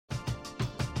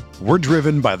We're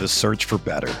driven by the search for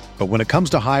better. But when it comes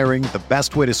to hiring, the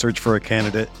best way to search for a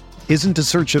candidate isn't to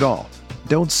search at all.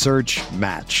 Don't search,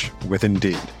 match with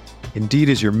Indeed. Indeed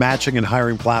is your matching and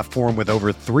hiring platform with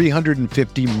over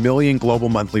 350 million global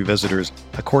monthly visitors,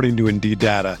 according to Indeed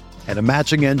data, and a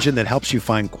matching engine that helps you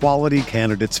find quality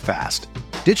candidates fast.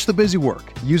 Ditch the busy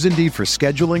work. Use Indeed for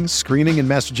scheduling, screening, and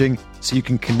messaging so you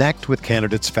can connect with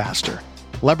candidates faster.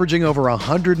 Leveraging over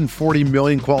 140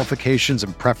 million qualifications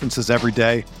and preferences every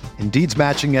day, Indeed's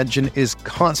matching engine is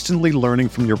constantly learning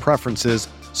from your preferences,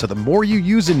 so the more you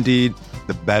use Indeed,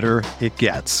 the better it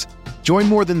gets. Join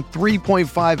more than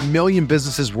 3.5 million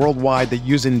businesses worldwide that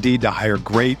use Indeed to hire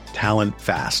great talent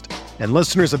fast. And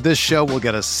listeners of this show will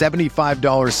get a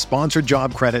 $75 sponsored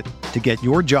job credit to get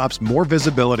your jobs more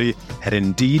visibility at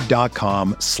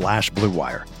Indeed.com/Blue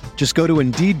Wire. Just go to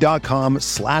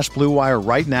Indeed.com/Blue Wire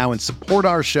right now and support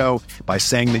our show by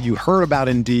saying that you heard about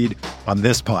Indeed on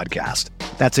this podcast.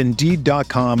 That's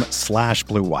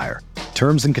Indeed.com/Blue Wire.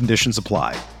 Terms and conditions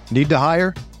apply. Need to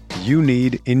hire? You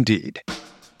need Indeed.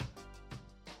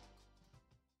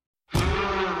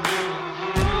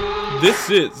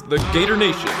 This is the Gator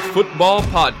Nation Football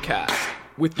Podcast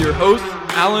with your hosts,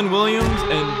 Alan Williams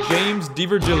and James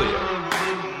DiVirgilio.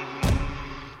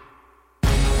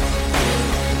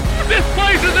 This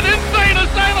place is an insane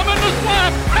asylum in the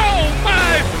swamp! Oh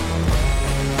my!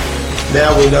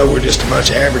 Now we know we're just a bunch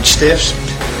of average stiffs.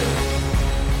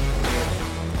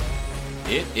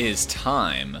 It is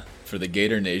time for the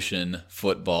Gator Nation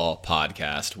Football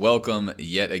Podcast. Welcome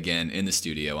yet again in the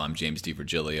studio. I'm James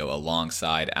DiVirgilio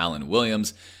alongside Alan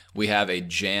Williams. We have a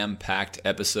jam-packed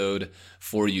episode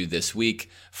for you this week.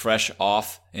 Fresh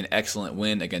off an excellent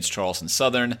win against Charleston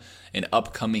Southern, an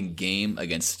upcoming game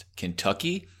against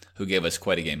Kentucky, who gave us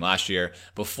quite a game last year.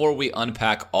 Before we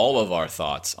unpack all of our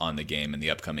thoughts on the game and the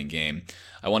upcoming game,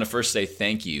 I want to first say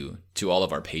thank you to all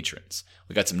of our patrons.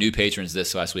 We got some new patrons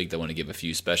this last week that I want to give a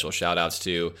few special shout outs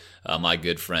to. My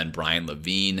good friend Brian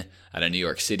Levine out of New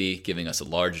York City giving us a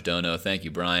large dono. Thank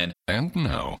you, Brian. And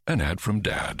now, an ad from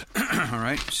Dad. All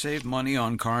right, save money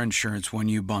on car insurance when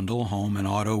you bundle home and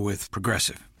auto with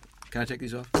Progressive. Can I take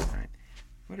these off? All right.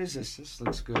 What is this? This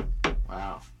looks good.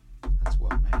 Wow, that's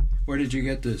well made. Where did you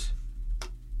get this?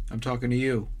 I'm talking to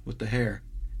you with the hair.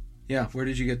 Yeah, where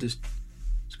did you get this?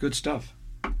 It's good stuff.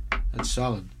 That's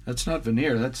solid. That's not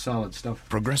veneer. That's solid stuff.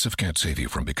 Progressive can't save you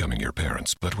from becoming your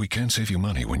parents, but we can save you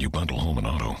money when you bundle home and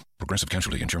auto. Progressive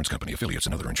Casualty Insurance Company, affiliates,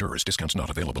 and other insurers. Discounts not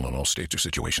available in all states or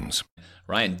situations.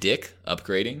 Ryan Dick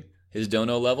upgrading his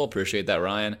dono level. Appreciate that,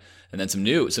 Ryan. And then some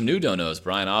new donos.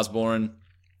 Brian Osborne,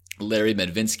 Larry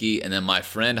Medvinsky, and then my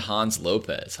friend Hans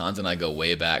Lopez. Hans and I go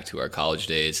way back to our college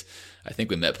days. I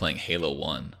think we met playing Halo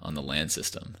 1 on the LAN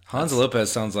system. Hans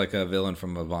Lopez sounds like a villain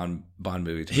from a Bond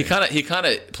movie to me. He kind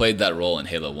of played that role in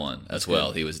Halo 1 as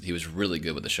well. He was really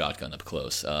good with the shotgun up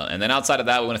close. And then outside of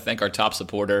that, we want to thank our top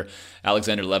supporter,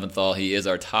 Alexander Leventhal. He is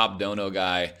our top dono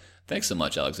guy. Thanks so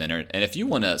much, Alexander. And if you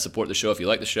want to support the show, if you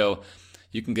like the show,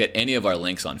 you can get any of our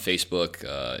links on Facebook.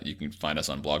 You can find us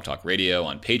on Blog Talk Radio,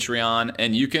 on Patreon,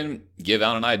 and you can give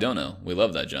Alan and I a dono. We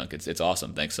love that junk. It's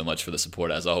awesome. Thanks so much for the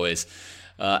support, as always.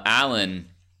 Alan,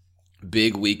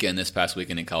 big weekend this past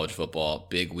weekend in college football.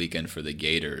 Big weekend for the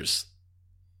Gators.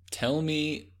 Tell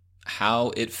me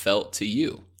how it felt to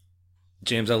you.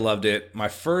 James, I loved it. My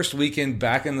first weekend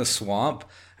back in the swamp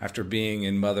after being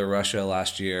in Mother Russia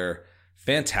last year.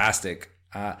 Fantastic.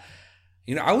 I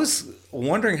was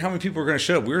wondering how many people were going to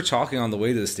show up. We were talking on the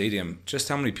way to the stadium just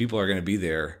how many people are going to be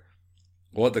there,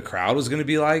 what the crowd was going to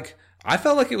be like. I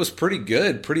felt like it was pretty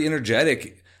good, pretty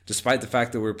energetic, despite the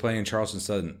fact that we were playing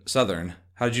Charleston Southern.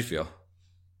 How did you feel?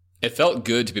 It felt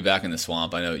good to be back in the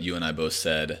swamp. I know you and I both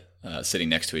said, sitting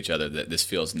next to each other, that this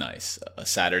feels nice. A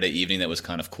Saturday evening that was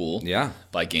kind of cool. Yeah.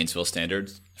 By Gainesville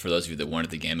standards. For those of you that weren't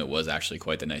at the game, it was actually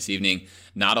quite the nice evening.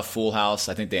 Not a full house.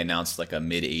 I think they announced like a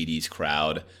mid-80s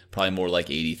crowd, probably more like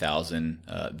 80,000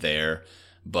 there.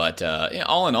 But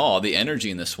all in all, the energy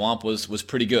in the swamp was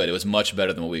pretty good. It was much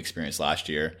better than what we experienced last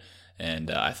year.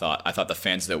 And I thought the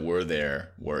fans that were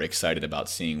there were excited about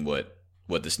seeing what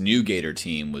this new Gator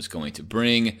team was going to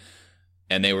bring.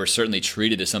 And they were certainly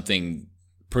treated as something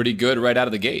pretty good right out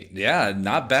of the gate. Yeah,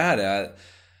 not bad.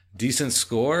 Decent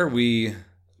score. We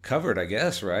covered, I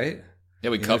guess, right? Yeah,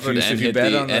 we covered and hit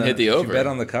the over. If you bet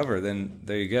on the cover, then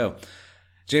there you go.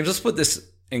 James, let's put this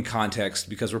in context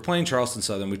because we're playing Charleston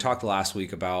Southern. We talked last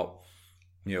week about,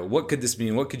 what could this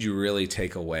mean? What could you really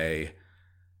take away?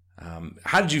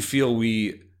 How did you feel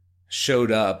we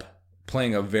showed up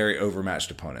playing a very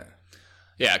overmatched opponent?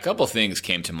 Yeah, a couple things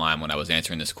came to mind when I was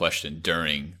answering this question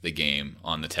during the game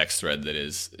on the text thread that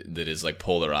is like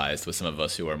polarized, with some of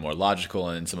us who are more logical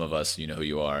and some of us, you know who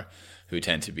you are, who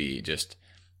tend to be just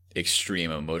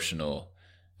extreme emotional,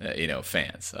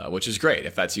 fans, which is great.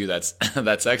 If that's you, that's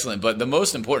excellent. But the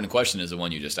most important question is the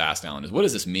one you just asked, Alan, is what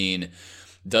does this mean?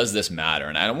 Does this matter?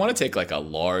 And I want to take like a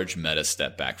large meta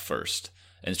step back first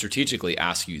and strategically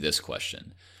ask you this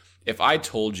question. If I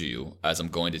told you, as I'm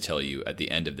going to tell you at the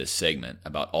end of this segment,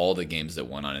 about all the games that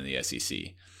went on in the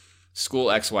SEC, school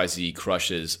XYZ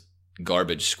crushes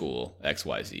garbage school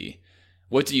XYZ,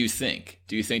 what do you think?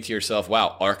 Do you think to yourself,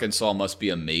 wow, Arkansas must be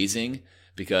amazing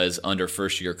because under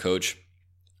first-year coach,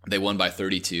 they won by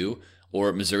 32,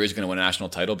 or Missouri's going to win a national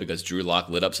title because Drew Lock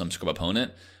lit up some scrub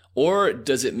opponent? Or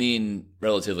does it mean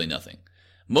relatively nothing?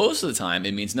 Most of the time,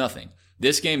 it means nothing.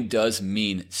 This game does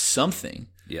mean something.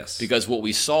 Yes. Because what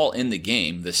we saw in the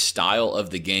game, the style of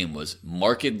the game was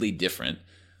markedly different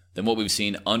than what we've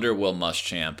seen under Will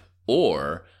Muschamp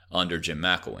or under Jim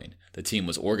McElwain. The team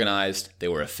was organized. They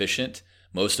were efficient.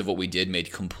 Most of what we did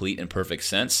made complete and perfect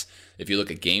sense. If you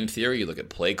look at game theory, you look at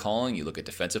play calling, you look at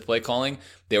defensive play calling,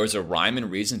 there was a rhyme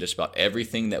and reason just about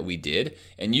everything that we did.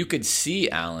 And you could see,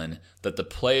 Alan, that the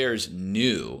players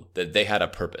knew that they had a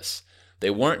purpose. They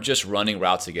weren't just running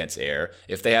routes against air.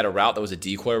 If they had a route that was a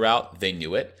decoy route, they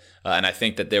knew it. And I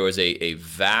think that there was a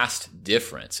vast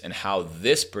difference in how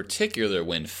this particular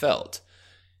win felt.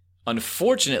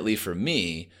 Unfortunately for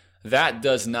me, that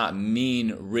does not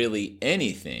mean really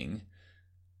anything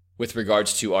with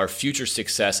regards to our future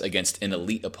success against an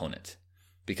elite opponent,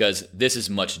 because this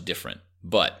is much different.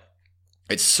 But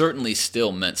it certainly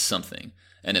still meant something.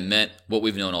 And it meant what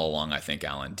we've known all along, I think,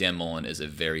 Alan. Dan Mullen is a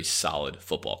very solid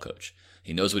football coach.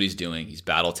 He knows what he's doing. He's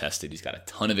battle-tested. He's got a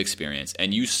ton of experience.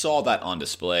 And you saw that on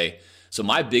display. So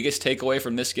my biggest takeaway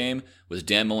from this game was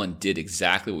Dan Mullen did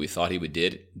exactly what we thought he would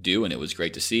do, and it was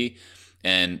great to see.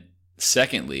 And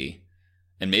secondly,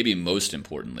 and maybe most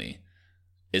importantly,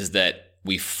 is that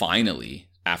we finally,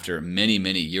 after many,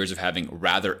 many years of having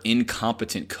rather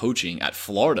incompetent coaching at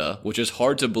Florida, which is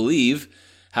hard to believe,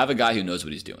 have a guy who knows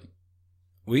what he's doing.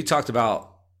 We talked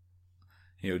about,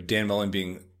 Dan Mullen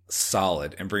being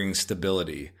solid and bringing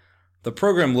stability. The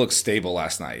program looked stable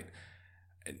last night.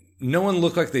 No one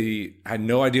looked like they had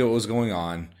no idea what was going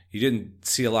on. You didn't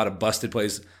see a lot of busted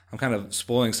plays. I'm kind of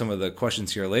spoiling some of the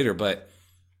questions here later, but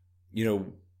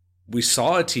we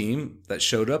saw a team that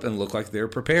showed up and looked like they were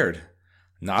prepared.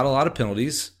 Not a lot of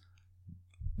penalties,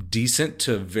 decent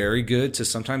to very good to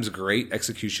sometimes great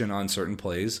execution on certain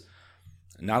plays.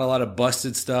 Not a lot of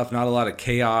busted stuff, not a lot of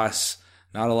chaos,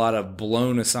 not a lot of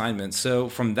blown assignments. So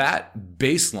from that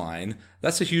baseline,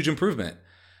 that's a huge improvement.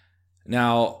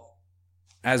 Now,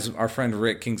 as our friend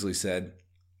Rick Kingsley said,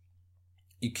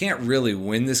 you can't really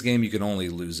win this game, you can only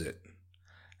lose it.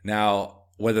 Now,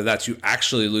 whether that's you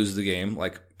actually lose the game,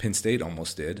 like Penn State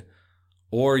almost did,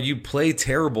 or you play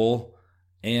terrible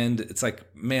and it's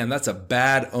like, man, that's a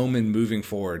bad omen moving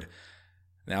forward.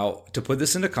 Now, to put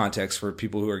this into context for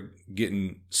people who are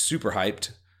getting super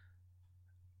hyped,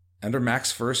 under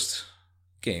Mac's first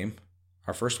game,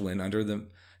 our first win under the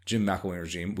Jim McElwain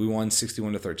regime, we won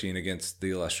 61-13 against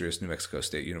the illustrious New Mexico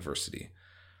State University.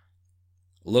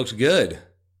 Looked good,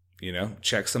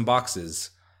 checked some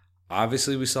boxes.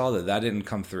 Obviously, we saw that didn't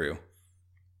come through.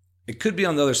 It could be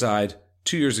on the other side.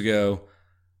 2 years ago,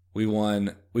 we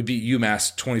beat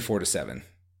UMass 24-7.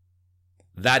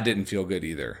 That didn't feel good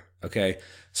either. Okay,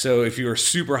 so if you were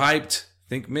super hyped,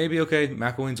 think maybe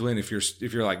McElwain's win. If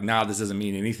you're like, nah, this doesn't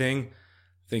mean anything,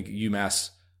 think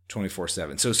UMass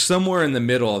 24-7. So somewhere in the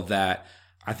middle of that,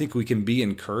 I think we can be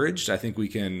encouraged. I think we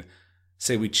can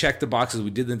say we checked the boxes, we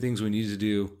did the things we needed to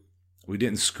do, we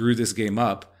didn't screw this game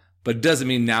up. But it doesn't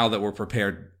mean now that we're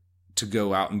prepared to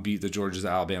go out and beat the Georgias and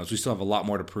Alabamas. We still have a lot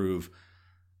more to prove.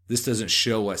 This doesn't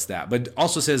show us that, but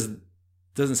also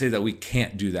doesn't say that we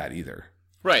can't do that either.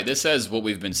 Right. This says what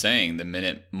we've been saying the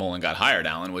minute Mullen got hired,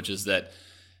 Alan, which is that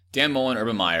Dan Mullen,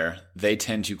 Urban Meyer, they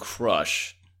tend to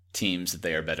crush teams that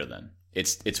they are better than.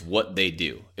 It's what they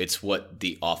do. It's what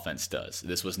the offense does.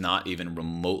 This was not even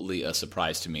remotely a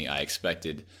surprise to me. I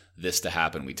expected this to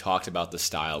happen. We talked about the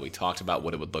style. We talked about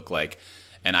what it would look like.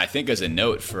 And I think as a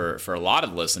note for a lot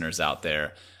of listeners out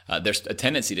there, there's a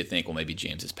tendency to think, well, maybe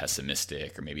James is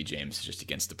pessimistic or maybe James is just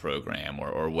against the program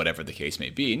or whatever the case may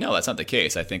be. No, that's not the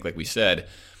case. I think, like we said,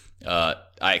 I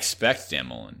expect Dan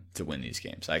Mullen to win these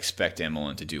games. I expect Dan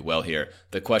Mullen to do well here.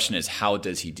 The question is, how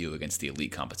does he do against the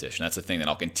elite competition? That's the thing that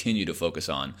I'll continue to focus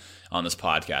on this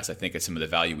podcast. I think it's some of the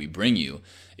value we bring you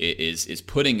is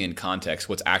putting in context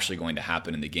what's actually going to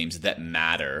happen in the games that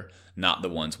matter, not the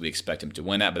ones we expect him to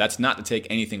win at. But that's not to take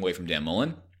anything away from Dan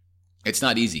Mullen. It's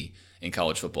not easy in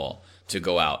college football to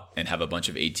go out and have a bunch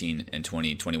of 18 and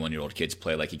 20, 21-year-old kids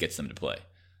play like he gets them to play.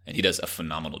 And he does a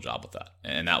phenomenal job with that.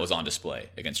 And that was on display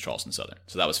against Charleston Southern.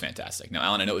 So that was fantastic. Now,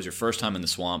 Alan, I know it was your first time in the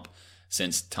Swamp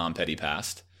since Tom Petty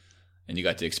passed. And you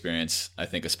got to experience, I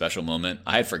think, a special moment.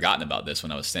 I had forgotten about this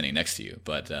when I was standing next to you,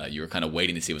 but you were kind of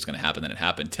waiting to see what's going to happen. Then it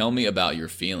happened. Tell me about your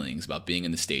feelings about being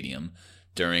in the stadium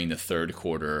during the third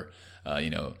quarter,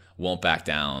 Won't Back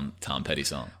Down, Tom Petty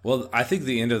song. Well, I think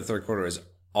the end of the third quarter is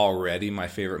already my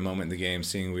favorite moment in the game.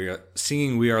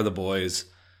 Singing We Are the Boys,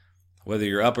 whether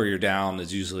you're up or you're down,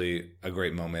 is usually a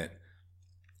great moment.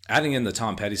 Adding in the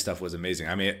Tom Petty stuff was amazing.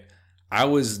 I mean, I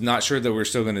was not sure that we were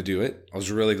still going to do it. I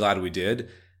was really glad we did.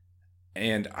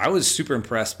 And I was super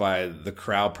impressed by the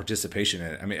crowd participation in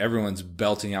it. I mean, everyone's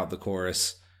belting out the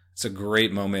chorus. It's a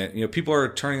great moment. People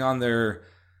are turning on their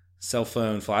cell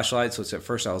phone flashlights, which at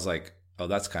first I was like, oh,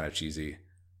 that's kind of cheesy.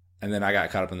 And then I got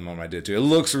caught up in the moment I did too. It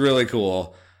looks really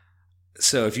cool.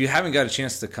 So if you haven't got a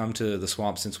chance to come to the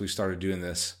Swamp since we started doing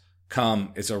this,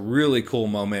 come. It's a really cool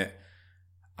moment.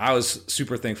 I was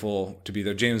super thankful to be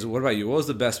there. James, what about you? What was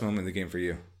the best moment in the game for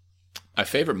you? My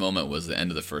favorite moment was the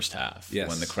end of the first half. Yes.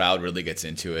 When the crowd really gets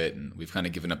into it and we've kind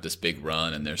of given up this big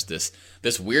run, and there's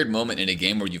this weird moment in a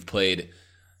game where you've played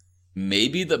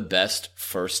maybe the best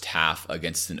first half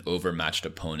against an overmatched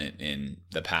opponent in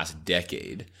the past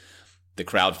decade. The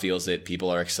crowd feels it. People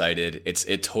are excited. It's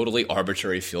a totally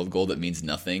arbitrary field goal that means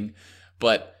nothing,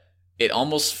 but it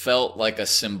almost felt like a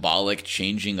symbolic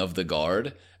changing of the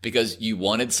guard because you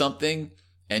wanted something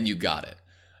and you got it.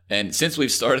 And since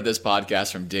we've started this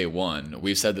podcast from day one,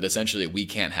 we've said that essentially we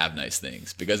can't have nice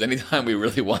things because anytime we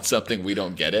really want something, we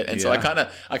don't get it. And so I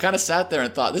kind of sat there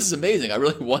and thought, this is amazing. I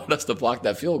really wanted us to block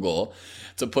that field goal,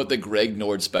 to put the Greg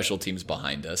Nord special teams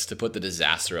behind us, to put the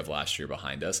disaster of last year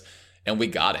behind us. And we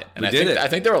got it. And I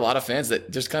think there were a lot of fans that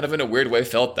just kind of in a weird way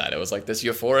felt that. It was like this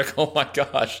euphoric, oh my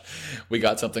gosh, we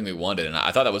got something we wanted. And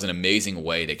I thought that was an amazing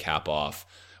way to cap off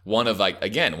one of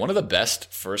the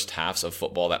best first halves of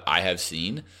football that I have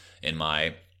seen in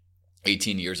my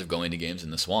 18 years of going to games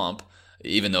in the Swamp,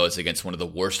 even though it's against one of the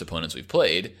worst opponents we've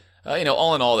played.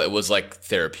 All in all, it was like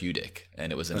therapeutic,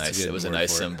 and it was a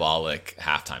nice symbolic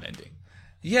halftime ending.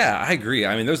 Yeah, I agree.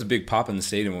 I mean, there was a big pop in the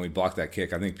stadium when we blocked that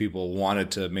kick. I think people wanted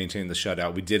to maintain the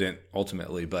shutout. We didn't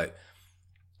ultimately, but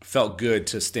felt good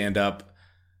to stand up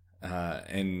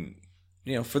and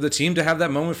for the team to have that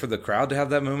moment, for the crowd to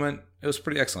have that moment. It was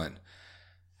pretty excellent.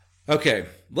 Okay,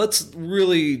 let's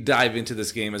really dive into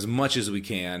this game as much as we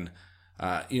can.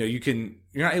 You're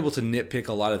not able to nitpick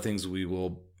a lot of things we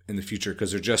will in the future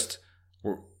because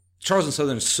Charleston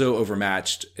Southern is so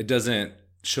overmatched. It doesn't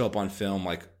show up on film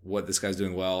like what this guy's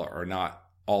doing well or not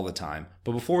all the time.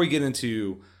 But before we get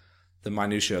into the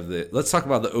minutia of let's talk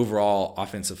about the overall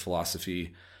offensive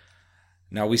philosophy.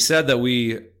 Now, we said that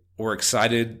we were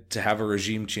excited to have a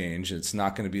regime change. It's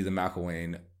not going to be the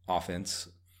McElwain offense.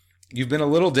 You've been a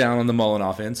little down on the Mullen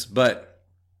offense, but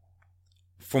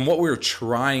from what we were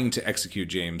trying to execute,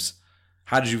 James,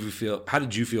 how did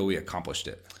you feel we accomplished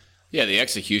it? Yeah, the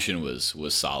execution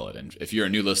was solid. And if you're a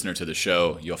new listener to the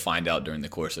show, you'll find out during the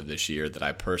course of this year that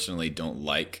I personally don't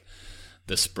like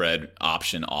the spread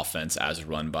option offense as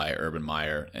run by Urban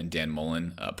Meyer and Dan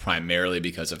Mullen, primarily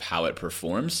because of how it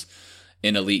performs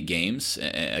in elite games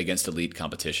against elite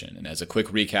competition. And as a quick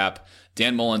recap,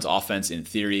 Dan Mullen's offense, in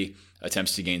theory,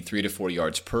 attempts to gain 3 to 4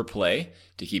 yards per play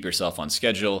to keep yourself on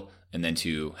schedule, and then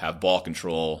to have ball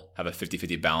control, have a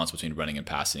 50-50 balance between running and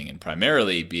passing, and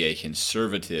primarily be a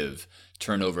conservative,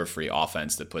 turnover-free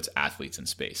offense that puts athletes in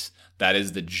space. That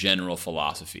is the general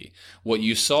philosophy. What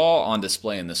you saw on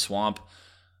display in the Swamp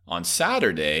on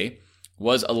Saturday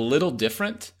was a little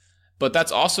different, but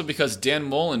that's also because Dan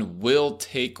Mullen will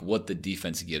take what the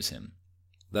defense gives him.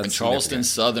 When Charleston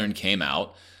Southern came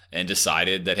out and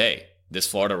decided that, hey, this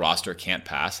Florida roster can't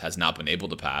pass, has not been able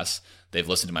to pass. They've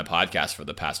listened to my podcast for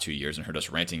the past 2 years and heard us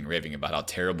ranting and raving about how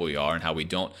terrible we are and how we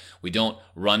don't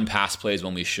run pass plays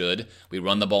when we should. We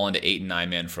run the ball into 8 and 9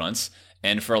 man fronts.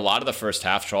 And for a lot of the first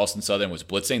half, Charleston Southern was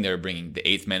blitzing. They were bringing the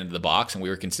 8th man into the box, and we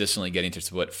were consistently getting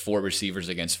to 4 receivers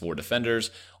against 4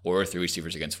 defenders or 3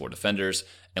 receivers against 4 defenders.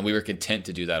 And we were content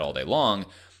to do that all day long.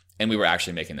 And we were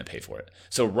actually making them pay for it.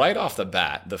 So right off the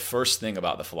bat, the first thing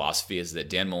about the philosophy is that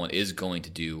Dan Mullen is going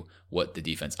to do what the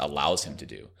defense allows him to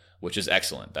do, which is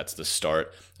excellent. That's the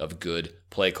start of good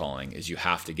play calling, is you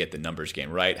have to get the numbers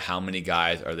game right. How many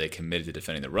guys are they committed to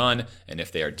defending the run? And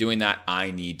if they are doing that, I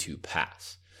need to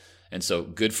pass. And so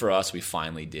good for us. We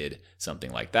finally did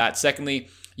something like that. Secondly,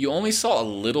 you only saw a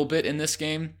little bit in this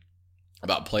game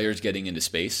about players getting into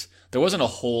space. There wasn't a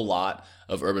whole lot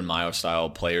of Urban Meyer style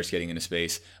players getting into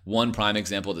space. One prime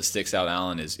example that sticks out,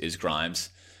 Alan, is Grimes.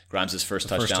 Grimes' first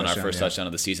touchdown, our first touchdown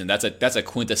of the season. That's a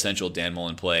quintessential Dan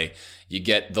Mullen play. You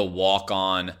get the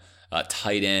walk-on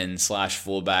tight end /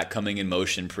 fullback coming in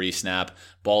motion pre-snap.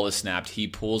 Ball is snapped. He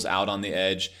pulls out on the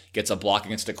edge, gets a block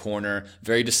against a corner.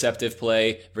 Very deceptive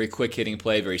play, very quick hitting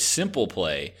play, very simple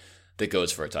play that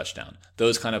goes for a touchdown.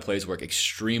 Those kind of plays work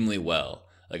extremely well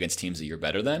against teams that you're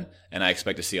better than, and I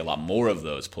expect to see a lot more of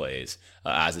those plays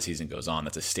as the season goes on.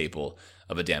 That's a staple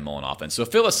of a Dan Mullen offense. So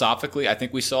philosophically, I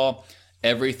think we saw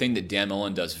everything that Dan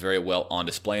Mullen does very well on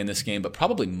display in this game, but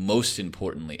probably most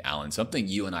importantly, Alan, something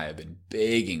you and I have been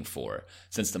begging for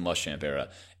since the Muschamp era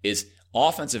is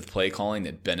offensive play calling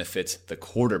that benefits the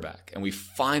quarterback. And we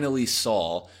finally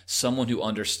saw someone who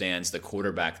understands the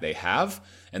quarterback they have,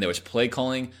 and there was play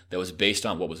calling that was based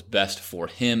on what was best for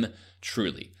him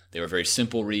truly. They were very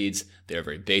simple reads. They were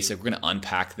very basic. We're going to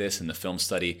unpack this in the film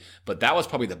study, but that was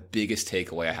probably the biggest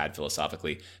takeaway I had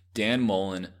philosophically. Dan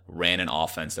Mullen ran an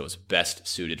offense that was best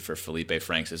suited for Felipe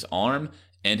Franks' arm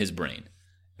and his brain. And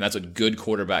that's what good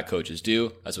quarterback coaches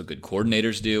do. That's what good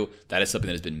coordinators do. That is something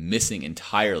that has been missing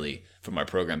entirely from our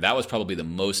program. That was probably the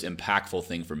most impactful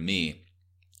thing for me.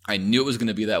 I knew it was going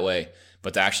to be that way,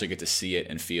 but to actually get to see it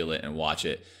and feel it and watch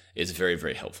it is very,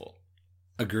 very helpful.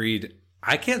 Agreed.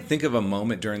 I can't think of a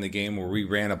moment during the game where we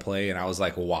ran a play and I was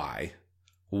like, why?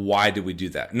 Why did we do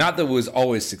that? Not that it was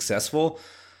always successful,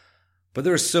 but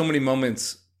there were so many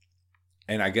moments,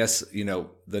 and I guess, the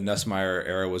Nussmeier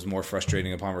era was more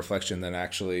frustrating upon reflection than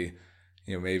actually,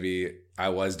 maybe I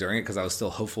was during it because I was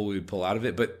still hopeful we would pull out of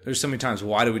it. But there's so many times,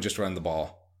 why did we just run the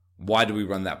ball? Why did we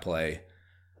run that play?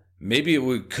 Maybe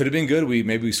it could have been good.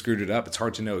 Maybe we screwed it up. It's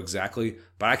hard to know exactly.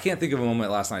 But I can't think of a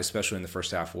moment last night, especially in the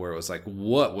first half, where it was like,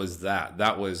 what was that?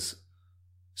 That was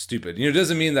stupid. It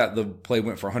doesn't mean that the play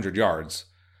went for 100 yards,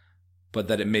 but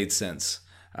that it made sense.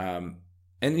 Whether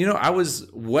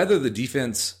the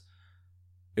defense,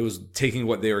 it was taking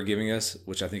what they were giving us,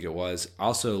 which I think it was. I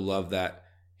also love that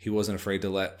he wasn't afraid to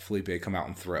let Felipe come out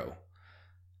and throw.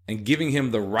 And giving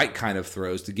him the right kind of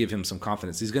throws to give him some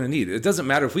confidence he's going to need. It doesn't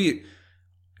matter if we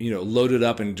loaded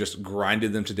up and just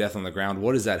grinded them to death on the ground.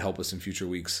 What does that help us in future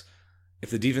weeks?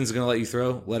 If the defense is going to let you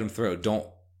throw, let him throw.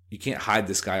 You can't hide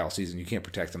this guy all season. You can't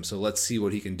protect him. So let's see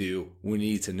what he can do. We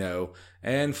need to know.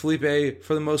 And Felipe,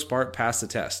 for the most part, passed the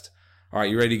test. All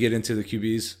right, you ready to get into the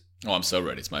QBs? Oh, I'm so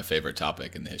ready. It's my favorite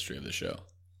topic in the history of the show.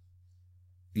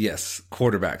 Yes,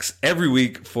 quarterbacks. Every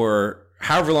week for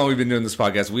however long we've been doing this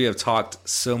podcast, we have talked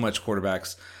so much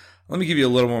quarterbacks. Let me give you a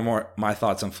little more my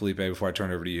thoughts on Felipe before I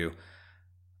turn it over to you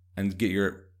and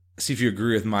see if you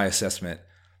agree with my assessment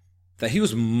that he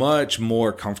was much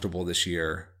more comfortable this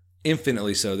year,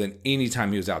 infinitely so, than any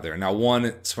time he was out there. Now, one,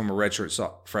 it's from a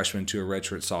redshirt freshman to a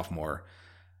redshirt sophomore.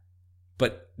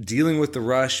 But dealing with the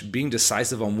rush, being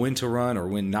decisive on when to run or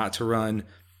when not to run,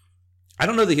 I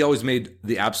don't know that he always made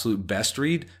the absolute best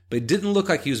read, but it didn't look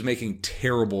like he was making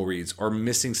terrible reads or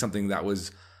missing something that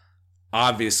was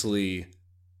obviously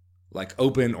like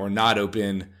open or not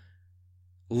open.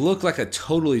 Looked like a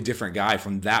totally different guy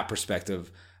from that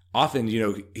perspective. Often,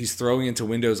 he's throwing into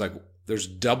windows like there's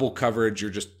double coverage.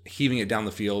 You're just heaving it down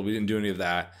the field. We didn't do any of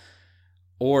that.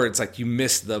 Or it's like you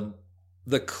missed the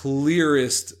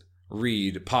clearest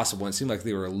read possible. And it seemed like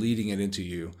they were leading it into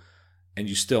you and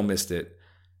you still missed it.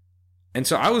 And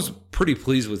so I was pretty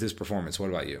pleased with his performance. What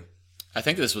about you? I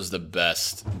think this was the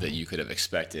best that you could have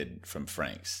expected from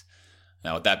Franks.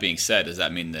 Now, with that being said, does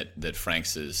that mean that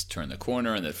Franks has turned the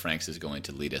corner and that Franks is going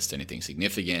to lead us to anything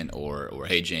significant? Or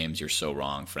hey, James, you're so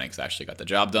wrong. Franks actually got the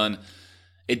job done.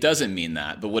 It doesn't mean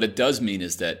that. But what it does mean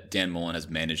is that Dan Mullen has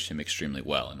managed him extremely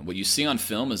well. And what you see on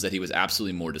film is that he was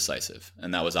absolutely more decisive.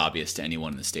 And that was obvious to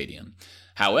anyone in the stadium.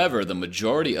 However, the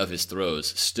majority of his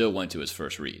throws still went to his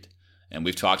first read. And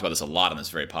we've talked about this a lot on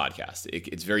this very podcast.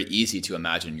 It's very easy to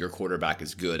imagine your quarterback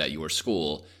is good at your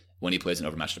school when he plays an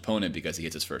overmatched opponent because he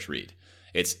hits his first read.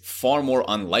 It's far more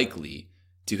unlikely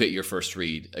to hit your first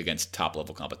read against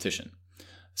top-level competition.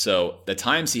 So the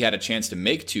times he had a chance to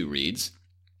make two reads,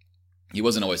 he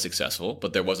wasn't always successful,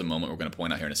 but there was a moment we're going to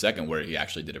point out here in a second where he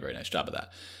actually did a very nice job of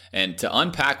that. And to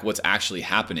unpack what's actually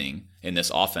happening in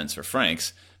this offense for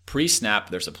Franks, pre-snap,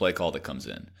 there's a play call that comes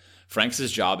in.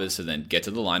 Franks' job is to then get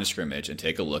to the line of scrimmage and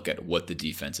take a look at what the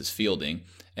defense is fielding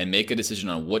and make a decision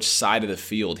on which side of the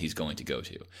field he's going to go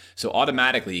to. So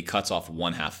automatically he cuts off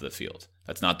one half of the field.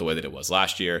 That's not the way that it was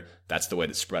last year. That's the way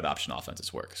that spread option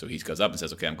offenses work. So he goes up and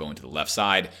says, okay, I'm going to the left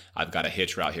side. I've got a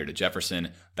hitch route here to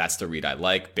Jefferson. That's the read I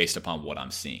like based upon what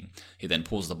I'm seeing. He then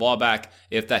pulls the ball back.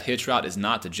 If that hitch route is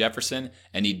not to Jefferson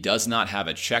and he does not have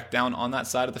a check down on that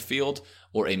side of the field,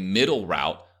 or a middle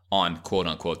route on quote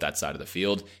unquote that side of the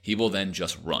field, he will then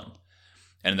just run.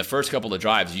 And in the first couple of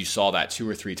drives, you saw that 2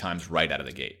 or 3 times right out of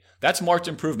the gate. That's marked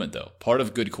improvement, though. Part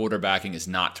of good quarterbacking is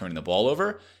not turning the ball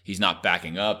over. He's not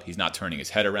backing up. He's not turning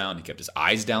his head around. He kept his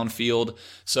eyes downfield.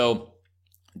 So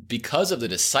because of the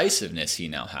decisiveness he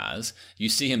now has, you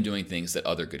see him doing things that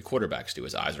other good quarterbacks do.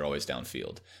 His eyes are always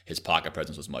downfield. His pocket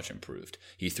presence was much improved.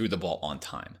 He threw the ball on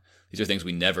time. These are things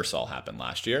we never saw happen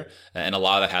last year. And a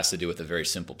lot of that has to do with a very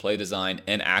simple play design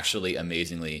and actually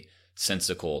amazingly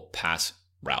sensical pass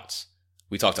routes.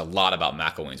 We talked a lot about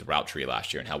McElwain's route tree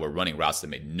last year and how we're running routes that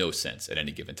made no sense at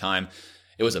any given time.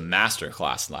 It was a master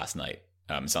class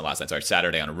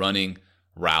Saturday on running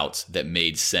routes that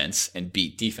made sense and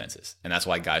beat defenses. And that's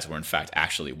why guys were, in fact,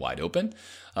 actually wide open.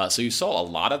 So you saw a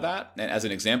lot of that. And as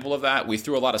an example of that, we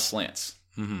threw a lot of slants.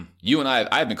 Mm-hmm. You and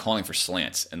I have been calling for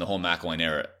slants in the whole McElwain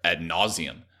era ad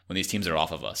nauseum when these teams are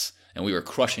off of us. And we were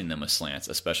crushing them with slants,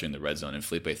 especially in the red zone. And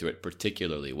Felipe threw it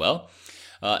particularly well.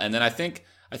 And then I think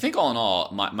all in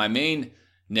all, my main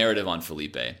narrative on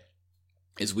Felipe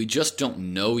is we just don't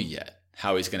know yet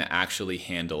how he's going to actually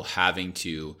handle having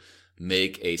to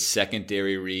make a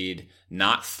secondary read,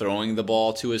 not throwing the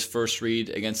ball to his first read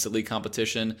against elite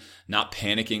competition, not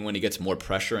panicking when he gets more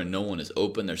pressure and no one is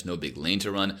open, there's no big lane to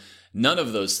run. None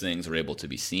of those things are able to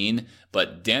be seen,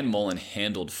 but Dan Mullen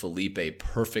handled Felipe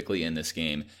perfectly in this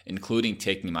game, including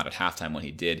taking him out at halftime when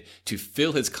he did, to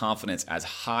fill his confidence as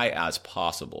high as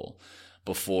possible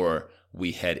before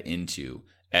we head into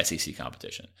SEC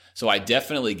competition. So I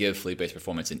definitely give Felipe's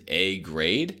performance an A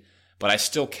grade, but I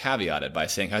still caveat it by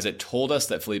saying, has it told us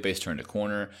that Felipe's turned a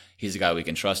corner? He's a guy we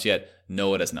can trust yet?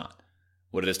 No, it has not.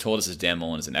 What it has told us is Dan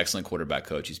Mullen is an excellent quarterback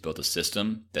coach. He's built a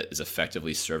system that is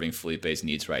effectively serving Felipe's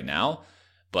needs right now,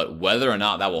 but whether or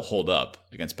not that will hold up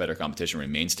against better competition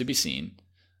remains to be seen.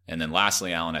 And then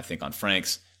lastly, Alan, I think on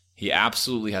Franks, he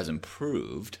absolutely has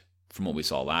improved from what we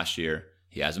saw last year.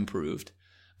 He has improved.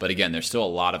 But again, there's still a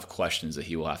lot of questions that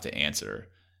he will have to answer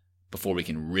before we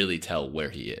can really tell where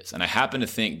he is. And I happen to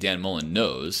think Dan Mullen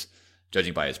knows,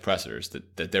 judging by his pressers,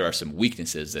 that there are some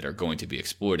weaknesses that are going to be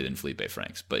exploited in Felipe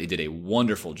Franks. But he did a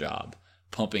wonderful job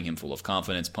pumping him full of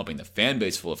confidence, pumping the fan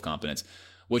base full of confidence,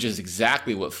 which is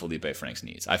exactly what Felipe Franks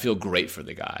needs. I feel great for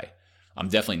the guy. I'm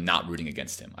definitely not rooting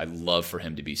against him. I'd love for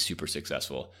him to be super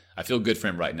successful. I feel good for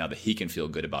him right now that he can feel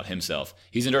good about himself.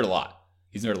 He's endured a lot.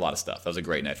 He's endured a lot of stuff. That was a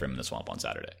great night for him in the Swamp on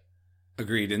Saturday.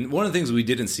 Agreed. And one of the things we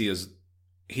didn't see is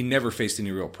he never faced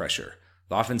any real pressure.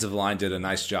 The offensive line did a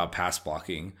nice job pass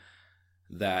blocking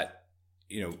that,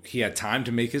 he had time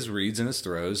to make his reads and his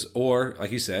throws. Or,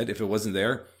 like you said, if it wasn't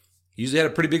there, he usually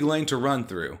had a pretty big lane to run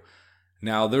through.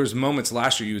 Now, there's moments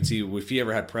last year you would see if he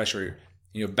ever had pressure,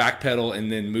 backpedal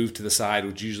and then move to the side,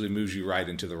 which usually moves you right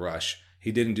into the rush.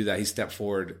 He didn't do that. He stepped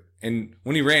forward. And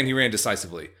when he ran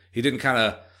decisively. He didn't kind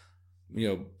of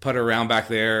putter around back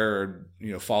there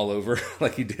or, fall over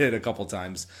like he did a couple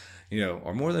times,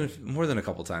 or more than a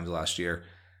couple times last year.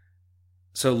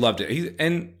 So loved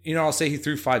it. I'll say he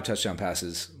threw 5 touchdown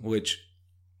passes, which,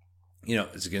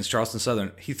 is against Charleston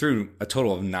Southern. He threw a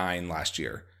total of 9 last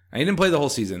year. And he didn't play the whole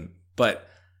season, but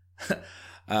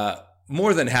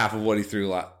more than half of what he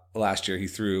threw last year, he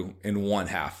threw in one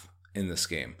half in this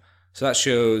game. So that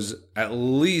shows at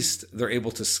least they're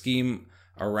able to scheme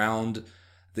around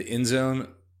the end zone,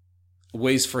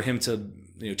 ways for him to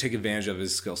take advantage of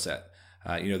his skill set.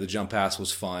 The jump pass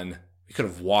was fun. He could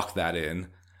have walked that in,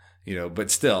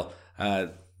 but still,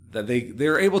 that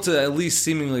they're able to at least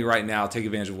seemingly right now take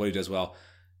advantage of what he does well.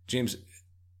 James,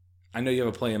 I know you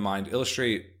have a play in mind.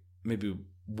 Illustrate maybe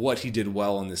what he did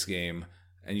well in this game,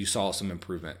 and you saw some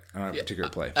improvement on a particular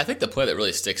play. I think the play that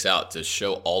really sticks out to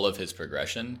show all of his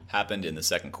progression happened in the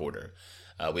second quarter.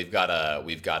 We've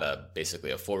got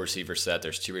basically a 4 receiver set.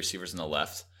 There's 2 receivers on the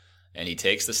left, and he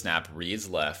takes the snap, reads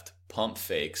left, pump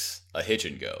fakes a hitch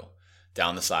and go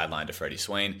down the sideline to Freddie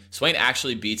Swain. Swain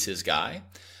actually beats his guy,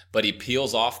 but he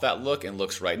peels off that look and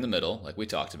looks right in the middle, like we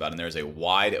talked about. And there's a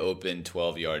wide open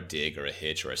 12-yard dig or a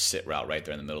hitch or a sit route right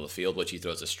there in the middle of the field, which he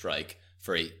throws a strike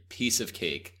for a piece of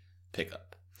cake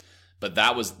pickup. But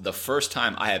that was the first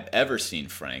time I have ever seen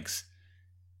Franks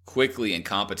quickly and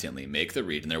competently make the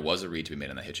read, and there was a read to be made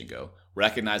on the hitch and go,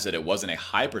 recognize that it wasn't a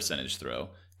high percentage throw,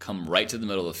 come right to the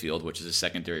middle of the field, which is a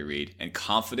secondary read, and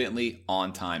confidently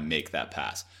on time make that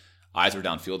pass. Eyes were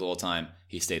downfield the whole time.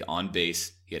 He stayed on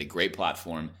base. He had a great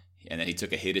platform, and then he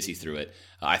took a hit as he threw it.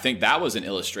 I think that was an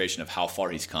illustration of how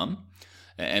far he's come.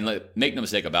 And make no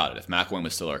mistake about it, if McElwain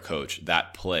was still our coach,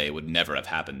 that play would never have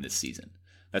happened this season.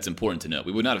 That's important to note.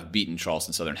 We would not have beaten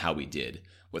Charleston Southern how we did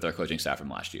with our coaching staff from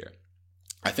last year.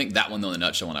 I think that one, though, in a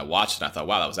nutshell, when I watched it, I thought,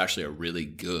 wow, that was actually a really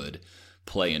good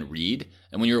play and read.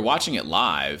 And when you're watching it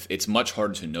live, it's much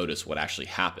harder to notice what actually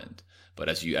happened. But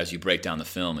as you break down the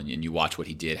film and you watch what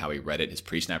he did, how he read it, his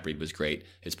pre-snap read was great.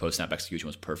 His post-snap execution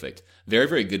was perfect. Very,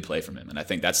 very good play from him. And I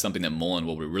think that's something that Mullen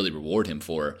will really reward him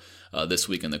for this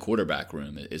week in the quarterback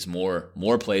room is more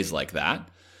plays like that,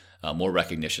 more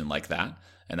recognition like that.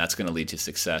 And that's going to lead to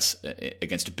success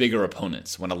against bigger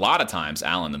opponents when a lot of times,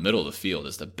 Allen, the middle of the field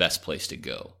is the best place to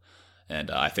go. And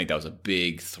I think that was a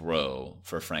big throw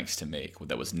for Franks to make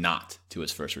that was not to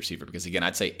his first receiver. Because, again,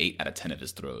 I'd say 8 out of 10 of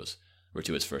his throws were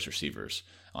to his first receivers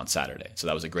on Saturday. So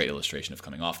that was a great illustration of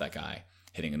coming off that guy,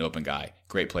 hitting an open guy,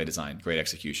 great play design, great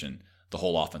execution. The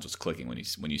whole offense was clicking when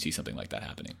you see something like that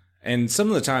happening. And some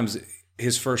of the times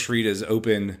his first read is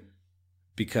open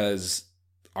because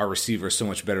our receiver is so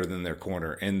much better than their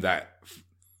corner. And that,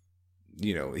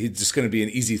 he's just going to be an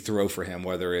easy throw for him,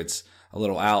 whether it's a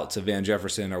little out to Van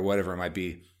Jefferson or whatever it might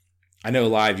be. I know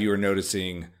live you were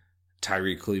noticing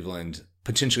Tyree Cleveland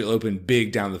potentially open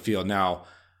big down the field. Now,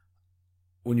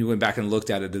 when you went back and looked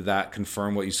at it, did that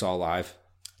confirm what you saw live?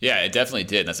 Yeah, it definitely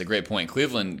did. And that's a great point.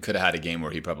 Cleveland could have had a game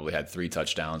where he probably had 3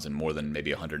 touchdowns and more than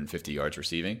maybe 150 yards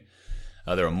receiving.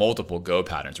 There were multiple go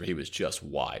patterns where he was just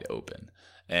wide open.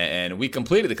 And we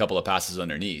completed a couple of passes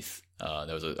underneath. I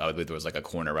believe there was like a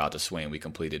corner route to Swain we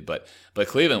completed, but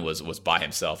Cleveland was by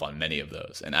himself on many of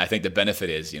those. And I think the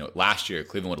benefit is, last year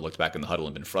Cleveland would have looked back in the huddle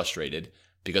and been frustrated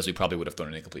because we probably would have thrown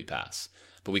an incomplete pass.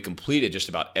 But we completed just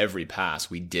about every pass.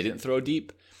 We didn't throw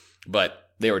deep,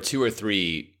 but there were 2 or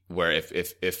 3 where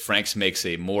if Franks makes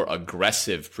a more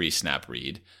aggressive pre-snap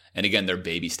read, and again, they're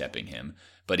baby stepping him,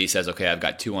 but he says, okay, I've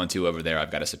got 2-on-2 over there.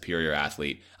 I've got a superior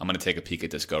athlete. I'm going to take a peek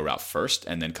at this go route first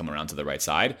and then come around to the right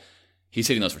side. He's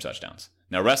hitting those for touchdowns.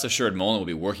 Now, rest assured, Mullen will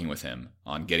be working with him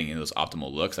on getting into those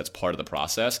optimal looks. That's part of the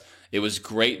process. It was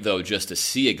great, though, just to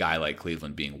see a guy like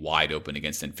Cleveland being wide open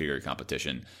against inferior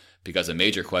competition, because a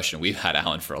major question we've had,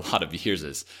 Allen, for a lot of years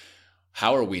is,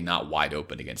 how are we not wide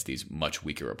open against these much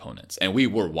weaker opponents? And we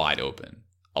were wide open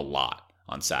a lot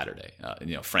on Saturday.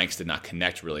 Franks did not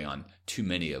connect really on too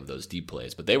many of those deep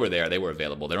plays, but they were there. They were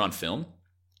available. They're on film.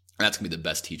 And that's going to be the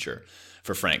best teacher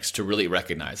for Franks to really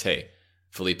recognize, hey,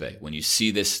 Felipe, when you see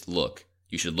this look,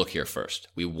 you should look here first.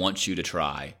 We want you to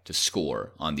try to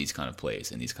score on these kind of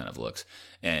plays and these kind of looks.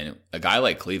 And a guy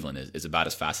like Cleveland is about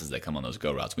as fast as they come on those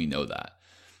go routes. We know that.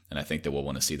 And I think that we'll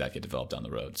want to see that get developed down the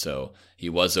road. So he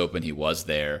was open. He was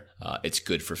there. It's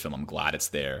good for film. I'm glad it's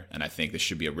there. And I think this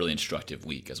should be a really instructive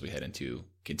week as we head into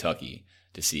Kentucky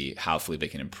to see how Felipe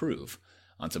can improve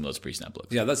on some of those pre-snap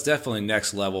looks. Yeah, that's definitely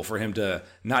next level for him to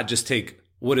not just take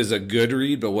what is a good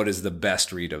read, but what is the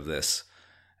best read of this.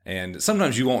 And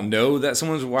sometimes you won't know that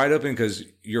someone's wide open because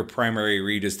your primary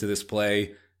read is to this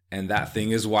play and that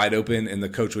thing is wide open and the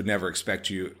coach would never expect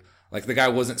you. Like the guy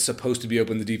wasn't supposed to be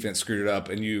open, the defense screwed it up,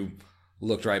 and you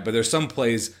looked right. But there's some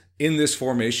plays in this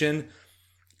formation,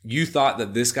 you thought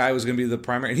that this guy was going to be the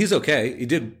primary, and he's okay.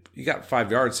 He got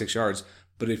 5 yards, 6 yards.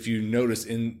 But if you notice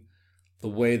in the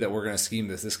way that we're going to scheme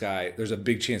this guy, there's a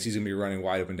big chance he's going to be running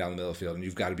wide open down the middle of the field, and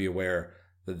you've got to be aware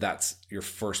that that's your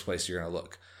first place you're going to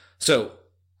look. So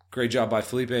great job by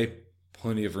Felipe.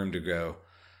 Plenty of room to go.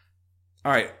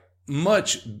 All right,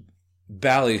 much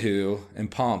ballyhoo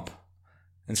and pomp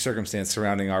and circumstance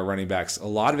surrounding our running backs. A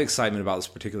lot of excitement about this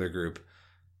particular group.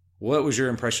 What was your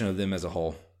impression of them as a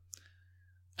whole?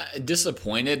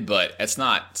 Disappointed, but it's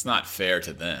not fair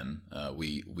to them.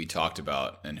 We talked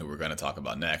about, and who we're going to talk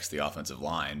about next, the offensive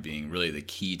line being really the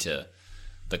key to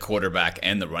the quarterback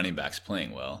and the running backs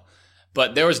playing well.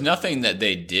 But there was nothing that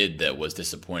they did that was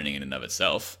disappointing in and of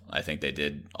itself. I think they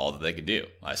did all that they could do.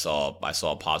 I saw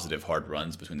positive hard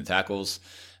runs between the tackles.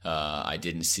 I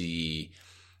didn't see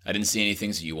anything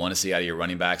that you want to see out of your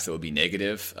running backs that would be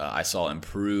negative. I saw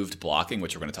improved blocking,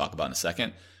 which we're going to talk about in a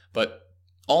second. But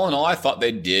all in all, I thought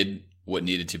they did what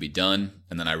needed to be done.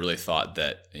 And then I really thought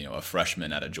that a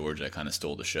freshman out of Georgia kind of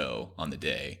stole the show on the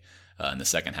day in the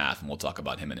second half, and we'll talk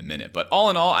about him in a minute. But all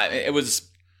in all, it was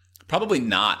probably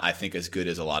not, I think, as good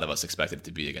as a lot of us expected it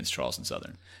to be against Charleston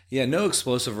Southern. Yeah, no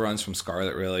explosive runs from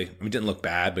Scarlett, really. It didn't look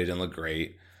bad, but it didn't look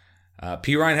great.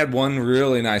 P. Ryan had one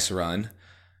really nice run.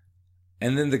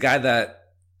 And then the guy that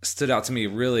stood out to me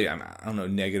really, I don't know,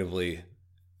 negatively,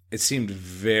 it seemed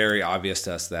very obvious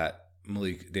to us that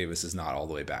Malik Davis is not all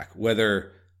the way back.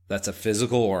 Whether that's a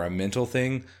physical or a mental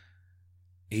thing,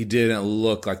 he didn't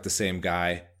look like the same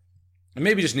guy. And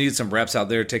maybe just needed some reps out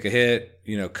there, take a hit,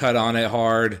 cut on it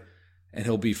hard, and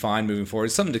he'll be fine moving forward.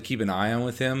 It's something to keep an eye on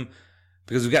with him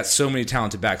because we've got so many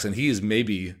talented backs, and he is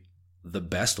maybe the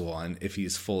best one if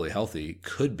he's fully healthy.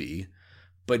 Could be,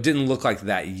 but didn't look like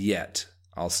that yet,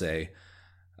 I'll say.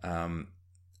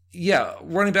 yeah,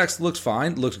 running backs looks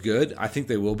fine, looks good. I think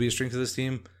they will be a strength of this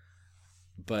team.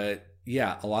 But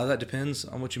yeah, a lot of that depends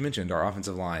on what you mentioned, our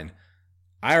offensive line.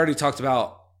 I already talked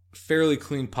about fairly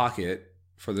clean pocket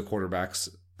for the quarterbacks,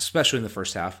 especially in the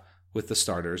first half with the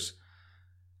starters.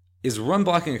 Is run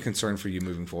blocking a concern for you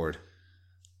moving forward?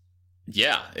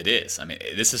 Yeah, it is. I mean,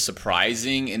 this is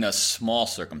surprising in a small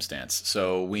circumstance.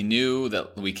 So we knew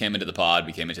that we came into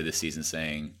the season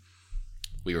saying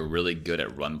we were really good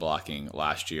at run blocking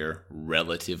last year,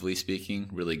 relatively speaking.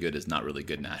 Really good is not really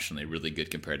good nationally, really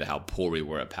good compared to how poor we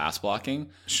were at pass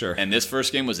blocking. Sure. And this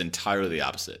first game was entirely the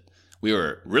opposite. We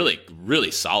were really,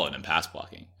 really solid in pass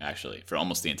blocking, actually, for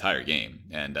almost the entire game.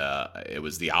 And it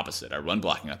was the opposite. Our run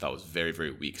blocking, I thought, was very,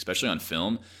 very weak, especially on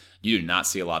film. You do not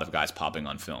see a lot of guys popping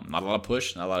on film. Not a lot of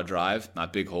push, not a lot of drive,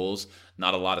 not big holes,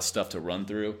 not a lot of stuff to run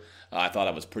through. I thought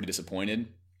I was pretty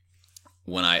disappointed.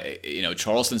 When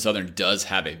Charleston Southern does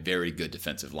have a very good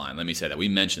defensive line. Let me say that. We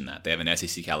mentioned that. They have an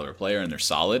SEC caliber player and they're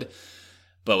solid.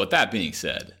 But with that being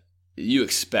said, you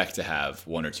expect to have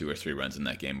 1 or 2 or 3 runs in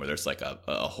that game where there's like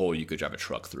a hole you could drive a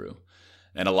truck through.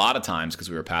 And a lot of times,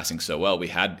 because we were passing so well, we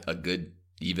had a good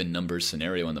even numbers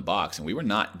scenario in the box, and we were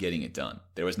not getting it done.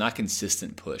 There was not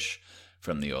consistent push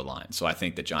from the O-line. So I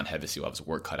think that John Hevesy will have his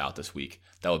work cut out this week.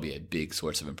 That will be a big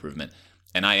source of improvement.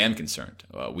 And I am concerned.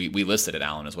 We listed it,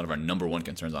 Alan, as one of our number one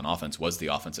concerns on offense was the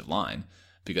offensive line,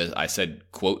 because I said,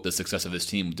 quote, the success of this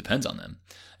team depends on them.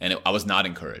 And I was not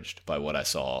encouraged by what I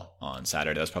saw on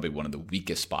Saturday. That was probably one of the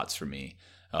weakest spots for me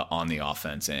on the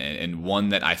offense, and one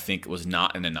that I think was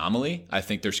not an anomaly. I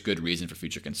think there's good reason for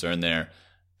future concern there.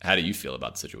 How do you feel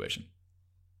about the situation?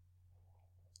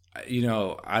 I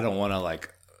don't want to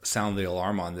sound the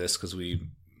alarm on this because we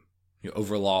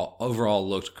overall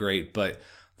looked great, but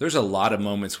there's a lot of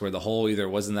moments where the hole either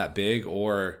wasn't that big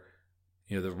or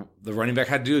the running back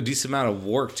had to do a decent amount of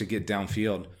work to get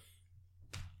downfield.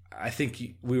 I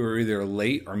think we were either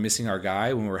late or missing our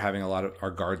guy when we were having a lot of our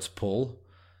guards pull.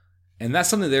 And that's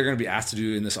something they're going to be asked to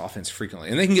do in this offense frequently.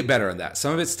 And they can get better on that.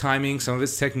 Some of it's timing, some of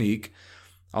it's technique.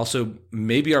 Also,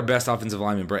 maybe our best offensive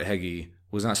lineman, Brett Heggie,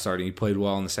 was not starting. He played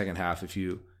well in the second half. If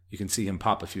you can see him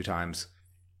pop a few times.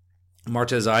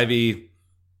 Martez Ivy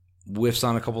whiffs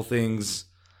on a couple things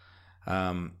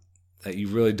that you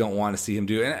really don't want to see him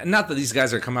do. And not that these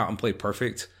guys are come out and play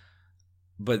perfect,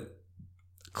 but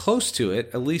close to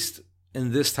it, at least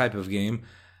in this type of game.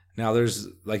 Now, there's,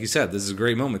 like you said, this is a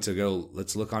great moment to go,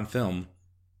 let's look on film.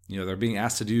 They're being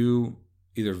asked to do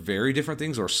either very different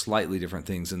things or slightly different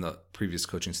things in the previous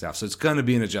coaching staff. So it's going to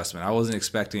be an adjustment. I wasn't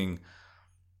expecting,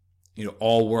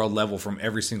 all world level from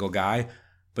every single guy,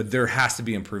 but there has to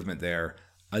be improvement there.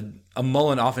 A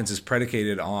Mullen offense is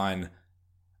predicated on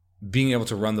being able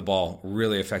to run the ball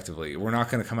really effectively. We're not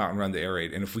going to come out and run the air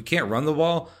raid. And if we can't run the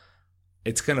ball,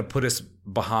 it's going to put us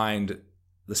behind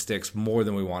the sticks more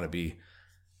than we want to be.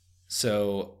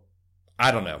 So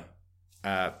I don't know.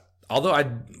 Although I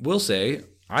will say,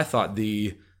 I thought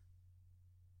the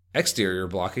exterior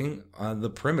blocking on the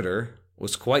perimeter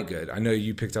was quite good. I know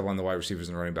you picked up on the wide receivers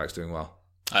and running backs doing well.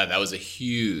 That was a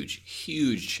huge,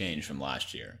 huge change from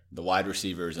last year. The wide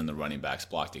receivers and the running backs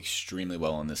blocked extremely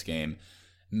well in this game.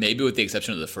 Maybe with the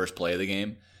exception of the first play of the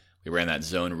game. We ran that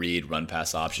zone read, run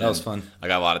pass option. That was fun. I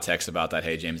got a lot of texts about that.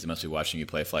 Hey, James, they must be watching you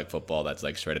play flag football. That's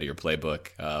straight out of your playbook.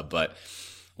 But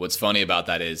what's funny about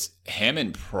that is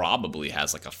Hammond probably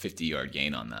has a 50-yard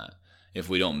gain on that if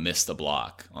we don't miss the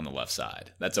block on the left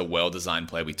side. That's a well-designed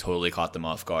play. We totally caught them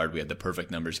off guard. We had the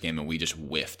perfect numbers game, and we just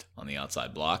whiffed on the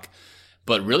outside block.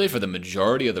 But really, for the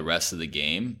majority of the rest of the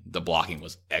game, the blocking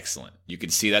was excellent. You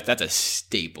could see that that's a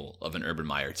staple of an Urban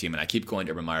Meyer team. And I keep going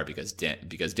to Urban Meyer because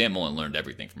Dan Mullen learned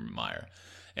everything from Urban Meyer.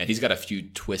 And he's got a few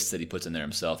twists that he puts in there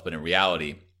himself. But in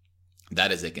reality,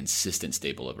 that is a consistent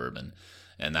staple of Urban.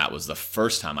 And that was the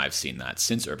first time I've seen that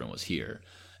since Urban was here.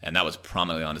 And that was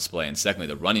prominently on display. And secondly,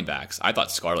 the running backs. I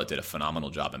thought Scarlett did a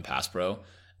phenomenal job in pass pro.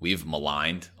 We've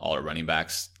maligned all our running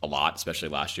backs a lot, especially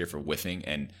last year for whiffing.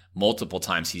 And multiple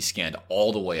times he scanned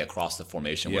all the way across the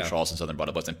formation where Charleston Southern brought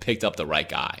up blitz and picked up the right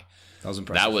guy. That was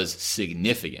impressive. That was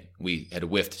significant. We had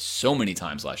whiffed so many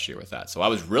times last year with that. So I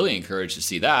was really encouraged to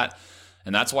see that.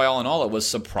 And that's why, all in all, it was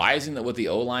surprising that what the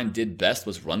O-line did best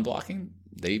was run blocking.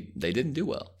 They didn't do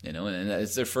well, and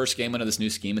it's their first game under this new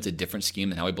scheme. It's a different scheme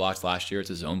than how we blocked last year. It's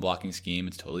a zone blocking scheme.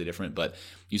 It's totally different. But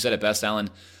you said it best,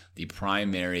 Alan. The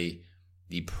primary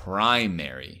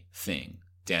thing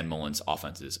Dan Mullen's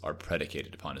offenses are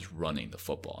predicated upon is running the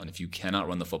football. And if you cannot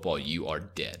run the football, you are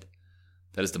dead.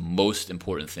 That is the most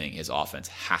important thing his offense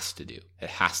has to do. It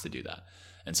has to do that.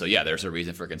 And so, there's a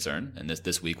reason for concern. And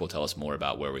this week will tell us more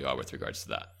about where we are with regards to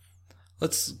that.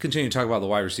 let's continue to talk about the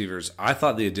wide receivers. I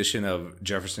thought the addition of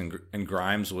Jefferson and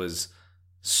Grimes was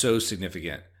so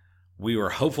significant. We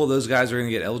were hopeful those guys were going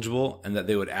to get eligible and that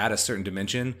they would add a certain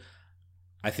dimension.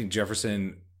 I think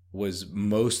Jefferson was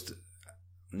mostly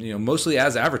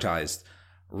as advertised.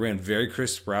 Ran very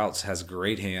crisp routes, has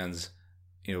great hands.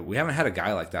 We haven't had a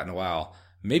guy like that in a while.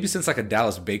 Maybe since like a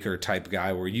Dallas Baker type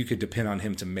guy where you could depend on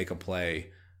him to make a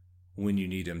play when you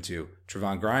need him to.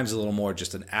 Trevon Grimes is a little more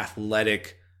just an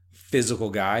athletic, physical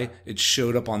guy. It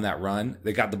showed up on that run.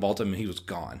 They got the ball to him and he was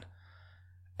gone.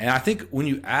 And I think when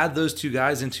you add those two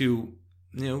guys into,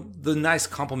 the nice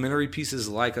complementary pieces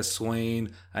like a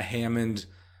Swain, a Hammond,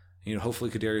 hopefully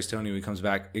Kadarius Toney when he comes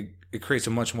back, it creates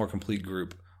a much more complete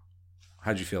group.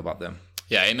 How'd you feel about them?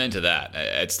 Yeah, amen to that.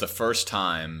 It's the first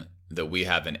time that we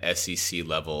have an SEC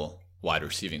level wide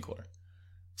receiving core.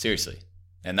 Seriously.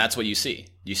 And that's what you see.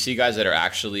 You see guys that are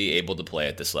actually able to play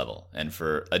at this level. And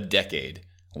for a decade,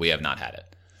 we have not had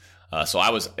it. So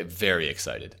I was very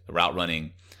excited. The route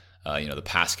running, the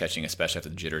pass catching, especially after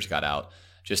the jitters got out,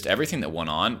 just everything that went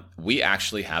on, we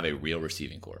actually have a real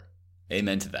receiving core.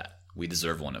 Amen to that. We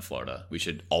deserve one in Florida. We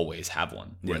should always have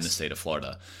one. We're in the state of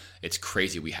Florida. It's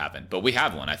crazy we haven't, but we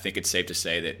have one. I think it's safe to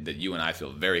say that you and I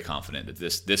feel very confident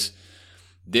that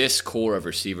this core of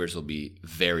receivers will be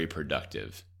very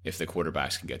productive if the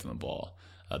quarterbacks can get them the ball.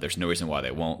 There's no reason why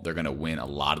they won't. They're going to win a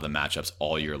lot of the matchups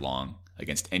all year long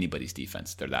against anybody's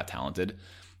defense. They're that talented,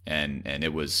 and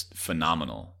it was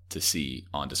phenomenal to see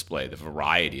on display the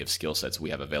variety of skill sets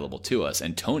we have available to us.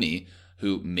 And Toney,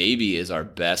 who maybe is our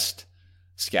best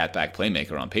scat back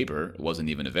playmaker on paper, wasn't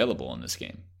even available in this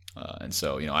game. And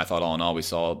so, I thought all in all, we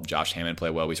saw Josh Hammond play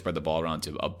well. We spread the ball around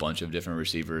to a bunch of different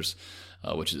receivers,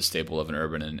 which is a staple of an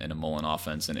Urban and a Mullen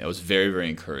offense. And it was very, very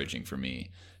encouraging for me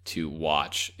to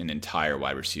watch an entire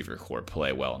wide receiver core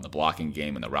play well in the blocking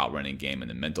game, in the route running game, in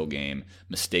the mental game,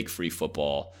 mistake-free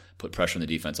football, put pressure on the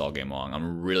defense all game long.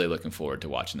 I'm really looking forward to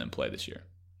watching them play this year.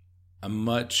 A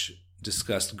much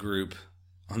discussed group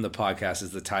on the podcast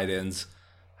is the tight ends.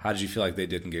 How did you feel like they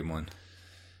did in game one?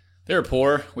 They were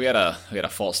poor. We had a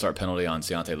false start penalty on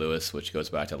Deontay Lewis, which goes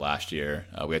back to last year.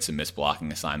 We had some missed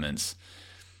blocking assignments.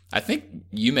 I think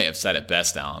you may have said it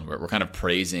best, Alan. We're kind of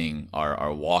praising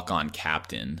our walk-on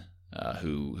captain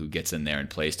who gets in there and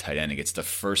plays tight end and gets the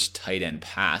first tight end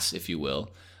pass, if you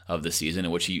will, of the season,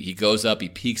 in which he goes up, he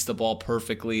peeks the ball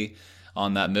perfectly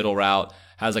on that middle route,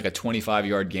 has like a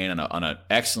 25-yard gain on an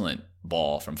excellent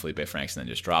ball from Felipe Franks, and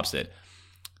then just drops it.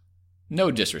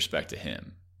 No disrespect to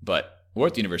him, but we're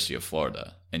at the University of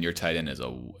Florida, and your tight end is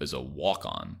a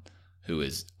walk-on who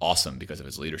is awesome because of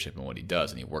his leadership and what he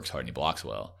does, and he works hard and he blocks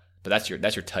well. But that's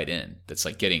your tight end. That's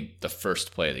like getting the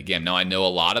first play of the game. Now, I know a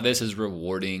lot of this is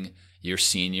rewarding your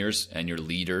seniors and your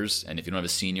leaders, and if you don't have a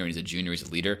senior and he's a junior, he's a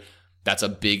leader, that's a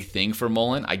big thing for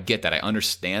Mullen. I get that. I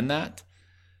understand that.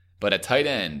 But at tight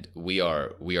end, we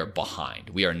are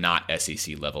behind. We are not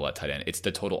SEC level at tight end. It's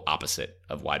the total opposite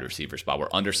of wide receiver spot. We're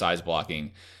undersized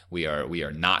blocking. We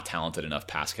are not talented enough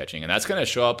pass catching, and that's going to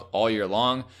show up all year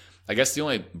long. I guess the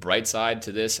only bright side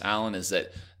to this, Alan, is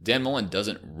that Dan Mullen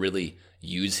doesn't really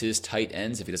use his tight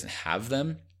ends if he doesn't have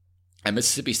them. At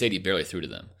Mississippi State, he barely threw to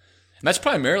them. And that's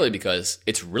primarily because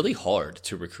it's really hard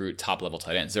to recruit top-level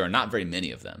tight ends. There are not very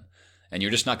many of them, and you're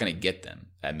just not going to get them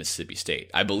at Mississippi State.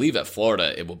 I believe at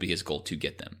Florida, it will be his goal to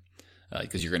get them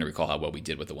because you're going to recall how well we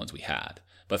did with the ones we had.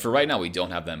 But for right now, we don't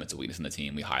have them. It's a weakness in the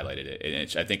team. We highlighted it,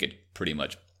 and I think it pretty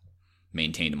much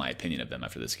maintained my opinion of them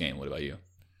after this game. What about you?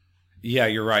 Yeah,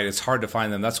 you're right. It's hard to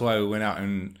find them. That's why we went out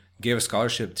and gave a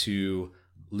scholarship to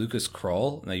Lucas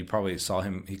Kroll. Now, you probably saw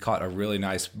him. He caught a really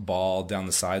nice ball down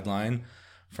the sideline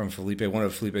from Felipe, one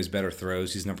of Felipe's better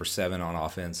throws. He's number 7 on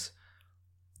offense.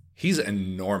 He's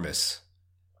enormous.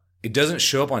 It doesn't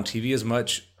show up on TV as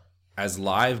much as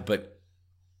live, but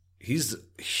he's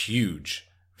huge.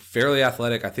 Fairly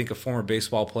athletic. I think a former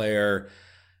baseball player,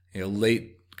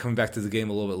 late, coming back to the game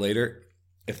a little bit later.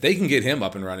 If they can get him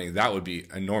up and running, that would be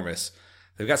enormous.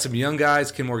 They've got some young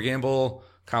guys, Kenmore Gamble,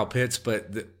 Kyle Pitts,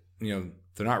 but they're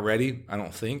not ready, I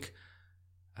don't think.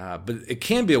 But it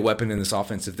can be a weapon in this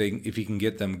offense if he can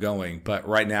get them going. But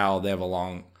right now, they have a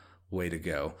long way to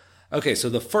go. Okay, so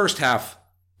the first half,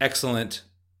 excellent,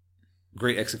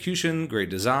 great execution, great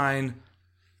design.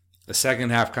 The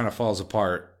second half kind of falls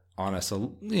apart on us a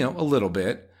little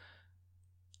bit.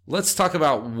 Let's talk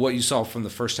about what you saw from the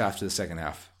first half to the second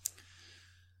half.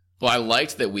 Well, I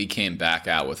liked that we came back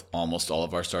out with almost all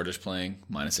of our starters playing,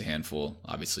 minus a handful.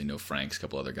 Obviously, no Franks, a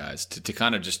couple other guys, to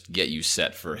kind of just get you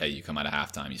set for, hey, you come out of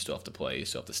halftime, you still have to play, you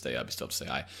still have to stay up, you still have to stay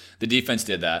high. The defense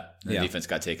did that. The defense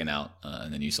got taken out,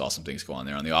 and then you saw some things go on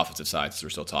there on the offensive side, so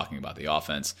we're still talking about the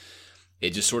offense. it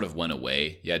just sort of went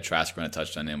away. You had Trask run a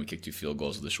touchdown in, we kicked 2 field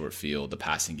goals with a short field. The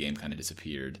passing game kind of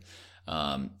disappeared.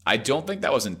 I don't think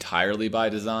that was entirely by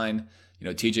design.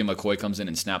 TJ McCoy comes in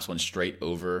and snaps one straight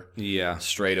over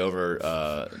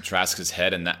Trask's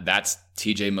head, and that's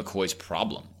TJ McCoy's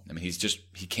problem. I mean,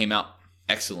 he came out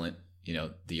excellent,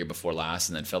 the year before last,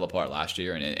 and then fell apart last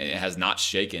year, and it has not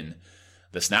shaken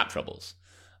the snap troubles.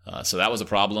 So that was a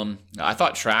problem. I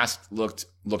thought Trask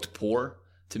looked poor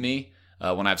to me.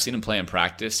 When I've seen him play in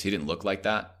practice, he didn't look like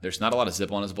that. There's not a lot of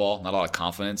zip on his ball, not a lot of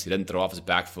confidence. He doesn't throw off his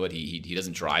back foot. He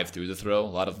doesn't drive through the throw. A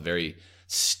lot of very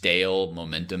stale,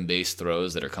 momentum-based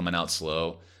throws that are coming out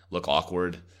slow, look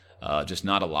awkward. Just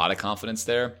not a lot of confidence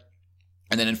there.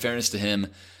 And then in fairness to him,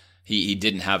 he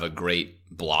didn't have a great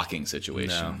blocking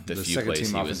situation. No, the few plays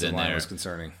he was in there was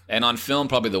concerning. And on film,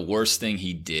 probably the worst thing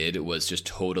he did was just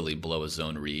totally blow a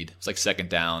zone read. It was like second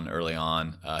down early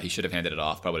on. He should have handed it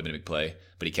off. Probably would have been a big play,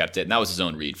 but he kept it. And that was his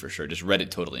own read for sure. Just read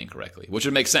it totally incorrectly, which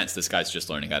would make sense. This guy's just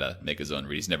learning how to make his own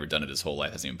read. He's never done it his whole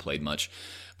life. Hasn't even played much.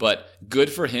 But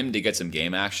good for him to get some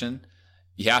game action.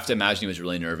 You have to imagine he was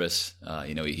really nervous.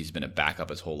 He's been a backup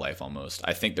his whole life almost.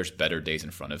 I think there's better days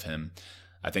in front of him.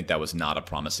 I think that was not a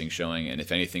promising showing. And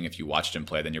if anything, if you watched him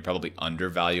play, then you're probably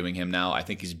undervaluing him now. I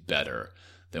think he's better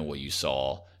than what you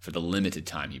saw for the limited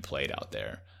time he played out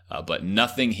there. But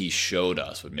nothing he showed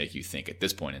us would make you think at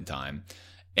this point in time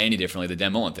any differently than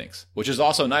Dan Mullen thinks, which is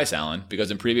also nice, Alan,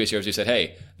 because in previous years we said,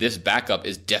 hey, this backup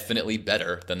is definitely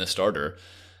better than the starter.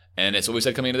 And it's what we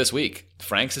said coming into this week.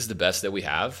 Franks is the best that we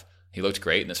have. He looked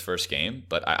great in this first game,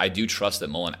 but I do trust that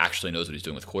Mullen actually knows what he's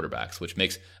doing with quarterbacks, which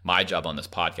makes my job on this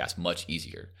podcast much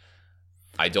easier.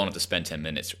 I don't have to spend 10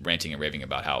 minutes ranting and raving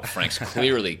about how Franks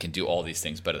clearly can do all these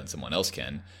things better than someone else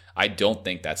can. I don't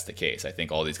think that's the case. I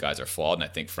think all these guys are flawed, and I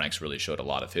think Franks really showed a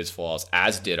lot of his flaws,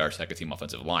 as did our second-team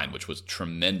offensive line, which was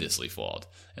tremendously flawed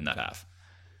in that half.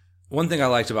 One thing I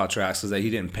liked about Trask is that he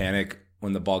didn't panic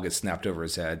when the ball gets snapped over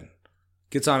his head.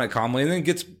 Gets on it calmly, and then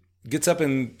gets up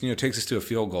and takes us to a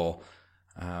field goal.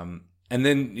 And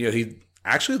then he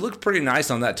actually looked pretty nice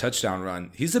on that touchdown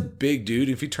run. He's a big dude.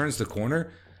 If he turns the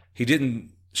corner, he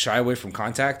didn't shy away from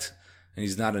contact, and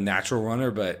he's not a natural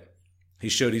runner, but he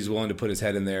showed he's willing to put his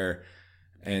head in there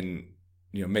and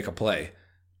make a play.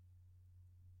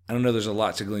 I don't know. There's a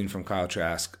lot to glean from Kyle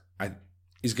Trask.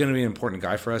 He's going to be an important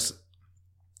guy for us.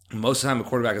 Most of the time, a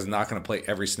quarterback is not going to play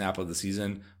every snap of the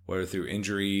season, whether through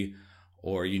injury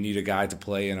or you need a guy to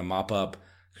play in a mop-up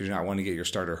because you're not wanting to get your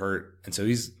starter hurt. And so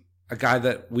he's a guy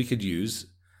that we could use.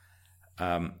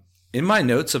 In my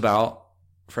notes about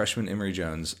freshman Emory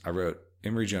Jones, I wrote,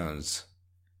 Emory Jones,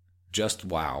 just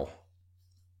wow.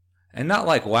 And not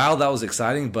like, wow, that was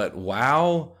exciting, but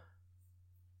wow,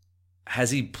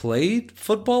 has he played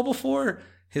football before?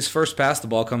 His first pass, the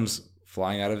ball comes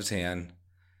flying out of his hand.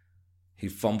 He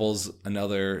fumbles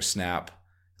another snap.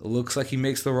 It looks like he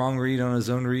makes the wrong read on his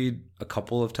own read a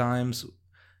couple of times.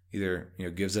 Either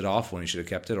gives it off when he should have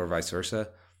kept it or vice versa.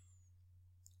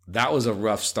 That was a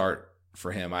rough start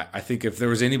for him. I think if there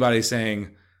was anybody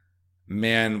saying,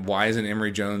 man, why isn't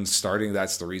Emory Jones starting?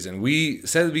 That's the reason. We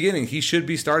said at the beginning he should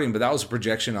be starting, but that was a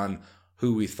projection on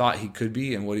who we thought he could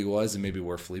be and what he was and maybe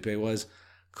where Felipe was.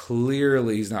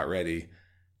 Clearly he's not ready.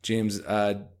 James,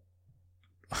 I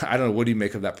don't know. What do you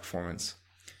make of that performance?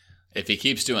 If he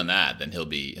keeps doing that, then he'll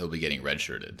be getting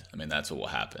redshirted. I mean, that's what will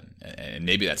happen. And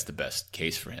maybe that's the best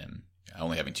case for him.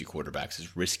 Only having 2 quarterbacks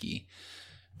is risky.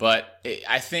 But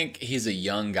I think he's a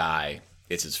young guy.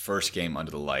 It's his first game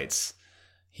under the lights.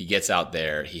 He gets out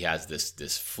there. He has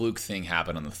this fluke thing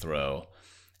happen on the throw.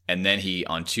 And then he,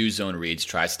 on 2 zone reads,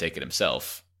 tries to take it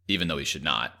himself, even though he should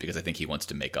not, because I think he wants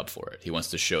to make up for it. He wants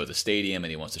to show the stadium,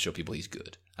 and he wants to show people he's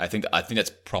good. I think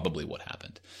that's probably what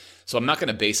happened. So I'm not going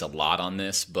to base a lot on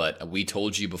this, but we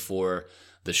told you before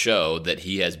the show that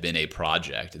he has been a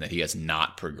project and that he has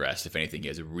not progressed. If anything, he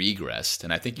has regressed.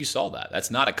 And I think you saw that.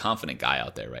 That's not a confident guy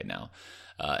out there right now.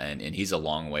 And he's a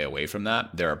long way away from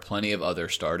that. There are plenty of other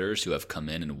starters who have come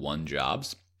in and won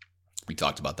jobs. We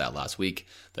talked about that last week,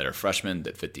 that are freshmen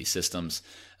that fit these systems.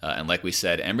 And like we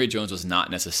said, Emory Jones was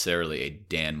not necessarily a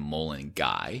Dan Mullen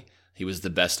guy. He was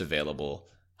the best available,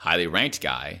 highly ranked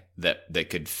guy that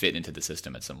could fit into the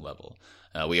system at some level.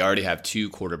 We already have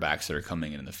 2 quarterbacks that are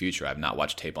coming in the future. I've not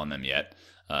watched tape on them yet.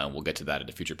 We'll get to that at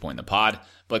a future point in the pod.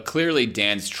 But clearly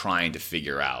Dan's trying to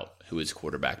figure out who his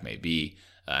quarterback may be.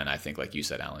 And I think, like you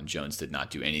said, Alan, Jones did not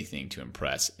do anything to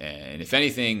impress. And if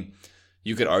anything,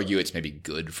 you could argue it's maybe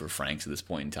good for Franks at this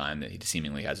point in time that he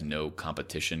seemingly has no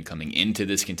competition coming into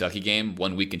this Kentucky game.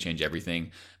 1 week can change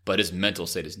everything, but his mental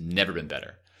state has never been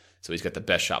better. So he's got the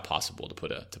best shot possible to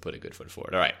put a good foot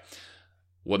forward. All right.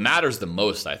 what matters the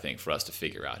most, I think, for us to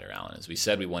figure out here, Alan, is we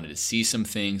said we wanted to see some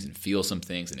things and feel some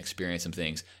things and experience some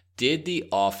things. Did the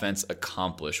offense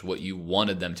accomplish what you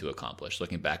wanted them to accomplish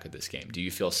looking back at this game? Do you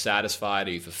feel satisfied?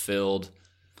 Are you fulfilled?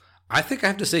 I think I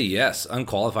have to say yes,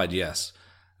 unqualified yes,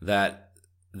 that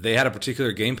they had a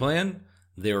particular game plan,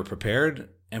 they were prepared,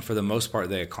 and for the most part,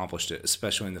 they accomplished it,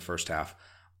 especially in the first half.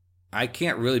 I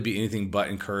can't really be anything but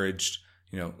encouraged.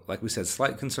 Like we said,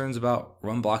 slight concerns about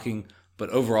run blocking, but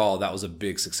overall, that was a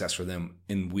big success for them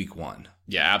in week 1.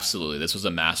 Yeah, absolutely. This was a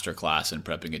masterclass in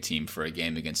prepping a team for a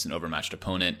game against an overmatched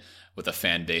opponent with a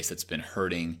fan base that's been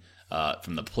hurting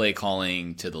from the play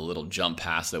calling to the little jump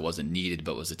pass that wasn't needed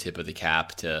but was the tip of the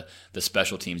cap, to the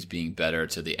special teams being better,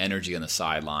 to the energy on the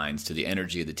sidelines, to the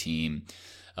energy of the team,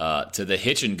 to the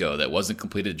hitch and go that wasn't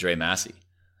completed to Dre Massey.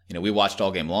 We watched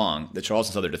all game long. The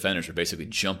Charleston Southern defenders were basically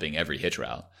jumping every hitch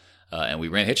route. And we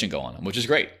ran hitch and go on them, which is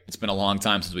great. It's been a long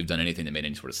time since we've done anything that made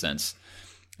any sort of sense.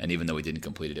 And even though we didn't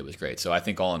complete it, it was great. So I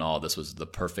think all in all, this was the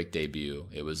perfect debut.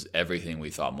 It was everything we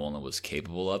thought Mullen was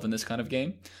capable of in this kind of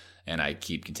game. And I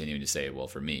keep continuing to say, well,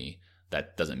 for me,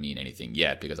 that doesn't mean anything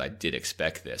yet because I did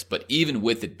expect this. But even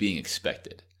with it being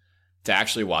expected, to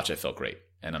actually watch it felt great.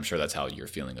 And I'm sure that's how you're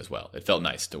feeling as well. It felt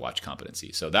nice to watch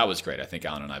competency. So that was great. I think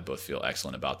Alan and I both feel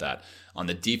excellent about that. On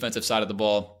the defensive side of the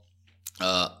ball,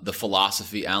 the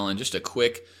philosophy, Alan, just a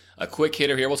quick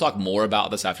hitter here. We'll talk more about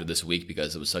this after this week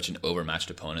because it was such an overmatched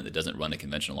opponent that doesn't run a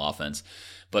conventional offense.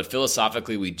 But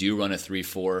philosophically, we do run a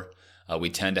 3-4. We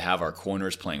tend to have our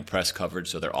corners playing press coverage,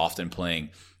 so they're often playing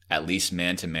at least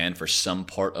man-to-man for some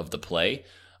part of the play,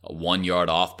 1 yard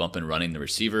off, bump and running the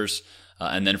receivers.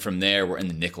 And then from there, we're in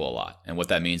the nickel a lot. And what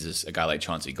that means is a guy like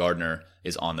Chauncey Gardner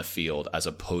is on the field as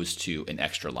opposed to an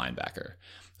extra linebacker.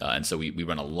 And so we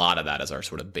run a lot of that as our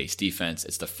sort of base defense.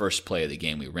 It's the first play of the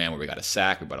game we ran where we got a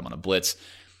sack. We brought him on a blitz.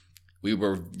 We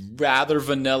were rather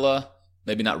vanilla,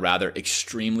 maybe not rather,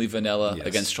 extremely vanilla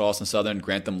against Charleston Southern.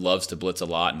 Grantham loves to blitz a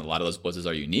lot, and a lot of those blitzes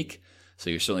are unique. So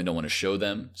you certainly don't want to show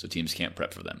them, so teams can't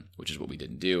prep for them, which is what we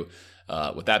didn't do.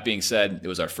 With that being said, it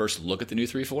was our first look at the new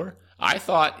 3-4. I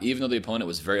thought, even though the opponent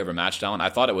was very overmatched, Alan, I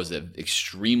thought it was an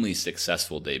extremely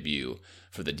successful debut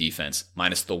for the defense,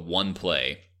 minus the one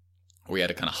play where we had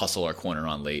to kind of hustle our corner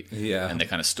on late, and they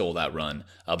kind of stole that run.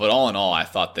 But all in all, I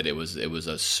thought that it was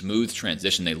a smooth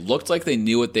transition. They looked like they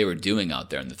knew what they were doing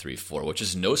out there in the 3-4, which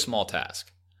is no small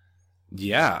task.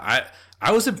 Yeah,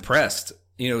 I was impressed.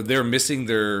 They're missing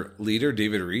their leader,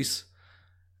 David Reese,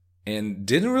 and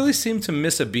didn't really seem to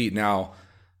miss a beat. Now,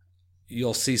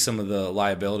 you'll see some of the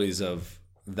liabilities of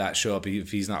that show up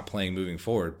if he's not playing moving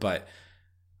forward, but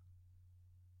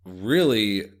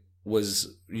really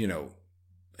was,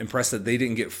 impressed that they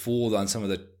didn't get fooled on some of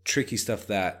the tricky stuff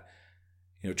that,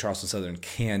 Charleston Southern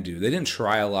can do. They didn't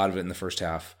try a lot of it in the first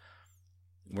half.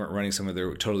 Weren't running some of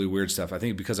their totally weird stuff. I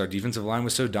think because our defensive line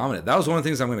was so dominant. That was one of the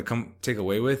things I'm going to take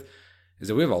away with, is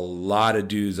that we have a lot of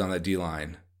dudes on that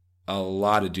D-line. A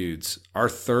lot of dudes. Our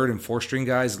third and fourth string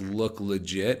guys look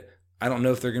legit. I don't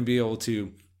know if they're going to be able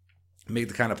to make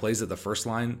the kind of plays that the first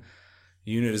line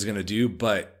unit is going to do,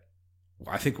 but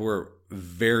I think we're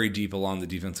very deep along the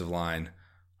defensive line.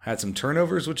 Had some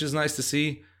turnovers, which is nice to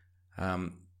see.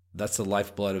 That's the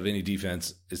lifeblood of any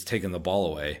defense, is taking the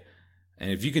ball away.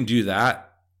 And if you can do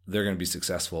that, they're going to be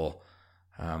successful.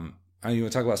 You want to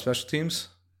talk about special teams?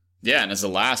 Yeah, and as the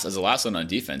last one on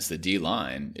defense, the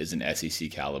D-line is an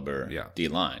SEC caliber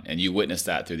D-line. And you witnessed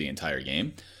that through the entire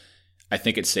game. I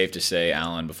think it's safe to say,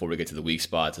 Alan, before we get to the weak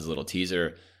spots, as a little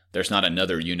teaser, there's not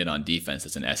another unit on defense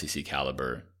that's an SEC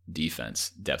caliber defense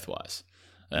depth-wise.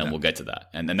 And we'll get to that.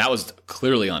 And that was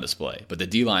clearly on display. But the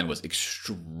D-line was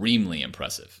extremely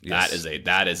impressive. Yes.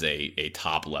 That is a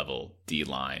top-level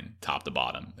D-line, top to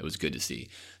bottom. It was good to see.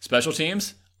 Special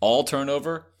teams, all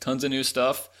turnover, tons of new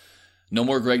stuff. No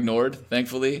more Greg Nord,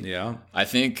 thankfully. Yeah. I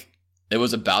think it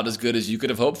was about as good as you could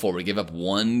have hoped for. We gave up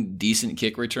one decent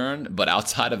kick return, but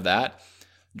outside of that,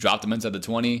 dropped them inside the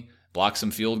 20, blocked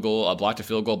a field goal,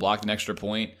 blocked an extra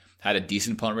point, had a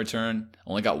decent punt return,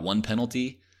 only got one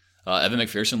penalty. Evan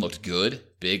McPherson looked good,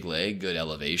 big leg, good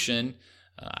elevation.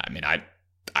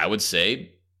 I would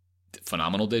say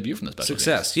phenomenal debut from the special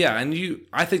success. teams. Yeah, and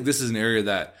I think this is an area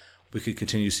that we could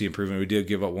continue to see improvement. We did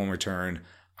give up one return.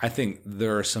 I think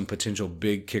there are some potential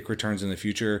big kick returns in the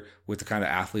future with the kind of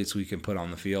athletes we can put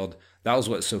on the field. That was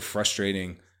what's so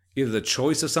frustrating. Either the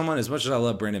choice of someone, as much as I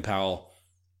love Brandon Powell,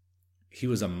 he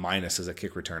was a minus as a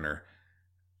kick returner,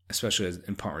 especially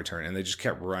in punt return, and they just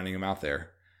kept running him out there.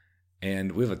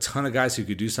 And we have a ton of guys who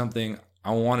could do something.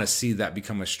 I want to see that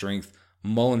become a strength.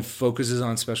 Mullen focuses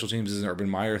on special teams as an Urban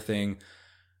Meyer thing.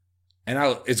 And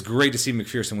it's great to see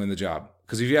McPherson win the job.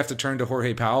 Because if you have to turn to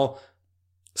Jorge Powell,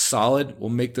 solid, will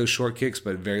make those short kicks,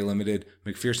 but very limited.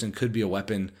 McPherson could be a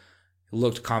weapon.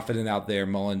 Looked confident out there.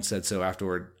 Mullen said so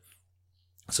afterward.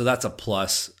 So that's a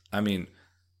plus. I mean,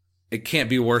 it can't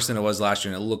be worse than it was last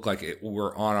year, and it looked like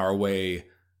we're on our way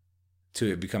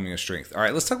to it becoming a strength. All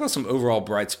right, let's talk about some overall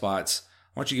bright spots.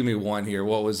 Why don't you give me one here?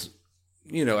 What was,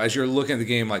 as you're looking at the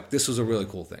game, like this was a really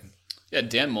cool thing. Yeah,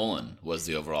 Dan Mullen was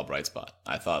the overall bright spot.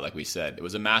 I thought, like we said, it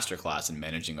was a masterclass in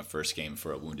managing a first game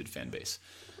for a wounded fan base.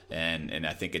 And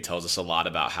I think it tells us a lot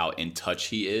about how in touch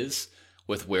he is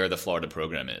with where the Florida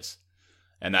program is.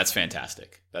 And that's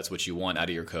fantastic. That's what you want out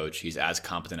of your coach. He's as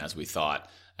competent as we thought.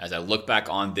 As I look back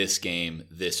on this game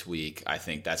this week, I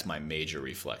think that's my major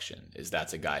reflection, is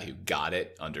that's a guy who got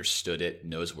it, understood it,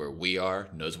 knows where we are,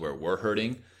 knows where we're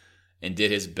hurting, and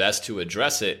did his best to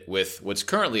address it with what's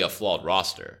currently a flawed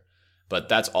roster. But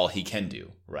that's all he can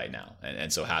do right now.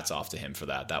 And so hats off to him for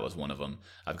that. That was one of them.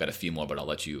 I've got a few more, but I'll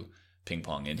let you ping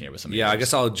pong in here with some of I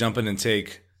guess I'll jump in and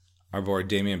take our boy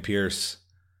Dameon Pierce.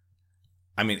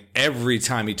 I mean, every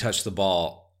time he touched the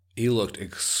ball, he looked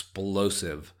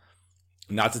explosive.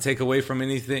 Not to take away from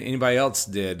anything anybody else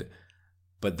did,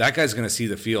 but that guy's going to see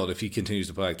the field if he continues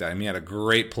to play like that. I mean, he had a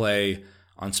great play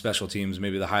on special teams,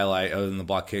 maybe the highlight other than the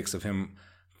block kicks of him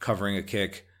covering a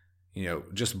kick,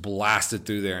 just blasted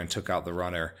through there and took out the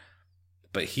runner.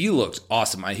 But he looked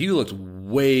awesome. He looked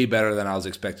way better than I was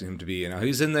expecting him to be.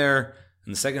 He's in there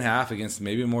in the second half against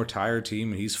maybe a more tired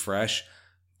team, and he's fresh,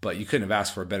 but you couldn't have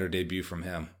asked for a better debut from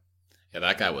him. Yeah,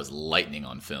 that guy was lightning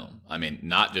on film. I mean,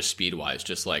 not just speed-wise,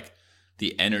 just like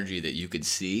the energy that you could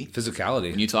see.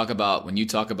 Physicality. When you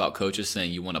talk about coaches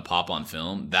saying you want to pop on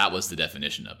film, that was the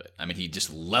definition of it. I mean, he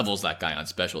just levels that guy on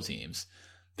special teams,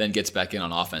 then gets back in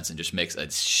on offense and just makes a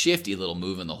shifty little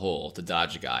move in the hole to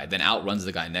dodge a guy, then outruns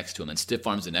the guy next to him and stiff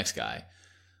arms the next guy,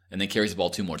 and then carries the ball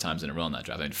 2 more times in a row on that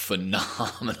drive. I mean,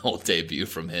 phenomenal debut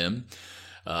from him.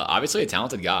 Obviously a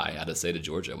talented guy out of the state of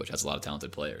Georgia, which has a lot of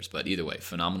talented players. But either way,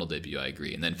 phenomenal debut, I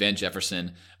agree. And then Van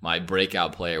Jefferson, my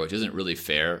breakout player, which isn't really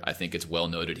fair. I think it's well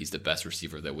noted he's the best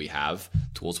receiver that we have,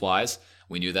 tools-wise.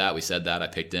 We knew that. We said that. I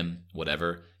picked him,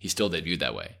 whatever. He still debuted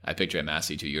that way. I picked Trey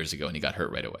Massey 2 years ago, and he got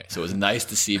hurt right away. So it was nice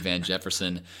to see Van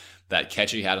Jefferson. That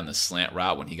catch he had on the slant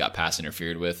route when he got pass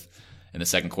interfered with in the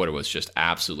second quarter was just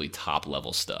absolutely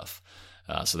top-level stuff.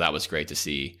 So that was great to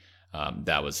see.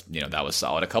 That was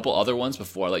solid. A couple other ones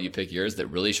before I let you pick yours that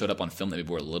really showed up on film that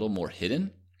maybe were a little more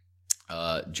hidden.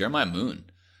 Jeremiah Moon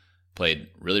played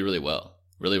really, really well.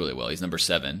 Really, really well. He's number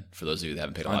 7 for those of you that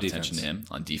haven't paid a lot of attention to him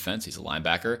on defense. He's a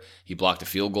linebacker. He blocked a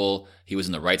field goal. He was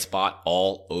in the right spot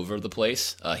all over the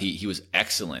place. He was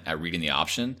excellent at reading the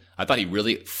option. I thought he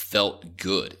really felt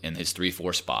good in his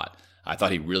 3-4 spot. I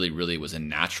thought he really, really was a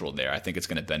natural there. I think it's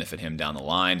going to benefit him down the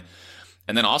line.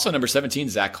 And then also number 17,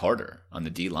 Zach Carter on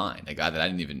the D-line, a guy that I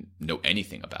didn't even know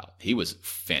anything about. He was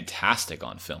fantastic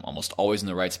on film, almost always in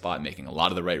the right spot, making a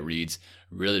lot of the right reads,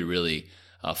 really, really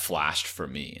flashed for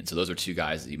me. And so those are 2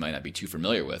 guys that you might not be too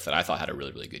familiar with that I thought had a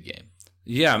really, really good game.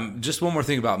 Yeah, just one more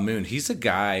thing about Moon. He's a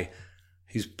guy,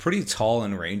 he's pretty tall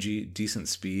and rangy, decent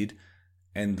speed,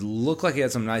 and looked like he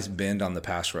had some nice bend on the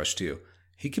pass rush too.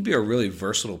 He could be a really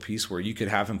versatile piece where you could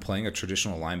have him playing a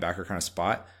traditional linebacker kind of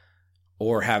spot,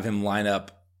 or have him line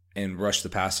up and rush the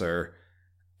passer.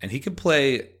 And he could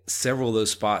play several of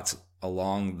those spots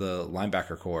along the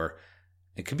linebacker core.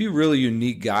 It could be a really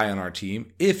unique guy on our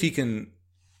team if he can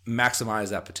maximize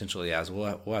that potential he has.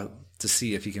 We'll have to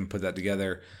see if he can put that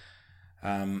together.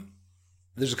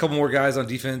 There's a couple more guys on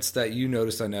defense that you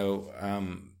noticed, I know.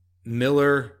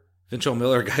 Ventrell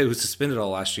Miller, a guy who was suspended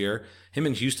all last year. Him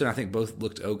and Houston, I think, both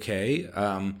looked okay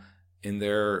in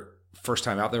their first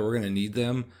time out there. We're going to need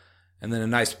them. And then a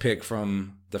nice pick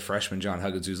from the freshman, John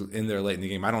Huggins, who's in there late in the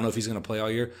game. I don't know if he's going to play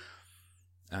all year,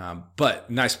 but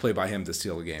nice play by him to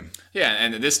steal the game. Yeah,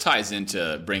 and this ties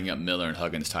into bringing up Miller and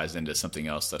Huggins ties into something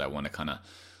else that I want to kind of,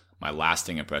 my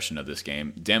lasting impression of this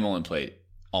game. Dan Mullen played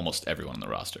almost everyone on the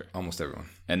roster. Almost everyone.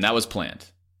 And that was planned.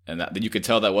 And that you could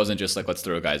tell that wasn't just like, let's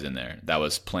throw guys in there. That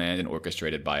was planned and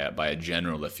orchestrated by a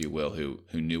general, if you will, who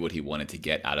knew what he wanted to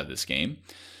get out of this game.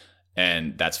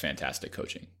 And that's fantastic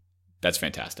coaching. That's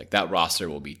fantastic. That roster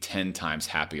will be 10 times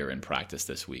happier in practice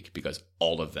this week because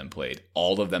all of them played.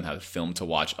 All of them have film to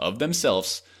watch of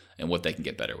themselves and what they can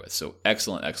get better with. So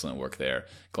excellent, excellent work there.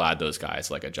 Glad those guys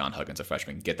like a John Huggins, a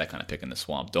freshman, get that kind of pick in the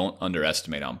swamp. Don't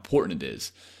underestimate how important it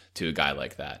is to a guy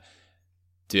like that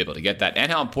to be able to get that,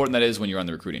 and how important that is when you're on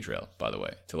the recruiting trail, by the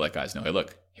way, to let guys know, hey,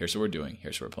 look, here's what we're doing.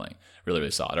 Here's what we're playing. Really,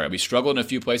 really solid. All right, we struggled in a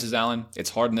few places, Alan. It's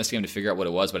hard in this game to figure out what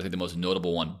it was, but I think the most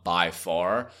notable one by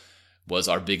far was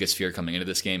our biggest fear coming into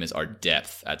this game is our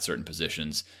depth at certain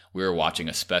positions. We were watching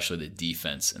especially the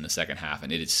defense in the second half,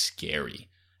 and it is scary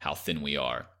how thin we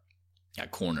are at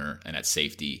corner and at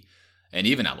safety and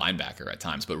even at linebacker at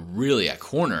times. But really at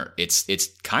corner, it's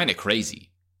kind of crazy,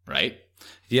 right?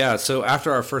 Yeah, so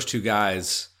after our first two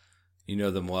guys, you know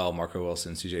them well, Marco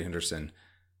Wilson, CJ Henderson,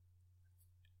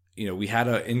 we had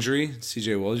an injury.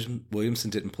 CJ Williamson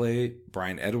didn't play.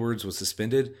 Brian Edwards was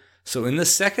suspended. So in the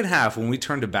second half, when we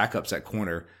turned to backups at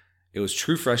corner, it was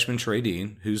true freshman Trey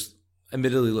Dean, who's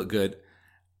admittedly looked good,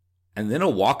 and then a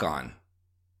walk-on.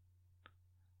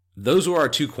 Those were our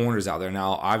two corners out there.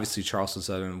 Now, obviously, Charleston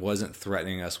Southern wasn't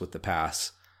threatening us with the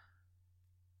pass.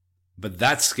 But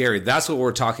that's scary. That's what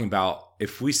we're talking about.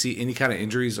 If we see any kind of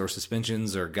injuries or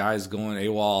suspensions or guys going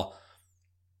AWOL,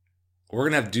 we're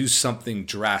going to have to do something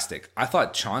drastic. I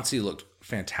thought Chauncey looked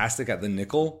fantastic at the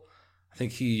nickel. I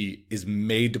think he is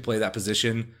made to play that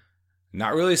position.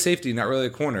 Not really a safety, not really a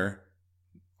corner.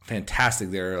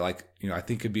 Fantastic there. I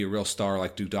think could be a real star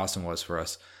like Duke Dawson was for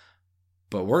us.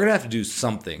 But we're going to have to do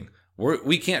something.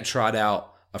 We can't trot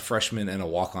out a freshman and a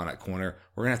walk-on at corner.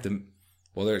 We're going to have to,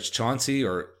 whether it's Chauncey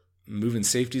or moving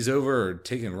safeties over or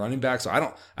taking running backs. So I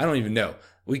don't even know.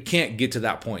 We can't get to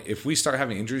that point. If we start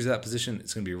having injuries at that position,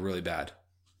 it's going to be really bad.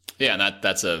 Yeah, and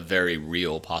that's a very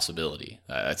real possibility.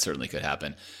 That certainly could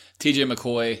happen. TJ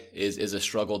McCoy is a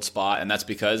struggled spot, and that's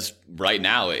because right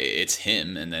now it's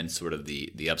him and then sort of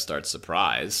the upstart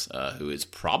surprise, who is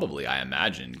probably, I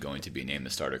imagine, going to be named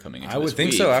the starter coming into this week. I would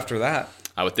think so after that.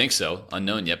 I would think so.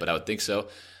 Unknown yet, but I would think so.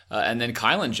 And then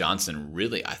Kylan Johnson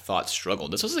really, I thought,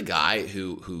 struggled. This was a guy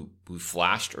who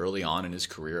flashed early on in his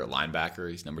career at linebacker.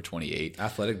 He's number 28.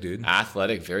 Athletic dude.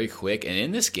 Athletic, very quick. And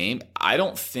in this game, I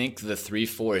don't think the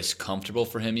 3-4 is comfortable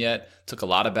for him yet. Took a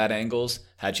lot of bad angles.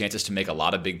 Had chances to make a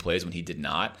lot of big plays when he did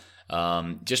not.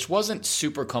 Just wasn't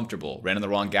super comfortable. Ran in the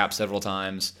wrong gap several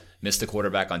times. Missed the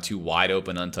quarterback on 2 wide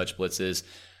open, untouched blitzes.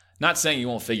 Not saying you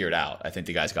won't figure it out. I think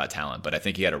the guy's got talent, but I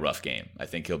think he had a rough game. I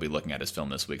think he'll be looking at his film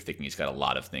this week thinking he's got a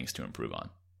lot of things to improve on.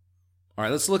 All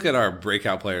right, let's look at our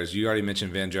breakout players. You already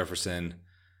mentioned Van Jefferson.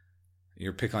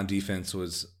 Your pick on defense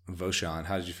was Voshon.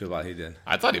 How did you feel about he did?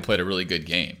 I thought he played a really good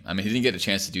game. I mean, he didn't get a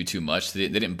chance to do too much. They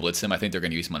didn't blitz him. I think they're going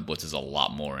to use him on blitzes a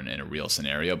lot more in a real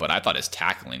scenario, but I thought his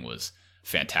tackling was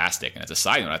fantastic. And as a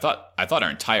side note, I thought our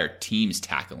entire team's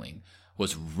tackling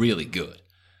was really good.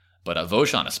 But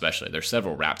Voshon especially, there's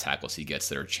several wrap tackles he gets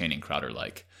that are Channing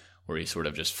Crowder-like, where he's sort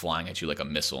of just flying at you like a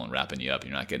missile and wrapping you up.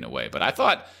 You're not getting away. But I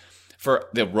thought for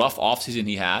the rough offseason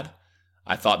he had,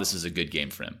 I thought this is a good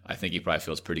game for him. I think he probably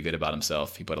feels pretty good about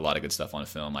himself. He put a lot of good stuff on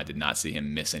film. I did not see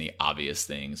him miss any obvious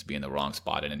things, be in the wrong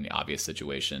spot in any obvious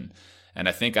situation. And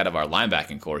I think out of our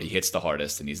linebacking core, he hits the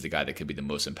hardest, and he's the guy that could be the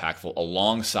most impactful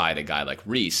alongside a guy like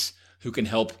Reese, who can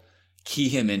help key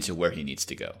him into where he needs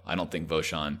to go. I don't think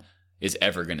Voshon is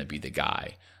ever going to be the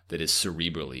guy that is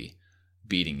cerebrally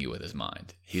beating you with his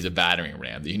mind. He's a battering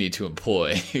ram that you need to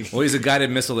employ. Well, he's a guided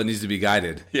missile that needs to be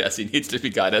guided. Yes, he needs to be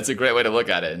guided. That's a great way to look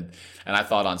at it. And I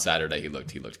thought on Saturday he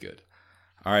looked good.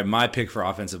 All right, my pick for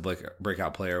offensive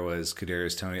breakout player was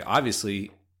Kadarius Toney. Obviously,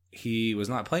 he was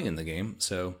not playing in the game,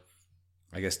 so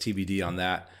I guess TBD on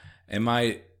that. And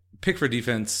my pick for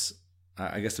defense,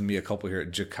 I guess to me a couple here,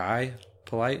 Jachai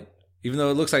Polite. Even though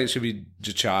it looks like it should be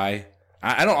Jachai.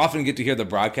 I don't often get to hear the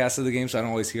broadcast of the game, so I don't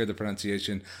always hear the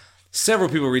pronunciation. Several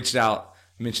people reached out,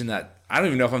 mentioned that. I don't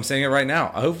even know if I'm saying it right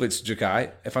now. I hope it's Jachai.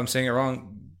 If I'm saying it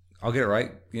wrong, I'll get it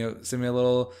right. Send me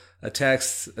a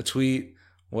text, a tweet,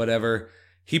 whatever.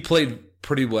 He played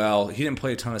pretty well. He didn't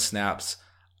play a ton of snaps.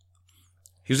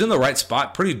 He was in the right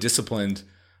spot, pretty disciplined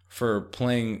for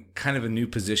playing kind of a new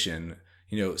position.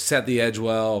 Set the edge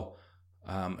well,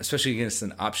 especially against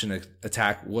an option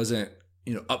attack. Wasn't,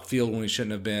 upfield when he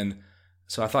shouldn't have been.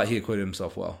 So I thought he acquitted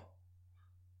himself well.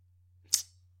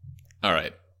 All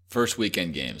right. First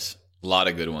weekend games. A lot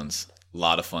of good ones. A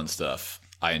lot of fun stuff.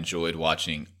 I enjoyed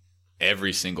watching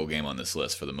every single game on this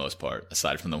list for the most part,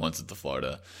 aside from the ones at the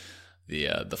Florida game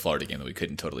that we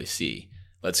couldn't totally see.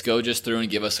 Let's go just through and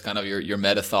give us kind of your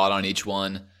meta thought on each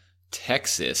one.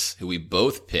 Texas, who we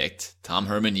both picked. Tom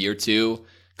Herman, year 2,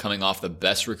 coming off the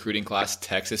best recruiting class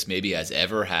Texas maybe has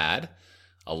ever had.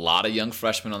 A lot of young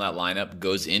freshmen on that lineup.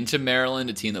 Goes into Maryland,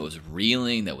 a team that was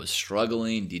reeling, that was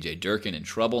struggling. DJ Durkin in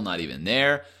trouble, not even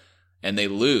there. And they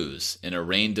lose in a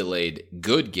rain-delayed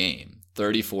good game,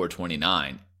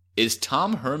 34-29. Is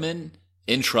Tom Herman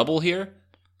in trouble here?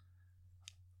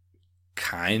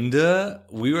 Kinda.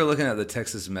 We were looking at the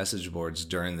Texas message boards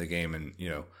during the game, and,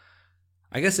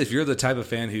 I guess if you're the type of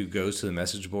fan who goes to the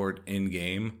message board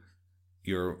in-game,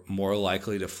 you're more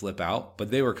likely to flip out.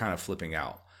 But they were kind of flipping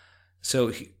out.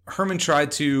 So Herman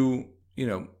tried to,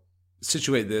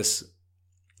 situate this,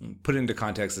 put it into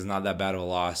context. It's not that bad of a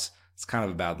loss. It's kind of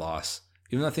a bad loss.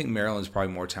 even though I think Maryland is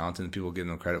probably more talented than people give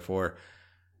them credit for,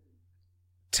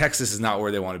 Texas is not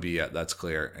where they want to be yet. That's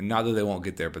clear. And not that they won't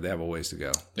get there, but they have a ways to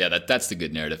go. Yeah, that's the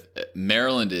good narrative.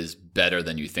 Maryland is better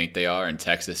than you think they are, and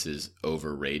Texas is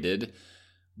overrated.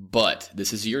 But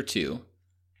this is year 2.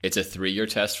 It's a 3-year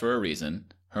test for a reason.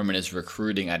 Herman is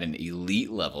recruiting at an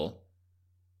elite level.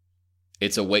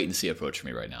 It's a wait-and-see approach for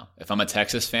me right now. If I'm a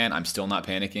Texas fan, I'm still not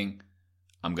panicking.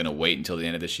 I'm going to wait until the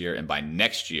end of this year, and by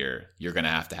next year, you're going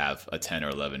to have a 10 or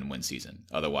 11 win season.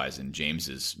 Otherwise, in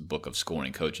James's book of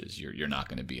scoring coaches, you're not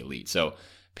going to be elite. So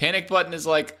panic button is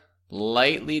like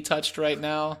lightly touched right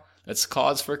now. That's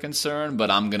cause for concern,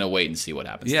 but I'm going to wait and see what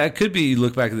happens. Yeah, it could be you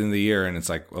look back at the end of the year and it's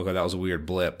like, okay, that was a weird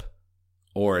blip,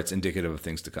 or it's indicative of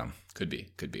things to come. Could be.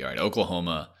 All right,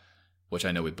 Oklahoma, which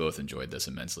I know we both enjoyed this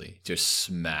immensely, just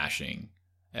smashing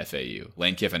FAU.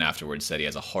 Lane Kiffin afterwards said he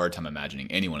has a hard time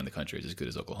imagining anyone in the country is as good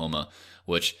as Oklahoma,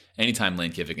 which anytime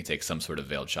Lane Kiffin can take some sort of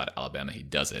veiled shot at Alabama, he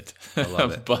does it. I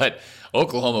love it. But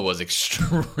Oklahoma was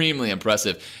extremely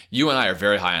impressive. You and I are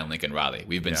very high on Lincoln Riley.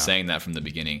 We've been saying that from the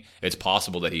beginning. It's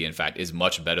possible that he, in fact, is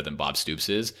much better than Bob Stoops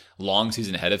is. Long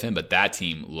season ahead of him, but that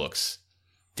team looks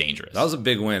dangerous. That was a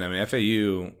big win. I mean,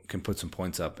 FAU can put some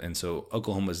points up, and so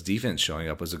Oklahoma's defense showing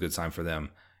up was a good sign for them.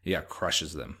 Yeah,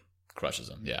 crushes them.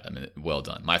 Yeah, I mean, well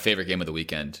done. My favorite game of the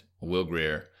weekend, Will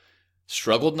Grier.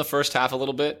 Struggled in the first half a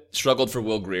little bit. Struggled for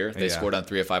Will Grier. They scored on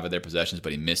 3 of 5 of their possessions,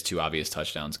 but he missed 2 obvious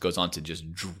touchdowns. Goes on to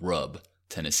just drub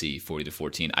Tennessee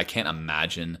 40-14. I can't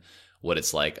imagine what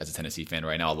it's like as a Tennessee fan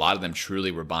right now. A lot of them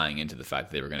truly were buying into the fact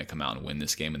that they were going to come out and win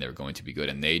this game and they were going to be good,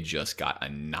 and they just got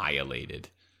annihilated.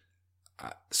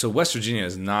 So West Virginia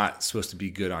is not supposed to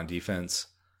be good on defense.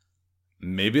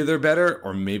 Maybe they're better,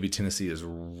 or maybe Tennessee is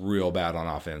real bad on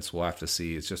offense. We'll have to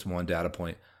see. It's just one data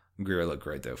point. Grier looked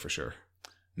great, though, for sure.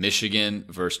 Michigan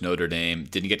versus Notre Dame.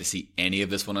 Didn't get to see any of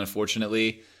this one,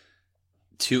 unfortunately.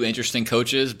 2 interesting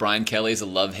coaches. Brian Kelly's a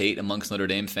love-hate amongst Notre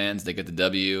Dame fans. They get the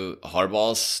W.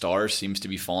 Harbaugh's star seems to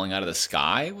be falling out of the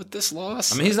sky with this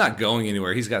loss. I mean, he's not going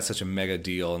anywhere. He's got such a mega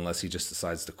deal unless he just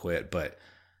decides to quit. But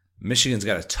Michigan's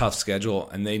got a tough schedule,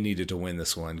 and they needed to win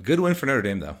this one. Good win for Notre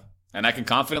Dame, though. And I can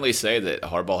confidently say that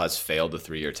Harbaugh has failed the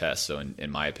 3-year test. So in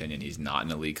my opinion, he's not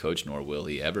an elite coach, nor will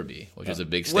he ever be, which is a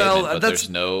big statement. But there's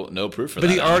no proof for that.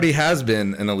 But he already has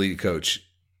been an elite coach.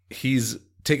 He's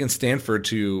taken Stanford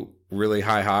to really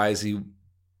high highs. He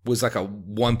was like a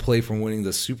 1 play from winning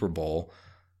the Super Bowl.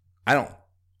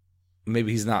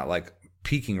 Maybe he's not like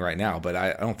peaking right now, but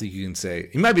I don't think you can say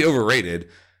he might be overrated.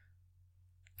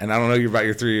 And I don't know about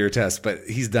your 3-year test, but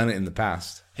he's done it in the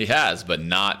past. He has, but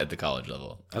not at the college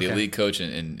level. Okay. The elite coach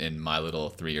in my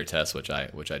little 3-year test, which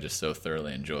I just so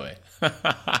thoroughly enjoy,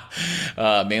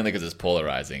 mainly because it's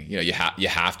polarizing. You know, you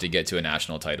have to get to a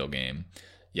national title game.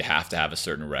 You have to have a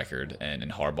certain record, and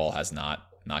Harbaugh has not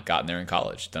gotten there in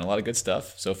college. Done a lot of good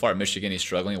stuff so far. At Michigan, he's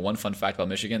struggling. One fun fact about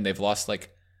Michigan: they've lost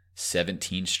like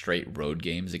 17 straight road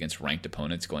games against ranked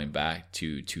opponents going back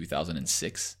to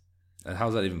 2006. And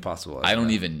how's that even possible? I don't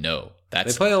even know. They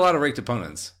play a lot of ranked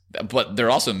opponents. But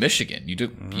they're also Michigan. You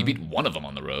beat one of them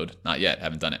on the road. Not yet.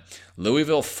 Haven't done it.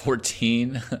 Louisville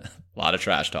 14. A lot of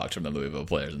trash talks from the Louisville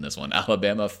players in this one.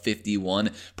 Alabama 51.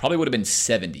 Probably would have been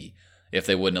 70 if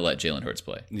they wouldn't have let Jalen Hurts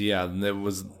play. Yeah, it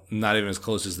was not even as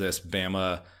close as this.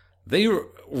 Bama, they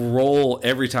roll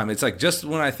every time. It's like just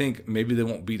when I think maybe they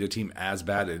won't beat a team as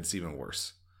bad, it's even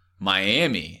worse.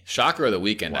 Miami, shocker of the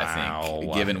weekend, Wow. I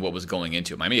think, given what was going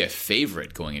into it. Miami, a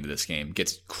favorite going into this game,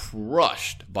 gets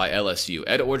crushed by LSU.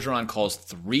 Ed Orgeron calls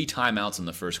 3 timeouts in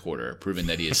the first quarter, proving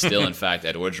that he is still, in fact,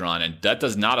 Ed Orgeron. And that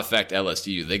does not affect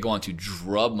LSU. They go on to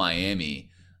drub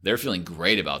Miami. They're feeling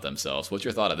great about themselves. What's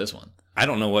your thought of this one? I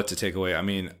don't know what to take away. I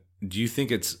mean, do you think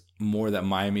it's more that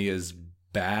Miami is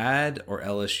bad or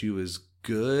LSU is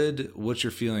good? What's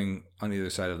your feeling on either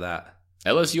side of that?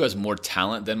 LSU has more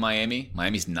talent than Miami.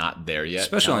 Miami's not there yet,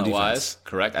 especially on defense.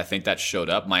 Correct. I think that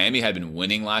showed up. Miami had been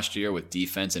winning last year with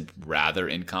defense and rather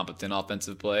incompetent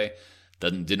offensive play.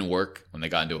 Didn't work when they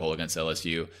got into a hole against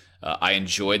LSU. I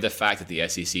enjoyed the fact that the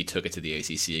SEC took it to the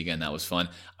ACC again. That was fun.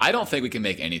 I don't think we can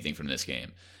make anything from this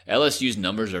game. LSU's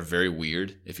numbers are very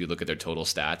weird if you look at their total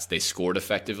stats. They scored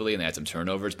effectively and they had some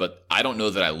turnovers, but I don't know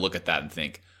that I look at that and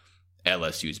think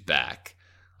LSU's back.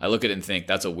 I look at it and think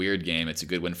that's a weird game. It's a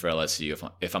good win for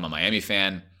LSU. If I'm a Miami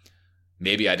fan,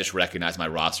 maybe I just recognize my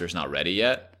roster is not ready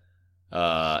yet,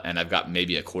 and I've got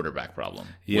maybe a quarterback problem,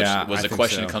 which was a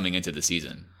question coming into the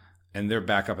season. And their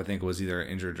backup, I think, was either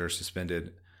injured or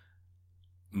suspended.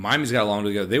 Miami's got a long way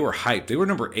to go. They were hyped. They were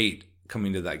number 8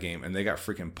 coming to that game, and they got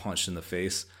freaking punched in the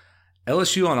face.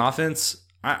 LSU on offense,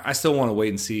 I still want to wait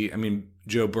and see. I mean,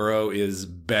 Joe Burrow is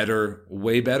better,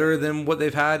 way better than what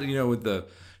they've had, with the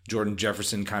Jordan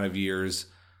Jefferson kind of years.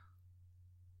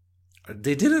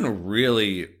 They didn't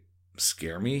really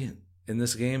scare me in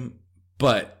this game,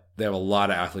 but they have a lot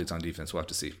of athletes on defense. We'll have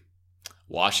to see.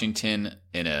 Washington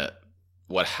in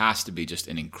what has to be just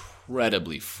an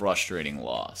incredibly frustrating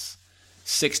loss.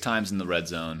 6 times in the red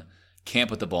zone, can't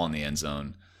put the ball in the end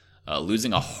zone,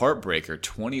 losing a heartbreaker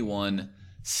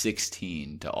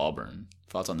 21-16 to Auburn.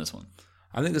 Thoughts on this one?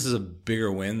 I think this is a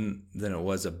bigger win than it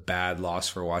was a bad loss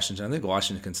for Washington. I think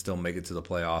Washington can still make it to the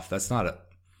playoff.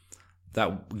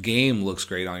 That game looks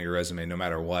great on your resume no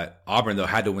matter what. Auburn, though,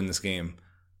 had to win this game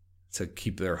to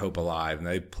keep their hope alive, and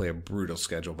they play a brutal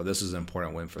schedule, but this is an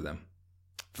important win for them.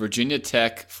 Virginia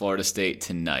Tech, Florida State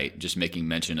tonight, just making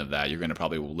mention of that. You're going to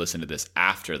probably listen to this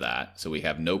after that, so we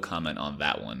have no comment on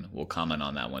that one. We'll comment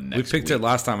on that one next week. We picked it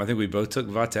last time. I think we both took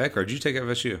Vatech, or did you take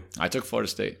FSU? I took Florida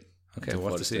State. Okay, we'll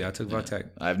have to see. I took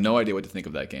Vatech. I have no idea what to think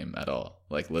of that game at all.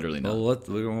 Like, literally none.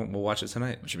 We'll watch it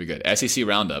tonight. It should be good. SEC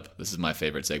Roundup. This is my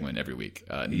favorite segment every week.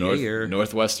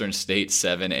 Northwestern State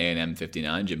 7, A&M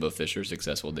 59. Jimbo Fisher,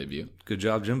 successful debut. Good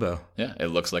job, Jimbo. Yeah, it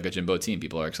looks like a Jimbo team.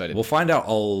 People are excited. We'll find out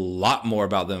a lot more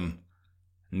about them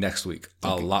next week.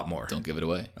 A lot more. Don't give it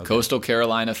away. Okay. Coastal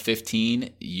Carolina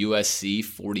 15, USC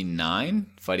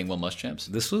 49. Fighting Will Muschamp's.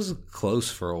 This was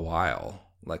close for a while.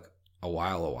 A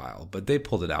while, but they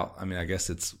pulled it out. I mean, I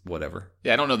guess it's whatever.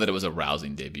 Yeah, I don't know that it was a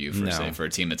rousing debut for a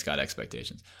team that's got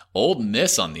expectations. Old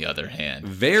Miss, on the other hand,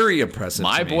 very impressive.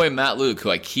 My boy Matt Luke,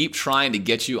 who I keep trying to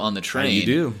get you on the train. You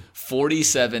do.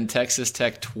 47, Texas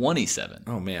Tech 27.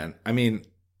 Oh man, I mean,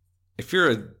 if you're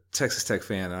a Texas Tech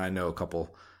fan, and I know a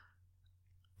couple,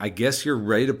 I guess you're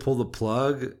ready to pull the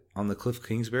plug on the Cliff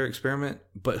Kingsbury experiment.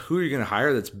 But who are you going to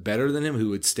hire that's better than him? Who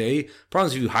would stay? Problem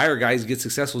is, if you hire guys, get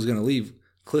successful, is going to leave.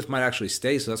 Cliff might actually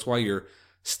stay, so that's why you're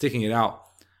sticking it out.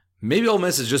 Maybe Ole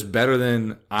Miss is just better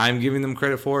than I'm giving them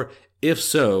credit for. If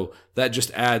so, that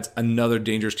just adds another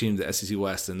dangerous team to the SEC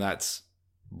West, and that's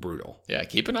brutal. Yeah,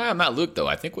 keep an eye on Matt Luke, though.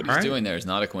 I think what he's doing there is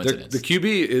not a coincidence. The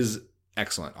QB is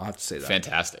excellent. I'll have to say that.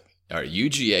 Fantastic. All right,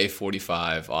 UGA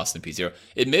 45, Austin Peay 0.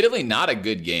 Admittedly, not a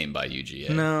good game by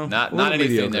UGA. No. Not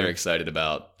anything they're excited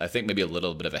about. I think maybe a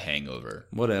little bit of a hangover.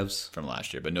 Whatevs. From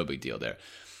last year, but no big deal there.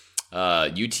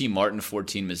 UT Martin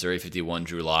 14, Missouri 51.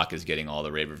 Drew Lock is getting all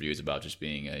the rave reviews about just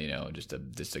being just a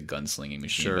gunslinging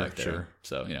machine back there. Sure.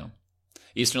 So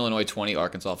Eastern Illinois 20,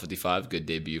 Arkansas 55. Good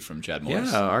debut from Chad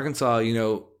Morris. Yeah, Arkansas.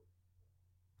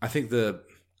 I think the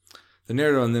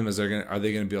narrative on them is are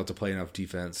they going to be able to play enough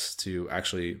defense to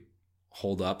actually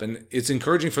hold up? And it's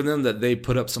encouraging for them that they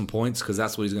put up some points because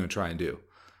that's what he's going to try and do.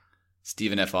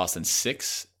 Stephen F. Austin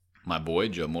 6. My boy,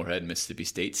 Joe Moorhead, Mississippi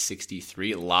State,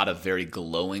 63. A lot of very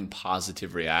glowing,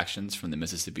 positive reactions from the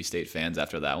Mississippi State fans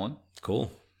after that one.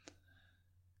 Cool.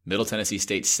 Middle Tennessee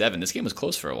State, 7. This game was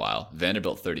close for a while.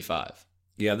 Vanderbilt, 35.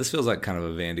 Yeah, this feels like kind of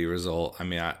a Vandy result. I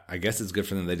mean, I guess it's good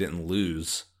for them they didn't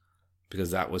lose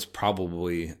because that was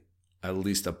probably at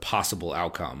least a possible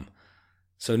outcome.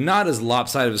 So not as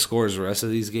lopsided a score as the rest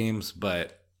of these games,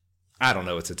 but I don't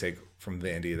know what to take from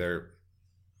Vandy. They're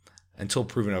until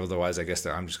proven otherwise, I guess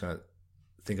I'm just going to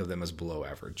think of them as below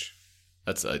average.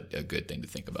 That's a good thing to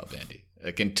think about Vandy.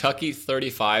 Kentucky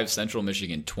 35, Central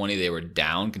Michigan 20. They were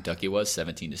down. Kentucky was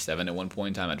 17-7 at one point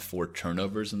in time. Had 4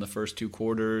 turnovers in the first 2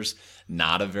 quarters.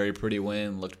 Not a very pretty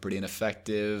win. Looked pretty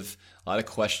ineffective. A lot of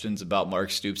questions about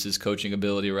Mark Stoops' coaching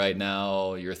ability right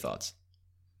now. Your thoughts?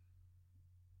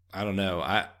 I don't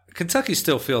know. Kentucky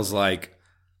still feels like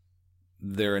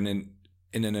they're in an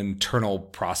internal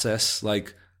process.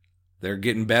 Like, they're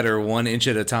getting better 1 inch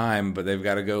at a time, but they've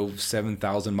got to go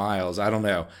 7,000 miles. I don't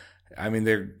know. I mean,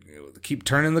 they keep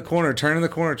turning the corner. I don't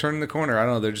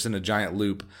know. They're just in a giant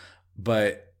loop.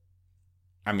 But,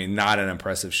 I mean, not an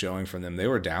impressive showing from them. They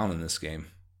were down in this game.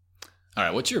 All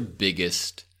right, what's your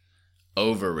biggest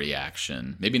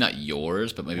overreaction? Maybe not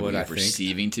yours, but maybe what you're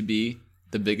perceiving to be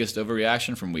the biggest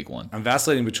overreaction from week 1. I'm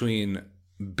vacillating between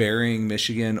burying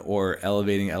Michigan or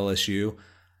elevating LSU.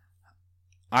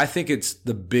 I think it's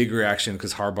the big reaction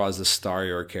because Harbaugh is the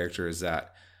star character is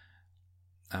that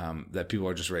that people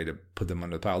are just ready to put them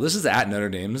under the pile. This is at Notre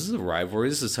Dame. This is a rivalry.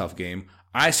 This is a tough game.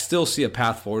 I still see a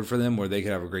path forward for them where they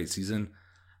could have a great season,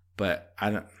 but I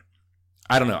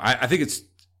don't know. I think it's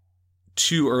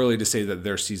too early to say that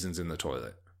their season's in the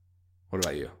toilet. What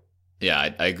about you?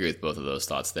 Yeah, I agree with both of those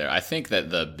thoughts there. I think that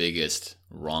the biggest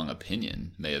wrong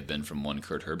opinion may have been from one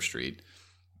Kurt Herbstreit,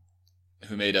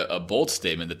 who made a bold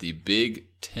statement that the Big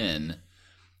Ten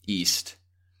East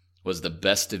was the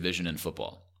best division in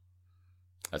football.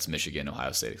 That's Michigan,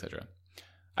 Ohio State, etc.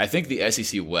 I think the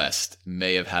SEC West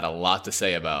may have had a lot to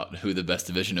say about who the best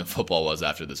division of football was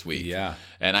after this week. Yeah.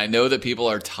 And I know that people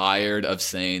are tired of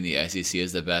saying the SEC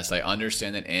is the best. I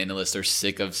understand that analysts are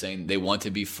sick of saying they want to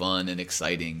be fun and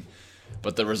exciting,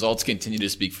 but the results continue to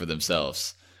speak for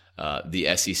themselves.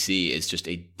 The SEC is just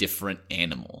a different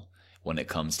animal when it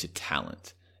comes to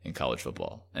talent in college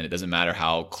football. And it doesn't matter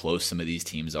how close some of these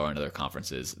teams are in other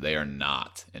conferences. They are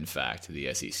not, in fact,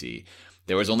 the SEC.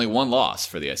 There was only one loss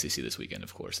for the SEC this weekend,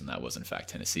 of course, and that was, in fact,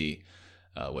 Tennessee,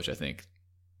 which I think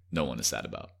no one is sad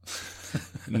about.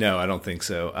 No, I don't think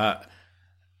so.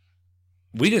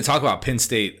 We didn't talk about Penn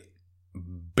State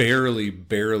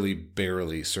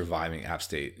barely surviving App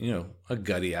State. A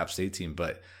gutty App State team,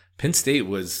 but Penn State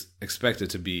was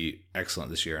expected to be excellent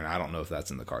this year, and I don't know if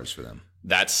that's in the cards for them.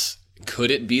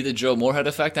 Could it be the Joe Moorhead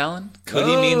effect, Alan? Could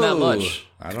he mean that much?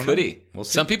 I don't Could know. he? We'll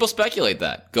see. Some people speculate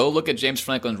that. Go look at James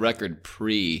Franklin's record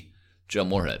pre-Joe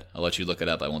Moorhead. I'll let you look it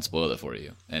up. I won't spoil it for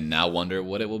you. And now wonder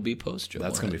what it will be post-Joe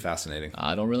Moorhead. That's going to be fascinating.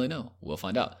 I don't really know. We'll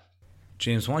find out.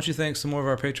 James, why don't you thank some more of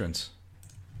our patrons?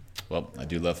 Well, I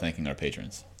do love thanking our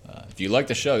patrons. If you like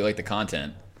the show, you like the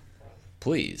content,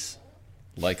 please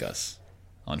like us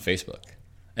on Facebook.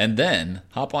 And then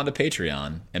hop onto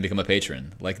Patreon and become a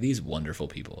patron like these wonderful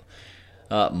people.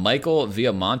 Michael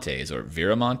Viamontes,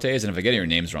 and if I'm getting your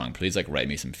names wrong, please write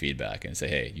me some feedback and say,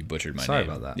 hey, you butchered my name. Sorry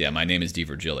about that. Yeah, my name is D.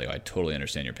 Virgilio. I totally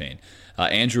understand your pain.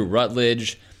 Andrew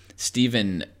Rutledge,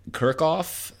 Stephen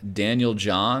Kirchhoff, Daniel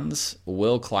Johns,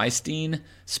 Will Kleistein,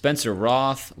 Spencer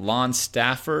Roth, Lon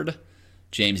Stafford,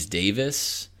 James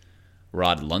Davis,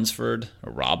 Rob Lunsford,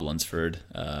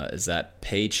 is that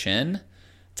Pei Chen?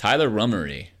 Tyler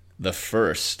Rummery, the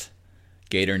first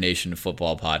Gator Nation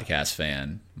football podcast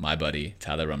fan, my buddy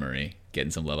Tyler Rummery,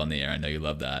 getting some love on the air. I know you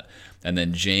love that. And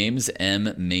then James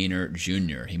M. Maynard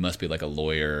Jr. He must be like a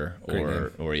lawyer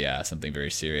or something very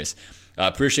serious.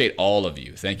 Appreciate all of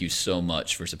you. Thank you so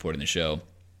much for supporting the show.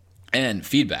 And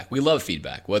feedback. We love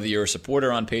feedback. Whether you're a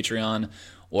supporter on Patreon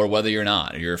or whether you're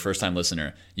not, or you're a first-time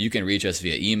listener, you can reach us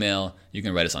via email. You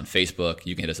can write us on Facebook.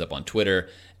 You can hit us up on Twitter.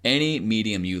 Any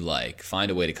medium you like, find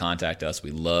a way to contact us.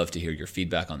 We love to hear your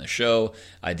feedback on the show,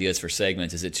 ideas for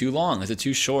segments. Is it too long? Is it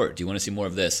too short? Do you want to see more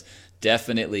of this?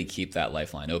 Definitely keep that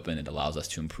lifeline open. It allows us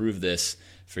to improve this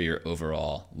for your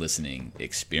overall listening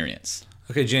experience.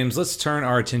 Okay, James, let's turn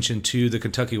our attention to the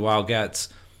Kentucky Wildcats.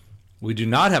 We do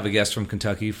not have a guest from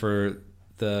Kentucky for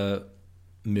the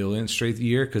millionth straight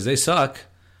year because they suck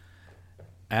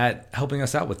at helping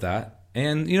us out with that.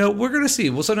 And, we're going to see.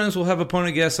 Well, sometimes we'll have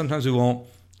opponent guests, sometimes we won't.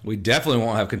 We definitely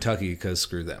won't have Kentucky because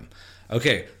screw them.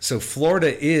 Okay, so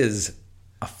Florida is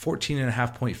a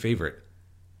 14.5-point favorite.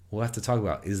 We'll have to talk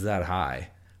about, is that high?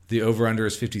 The over-under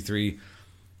is 53.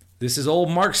 This is old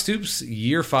Mark Stoops,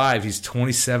 year 5. He's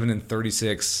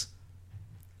 27-36.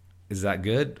 Is that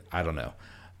good? I don't know.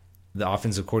 The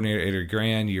offensive coordinator, Adrian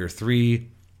Grand, year 3.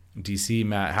 DC,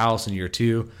 Matt House in year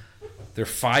 2. Their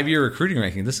 5-year recruiting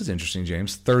ranking. This is interesting,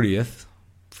 James. 30th,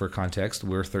 for context.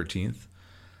 We're 13th.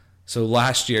 So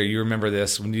last year, you remember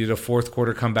this, we needed a fourth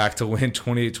quarter comeback to win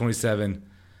 28-27.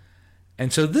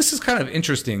 And so this is kind of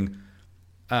interesting.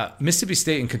 Mississippi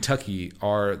State and Kentucky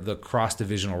are the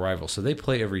cross-divisional rivals, so they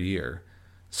play every year.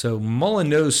 So Mullen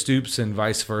knows Stoops and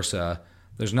vice versa.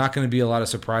 There's not going to be a lot of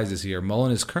surprises here.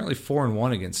 Mullen is currently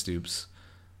 4-1 against Stoops.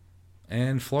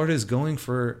 And Florida is going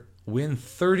for win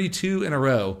 32 in a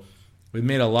row. We've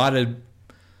made a lot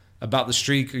about the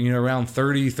streak, around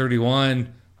 30,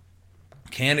 31.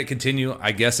 Can it continue?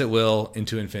 I guess it will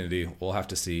into infinity. We'll have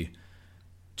to see.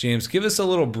 James, give us a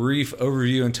little brief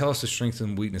overview and tell us the strengths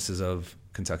and weaknesses of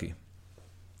Kentucky.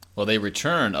 Well, they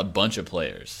return a bunch of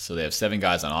players. So they have 7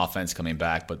 guys on offense coming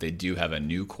back, but they do have a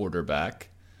new quarterback.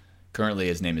 Currently,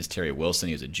 his name is Terry Wilson.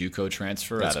 He was a JUCO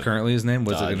transfer. That's currently his name?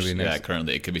 What's Dodge. it going to be next? Yeah,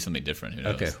 currently. It could be something different. Who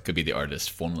knows? Okay. It could be the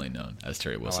artist formerly known as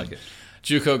Terry Wilson. I like it.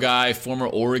 JUCO guy, former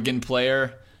Oregon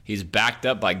player. He's backed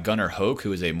up by Gunnar Hoke,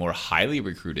 who is a more highly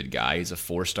recruited guy. He's a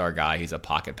 4-star guy. He's a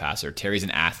pocket passer. Terry's an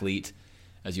athlete,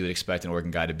 as you would expect an Oregon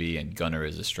guy to be, and Gunnar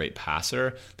is a straight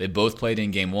passer. They both played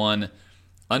in game 1.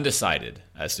 Undecided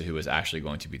as to who is actually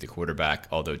going to be the quarterback,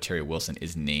 although Terry Wilson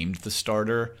is named the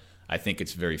starter. I think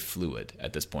it's very fluid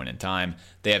at this point in time.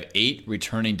 They have 8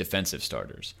 returning defensive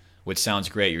starters, which sounds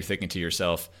great. You're thinking to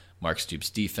yourself, Mark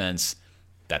Stoops' defense,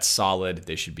 that's solid.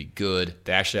 They should be good.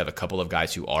 They actually have a couple of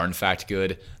guys who are, in fact,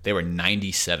 good. They were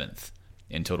 97th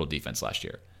in total defense last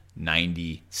year.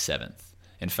 97th.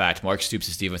 In fact, Mark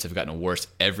Stoops' defense have gotten worse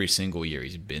every single year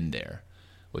he's been there,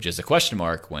 which is a question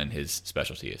mark when his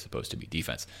specialty is supposed to be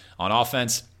defense. On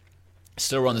offense,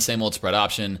 still run the same old spread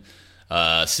option.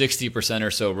 60%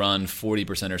 or so run,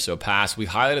 40% or so pass. We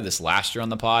highlighted this last year on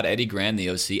the pod. Eddie Gran, the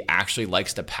OC, actually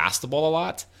likes to pass the ball a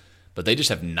lot, but they just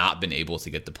have not been able to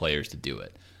get the players to do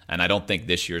it. And I don't think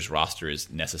this year's roster is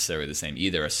necessarily the same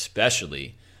either,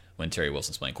 especially when Terry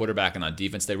Wilson's playing quarterback. And on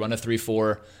defense, they run a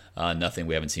 3-4, nothing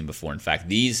we haven't seen before. In fact,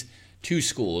 these two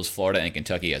schools, Florida and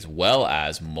Kentucky, as well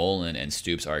as Mullen and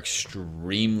Stoops, are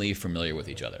extremely familiar with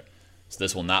each other. So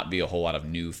this will not be a whole lot of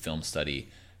new film study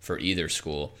for either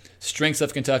school. Strengths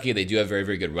of Kentucky, they do have very,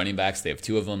 very good running backs. They have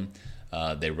two of them.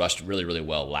 They rushed really, really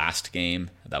well last game.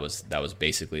 That was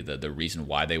basically the reason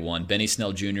why they won. Benny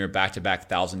Snell Jr., back-to-back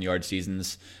 1,000-yard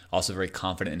seasons, also very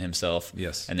confident in himself.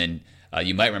 Yes. And then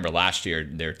you might remember last year,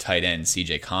 their tight end,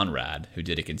 C.J. Conrad, who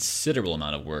did a considerable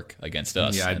amount of work against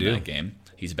us that game.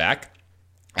 He's back,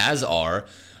 as are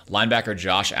linebacker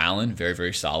Josh Allen, very,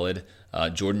 very solid.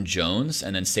 Jordan Jones,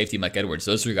 and then safety Mike Edwards.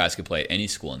 Those three guys could play at any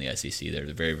school in the SEC. They're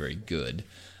very, very good.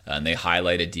 And they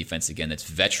highlighted defense again that's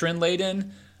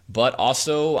veteran-laden, but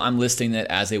also I'm listing it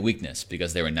as a weakness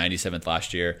because they were 97th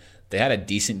last year. They had a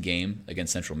decent game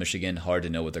against Central Michigan. Hard to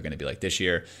know what they're going to be like this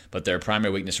year. But their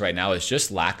primary weakness right now is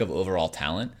just lack of overall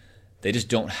talent. They just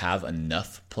don't have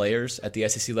enough players at the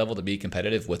SEC level to be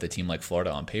competitive with a team like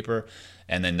Florida on paper.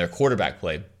 And then their quarterback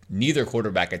play. Neither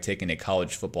quarterback had taken a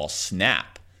college football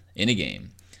snap in a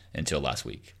game until last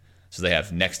week. So they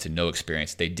have next to no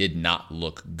experience. They did not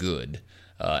look good.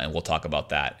 And we'll talk about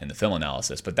that in the film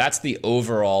analysis. But that's the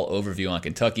overall overview on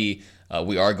Kentucky.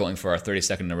 We are going for our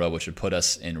 32nd in a row, which would put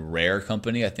us in rare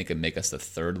company. I think it'd make us the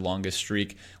third longest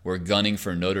streak. We're gunning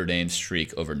for Notre Dame's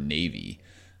streak over Navy,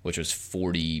 which was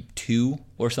 42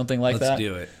 or something like that. Let's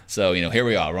do it. So, here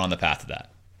we are. We're on the path to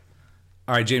that.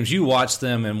 All right, James, you watched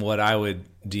them in what I would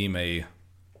deem a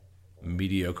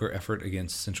mediocre effort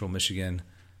against Central Michigan.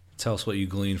 Tell us what you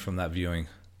gleaned from that viewing.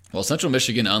 Well, Central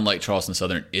Michigan, unlike Charleston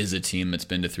Southern, is a team that's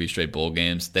been to 3 straight bowl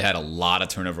games. They had a lot of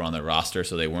turnover on their roster,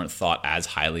 so they weren't thought as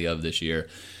highly of this year.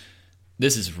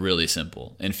 This is really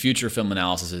simple. In future film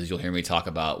analysis, you'll hear me talk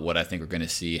about what I think we're going to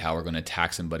see, how we're going to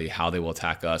attack somebody, how they will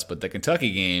attack us. But the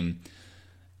Kentucky game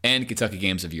and Kentucky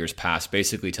games of years past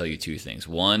basically tell you two things.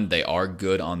 One, they are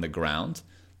good on the ground.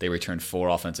 They returned 4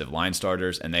 offensive line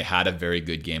starters, and they had a very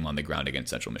good game on the ground against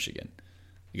Central Michigan.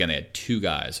 Again, they had 2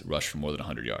 guys rush for more than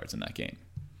 100 yards in that game.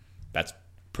 That's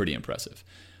pretty impressive.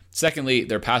 Secondly,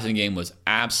 their passing game was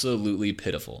absolutely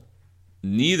pitiful.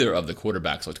 Neither of the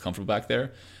quarterbacks looked comfortable back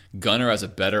there. Gunner has a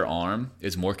better arm,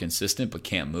 is more consistent, but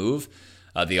can't move.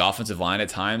 The offensive line at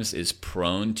times is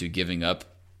prone to giving up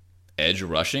edge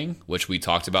rushing, which we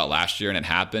talked about last year, and it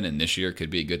happened, and this year could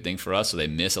be a good thing for us, so they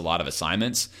miss a lot of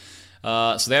assignments.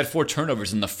 So they had 4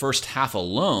 turnovers in the first half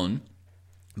alone,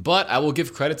 but I will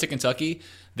give credit to Kentucky.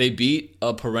 They beat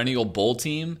a perennial bowl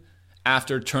team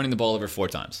after turning the ball over 4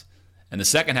 times. In the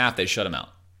second half, they shut them out.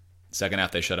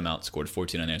 Scored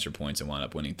 14 unanswered points, and wound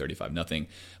up winning 35-0.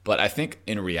 But I think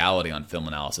in reality on film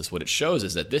analysis, what it shows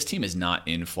is that this team is not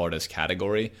in Florida's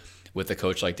category with a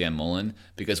coach like Dan Mullen,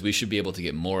 because we should be able to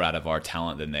get more out of our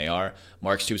talent than they are.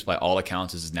 Mark Stoops, by all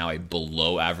accounts, is now a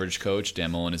below-average coach.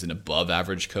 Dan Mullen is an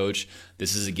above-average coach.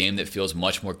 This is a game that feels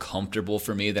much more comfortable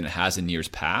for me than it has in years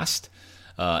past.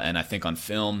 And I think on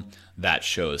film, that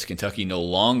shows. Kentucky no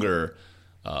longer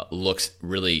looks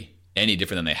really any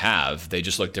different than they have. They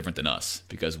just look different than us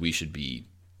because we should be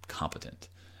competent.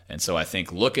 And so I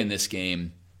think look in this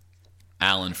game,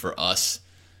 Allen, for us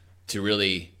to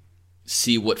really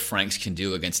see what Franks can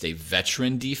do against a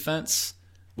veteran defense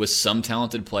with some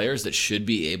talented players that should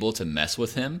be able to mess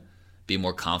with him, be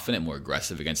more confident, more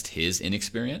aggressive against his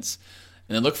inexperience.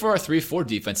 And then look for our 3-4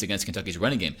 defense against Kentucky's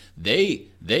running game.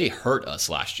 They hurt us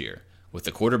last year with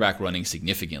the quarterback running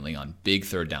significantly on big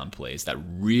third down plays. That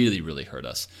really, really hurt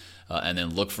us. And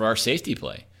then look for our safety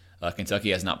play.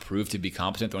 Kentucky has not proved to be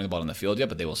competent throwing the ball on the field yet,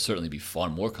 but they will certainly be far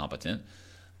more competent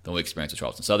than we experienced with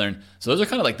Charleston Southern. So those are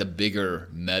kind of like the bigger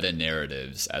meta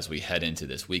narratives as we head into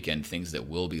this weekend, things that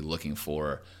we'll be looking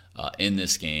for in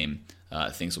this game,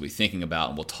 things we'll be thinking about,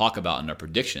 and we'll talk about in our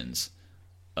predictions,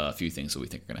 a few things that we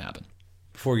think are going to happen.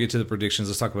 Before we get to the predictions,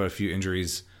 let's talk about a few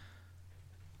injuries.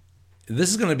 This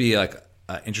is going to be like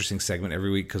an interesting segment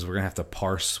every week because we're going to have to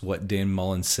parse what Dan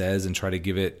Mullen says and try to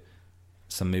give it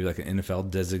some maybe like an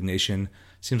NFL designation.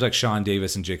 Seems like Sean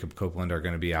Davis and Jacob Copeland are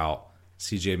going to be out.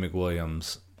 CJ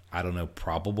McWilliams, I don't know,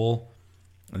 probable.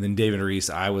 And then David Reese,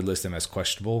 I would list him as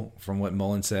questionable from what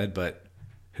Mullen said, but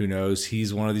who knows?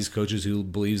 He's one of these coaches who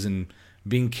believes in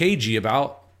being cagey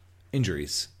about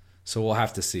injuries. So we'll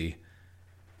have to see.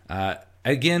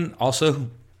 Again, also,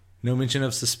 no mention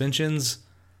of suspensions.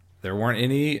 There weren't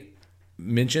any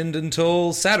mentioned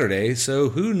until Saturday, so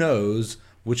who knows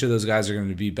which of those guys are going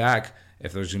to be back,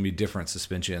 if there's going to be different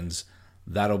suspensions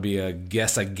that'll be a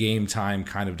game time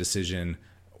kind of decision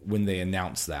when they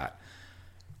announce that.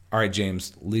 All right,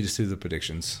 James, lead us through the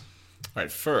predictions. All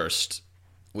right, first,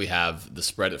 we have the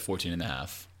spread at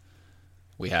 14.5.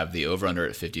 We have the over-under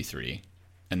at 53.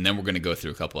 And then we're going to go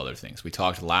through a couple other things. We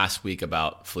talked last week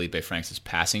about Felipe Franks'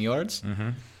 passing yards. Mm-hmm.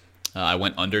 I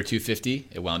went under 250.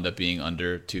 It wound up being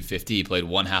under 250. He played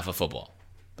one half of football,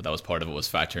 but that was part of what was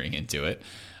factoring into it.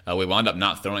 We wound up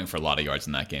not throwing for a lot of yards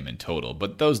in that game in total,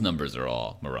 but those numbers are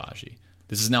all mirage-y.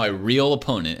 This is now a real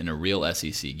opponent in a real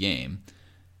SEC game.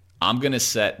 I'm going to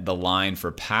set the line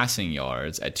for passing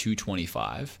yards at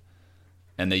 225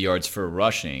 and the yards for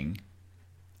rushing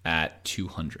at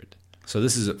 200. So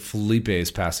this is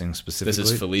Felipe's passing specifically?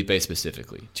 This is Felipe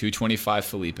specifically. 225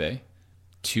 Felipe,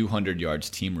 200 yards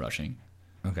team rushing.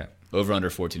 Okay. Over under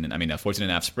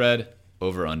 14.5 spread,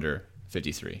 over under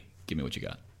 53. Give me what you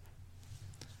got.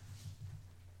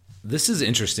 This is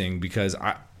interesting because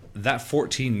that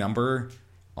 14 number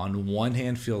on one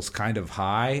hand feels kind of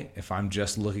high if I'm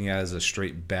just looking at it as a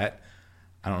straight bet.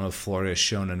 I don't know if Florida has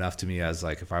shown enough to me as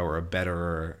like if I were a bettor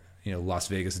or Las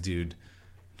Vegas dude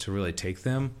to really take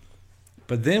them.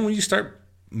 But then when you start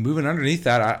moving underneath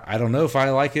that, I don't know if I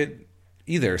like it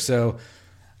either. So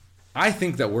I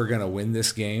think that we're going to win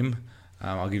this game.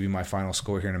 I'll give you my final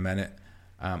score here in a minute.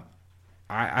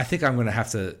 I think I'm going to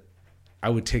have to – I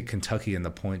would take Kentucky in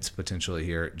the points potentially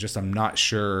here. Just I'm not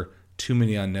sure, too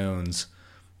many unknowns.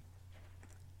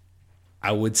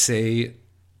 I would say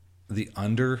the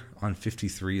under on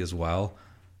 53 as well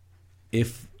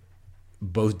if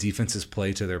both defenses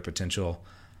play to their potential.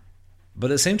 But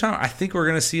at the same time, I think we're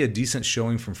going to see a decent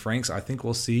showing from Franks. I think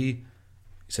we'll see, you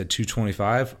said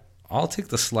 225. I'll take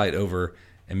the slight over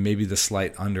and maybe the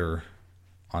slight under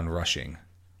on rushing.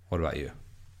 What about you?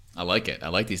 I like it. I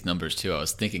like these numbers too. I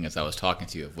was thinking as I was talking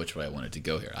to you of which way I wanted to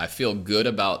go here. I feel good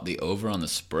about the over on the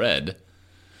spread.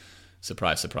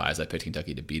 Surprise, surprise. I picked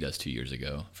Kentucky to beat us 2 years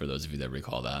ago, for those of you that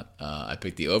recall that. I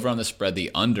picked the over on the spread, the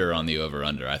under on the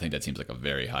over-under. I think that seems like a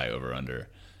very high over-under,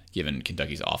 given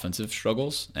Kentucky's offensive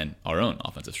struggles and our own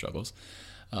offensive struggles.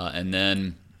 And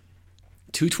then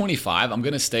 225, I'm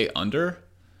going to stay under.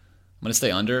 I'm going to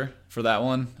stay under for that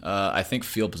one. I think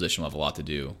field position will have a lot to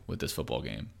do with this football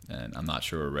game, and I'm not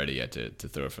sure we're ready yet to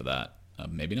throw for that.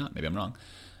 Maybe not. Maybe I'm wrong.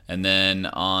 And then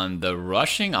on the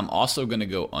rushing, I'm also going to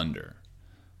go under.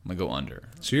 I'm going to go under.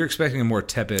 So you're expecting a more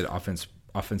tepid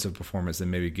offensive performance than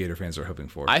maybe Gator fans are hoping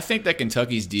for. I think that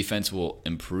Kentucky's defense will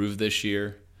improve this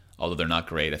year. Although they're not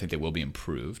great, I think they will be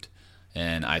improved.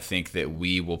 And I think that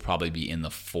we will probably be in the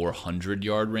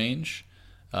 400-yard range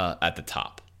at the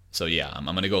top. So, yeah, I'm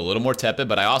going to go a little more tepid,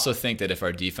 but I also think that if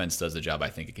our defense does the job I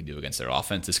think it can do against their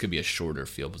offense, this could be a shorter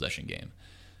field possession game.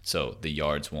 So the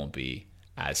yards won't be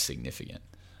as significant.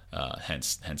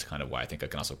 Hence kind of why I think I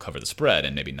can also cover the spread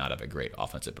and maybe not have a great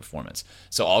offensive performance.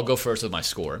 So I'll go first with my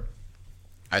score.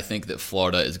 I think that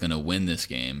Florida is going to win this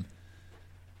game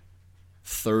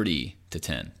 30-10. I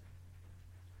think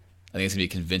it's going to be a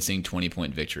convincing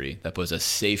 20-point victory. That puts us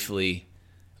safely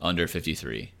under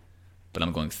 53. But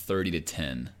I'm going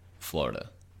 30-10 Florida.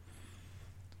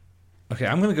 Okay,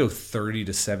 I'm going to go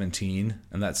 30-17,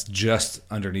 and that's just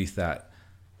underneath that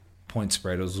point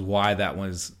spread. It was why that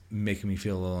was making me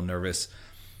feel a little nervous.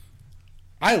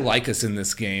 I like us in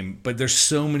this game, but there's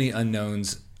so many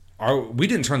unknowns. We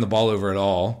didn't turn the ball over at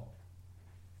all.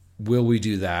 Will we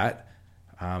do that?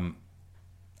 I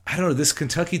don't know. This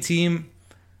Kentucky team,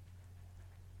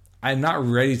 I'm not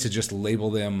ready to just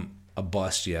label them a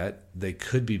bust yet. They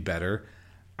could be better.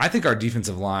 I think our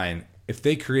defensive line, if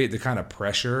they create the kind of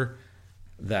pressure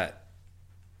that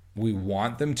we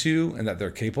want them to and that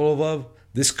they're capable of,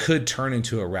 this could turn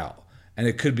into a rout. And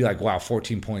it could be like, wow,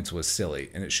 14 points was silly,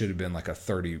 and it should have been like a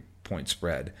 30-point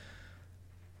spread.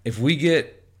 If we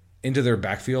get into their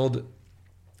backfield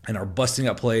and are busting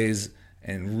up plays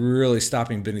and really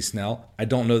stopping Benny Snell, I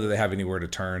don't know that they have anywhere to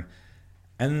turn.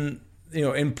 And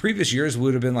in previous years, we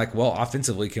would have been like, well,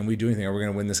 offensively, can we do anything? Are we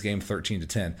going to win this game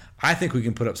 13-10? I think we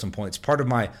can put up some points. Part of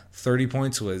my 30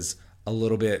 points was a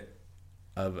little bit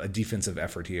of a defensive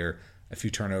effort here, a few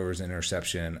turnovers, an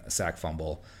interception, a sack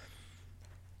fumble.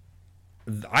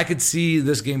 I could see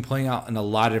this game playing out in a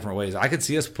lot of different ways. I could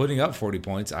see us putting up 40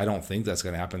 points. I don't think that's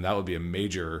going to happen. That would be a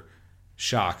major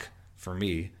shock for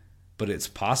me, but it's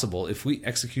possible. If we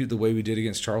execute the way we did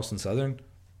against Charleston Southern,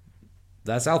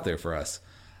 that's out there for us.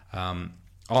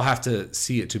 I'll have to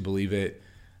see it to believe it.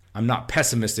 I'm not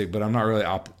pessimistic, but I'm not really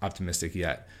optimistic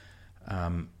yet.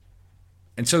 And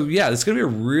so, yeah, it's going to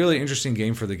be a really interesting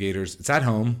game for the Gators. It's at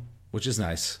home, which is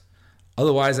nice.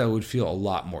 Otherwise, I would feel a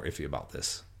lot more iffy about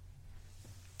this.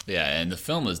 Yeah, and the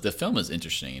film is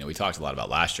interesting. We talked a lot about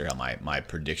last year how my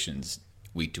predictions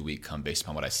week to week come based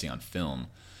upon what I see on film.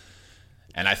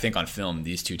 And I think on film,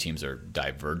 these two teams are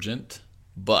divergent,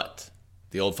 but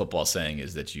the old football saying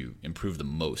is that you improve the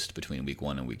most between week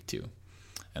 1 and week 2.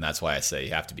 And that's why I say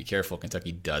you have to be careful.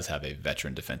 Kentucky does have a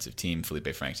veteran defensive team.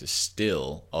 Felipe Franks is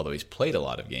still, although he's played a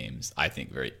lot of games, I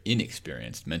think very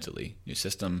inexperienced mentally. New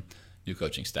system, new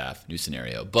coaching staff, new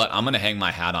scenario. But I'm going to hang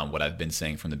my hat on what I've been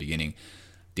saying from the beginning.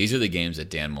 These are the games that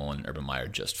Dan Mullen and Urban Meyer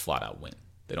just flat out win.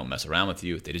 They don't mess around with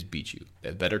you. They just beat you. They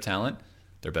have better talent.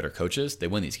 They're better coaches. They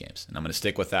win these games. And I'm going to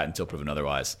stick with that until proven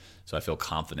otherwise. So I feel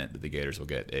confident that the Gators will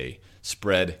get a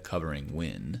spread covering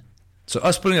win. So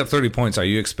us putting up 30 points, are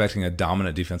you expecting a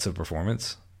dominant defensive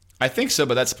performance? I think so,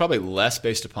 but that's probably less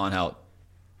based upon how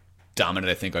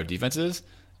dominant I think our defense is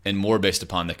and more based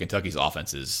upon that Kentucky's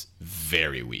offense is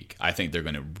very weak. I think they're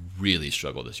going to really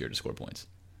struggle this year to score points.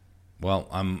 Well,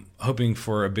 I'm hoping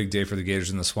for a big day for the Gators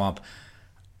in the Swamp.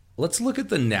 Let's look at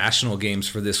the national games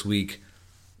for this week.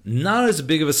 Not as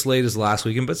big of a slate as last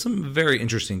weekend, but some very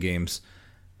interesting games.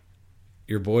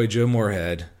 Your boy Joe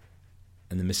Moorhead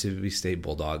and the Mississippi State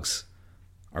Bulldogs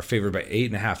are favored by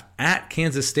 8.5 at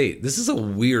Kansas State. This is a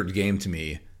weird game to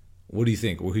me. What do you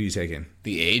think? Who are you taking?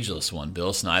 The ageless one,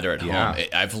 Bill Snyder at home.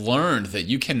 I've learned that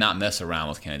you cannot mess around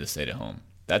with Kansas State at home.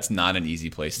 That's not an easy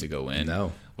place to go in.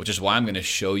 No. Which is why I'm going to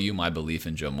show you my belief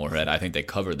in Joe Moorhead. I think they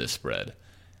cover this spread.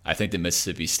 I think that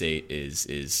Mississippi State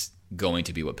is going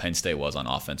to be what Penn State was on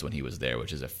offense when he was there,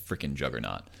 which is a freaking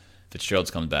juggernaut.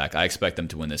 Fitzgerald comes back. I expect them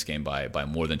to win this game by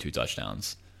more than 2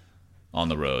 touchdowns on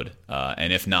the road.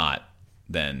 And if not,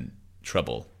 then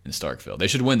trouble in Starkville. They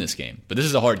should win this game. But this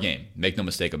is a hard game. Make no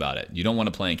mistake about it. You don't want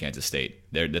to play in Kansas State.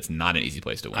 That's not an easy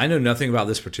place to win. I know nothing about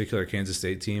this particular Kansas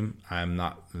State team. I'm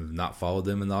not followed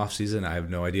them in the offseason. I have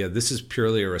no idea. This is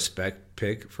purely a respect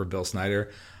pick for Bill Snyder.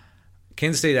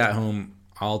 Kansas State at home,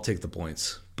 I'll take the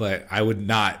points. But I would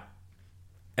not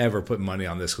ever put money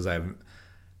on this because I have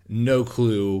no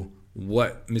clue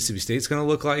what Mississippi State's going to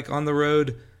look like on the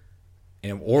road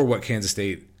or what Kansas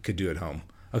State could do at home.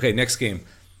 Okay, next game.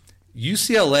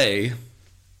 UCLA,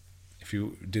 if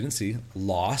you didn't see,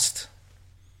 lost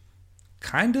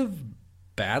kind of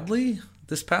badly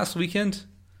this past weekend.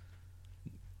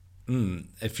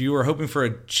 If you were hoping for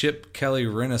a Chip Kelly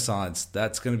renaissance,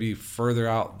 that's going to be further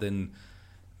out than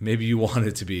maybe you want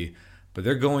it to be. But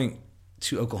they're going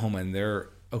to Oklahoma, and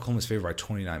Oklahoma's favored by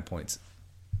 29 points.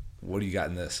 What do you got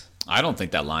in this? I don't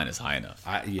think that line is high enough.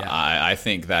 I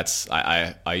think that's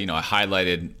I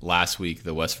highlighted last week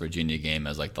the West Virginia game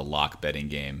as like the lock betting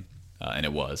game, and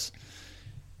it was.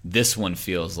 This one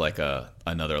feels like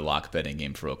another lock betting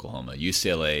game for Oklahoma.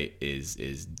 UCLA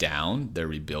is down. They're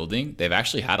rebuilding. They've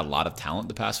actually had a lot of talent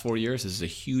the past 4 years. This is a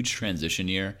huge transition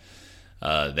year.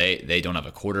 They don't have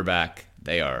a quarterback.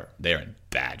 They're in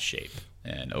bad shape,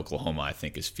 and Oklahoma I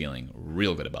think is feeling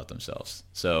real good about themselves.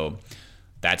 So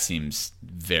that seems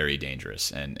very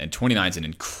dangerous. And 29 is an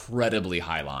incredibly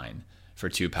high line for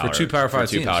two Power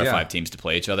 5 teams to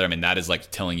play each other. I mean, that is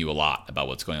like telling you a lot about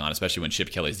what's going on, especially when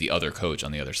Chip Kelly is the other coach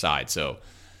on the other side. So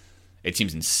it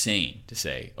seems insane to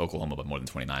say Oklahoma by more than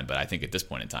 29, but I think at this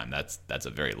point in time, that's a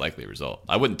very likely result.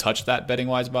 I wouldn't touch that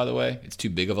betting-wise, by the way. It's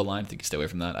too big of a line. I think you stay away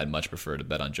from that. I'd much prefer to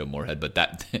bet on Joe Moorhead, but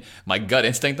that my gut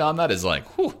instinct on that is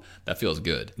like, whew, that feels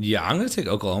good. Yeah, I'm going to take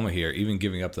Oklahoma here, even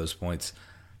giving up those points.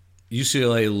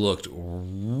 UCLA looked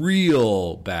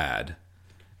real bad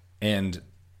and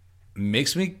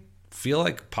makes me feel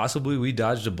like possibly we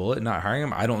dodged a bullet not hiring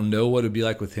him. I don't know what it'd be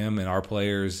like with him and our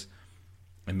players,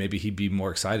 and maybe he'd be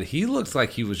more excited. He looked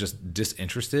like he was just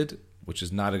disinterested, which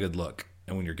is not a good look,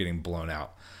 and when you're getting blown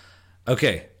out.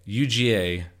 Okay,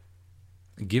 UGA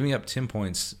giving up 10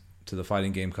 points to the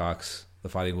Fighting Gamecocks, the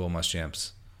Fighting Will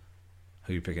Muschamps.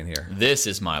 Who are you picking here? This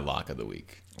is my lock of the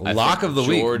week. Lock of the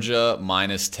week. Georgia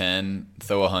minus 10.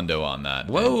 Throw a hundo on that.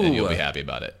 Whoa. And you'll be happy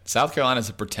about it. South Carolina's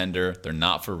a pretender. They're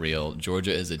not for real.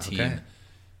 Georgia is a team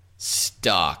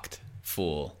stocked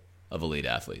full of elite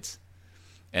athletes.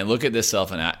 And look at this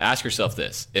and ask yourself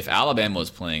this. If Alabama was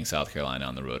playing South Carolina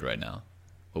on the road right now,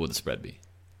 what would the spread be?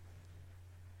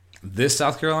 This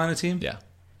South Carolina team? Yeah.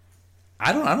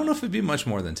 I don't know if it'd be much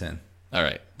more than 10. All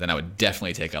right, then I would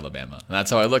definitely take Alabama. And that's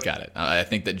how I look at it. I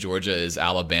think that Georgia is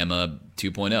Alabama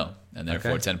 2.0, and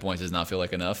therefore 10 points does not feel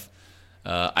like enough.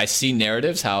 I see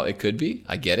narratives how it could be.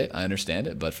 I get it. I understand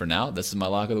it. But for now, this is my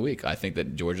lock of the week. I think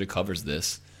that Georgia covers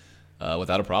this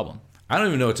without a problem. I don't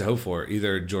even know what to hope for.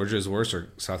 Either Georgia is worse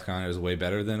or South Carolina is way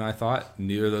better than I thought.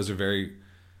 Neither of those are very...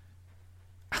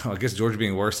 I guess Georgia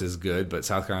being worse is good, but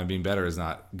South Carolina being better is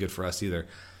not good for us either.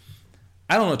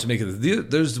 I don't know what to make of this.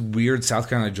 There's weird South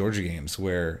Carolina-Georgia games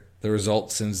where the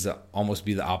result seems to almost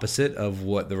be the opposite of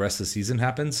what the rest of the season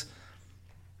happens.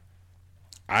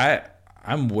 I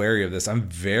I'm wary of this. I'm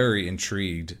very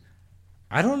intrigued.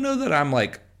 I don't know that I'm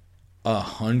like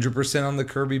 100% on the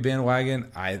Kirby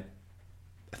bandwagon. I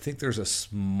think there's a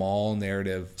small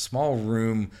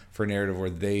room for narrative where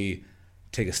they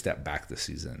take a step back this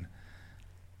season.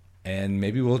 And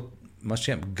maybe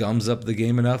Muschamp gums up the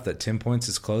game enough that 10 points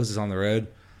is close, is on the road.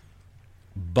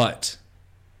 But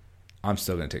I'm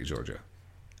still going to take Georgia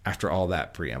after all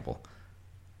that preamble.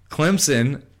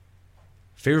 Clemson,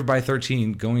 favored by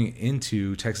 13 going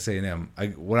into Texas A&M.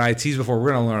 What I teased before,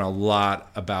 we're going to learn a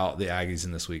lot about the Aggies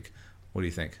in this week. What do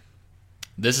you think?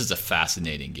 This is a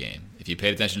fascinating game. If you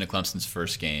paid attention to Clemson's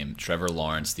first game, Trevor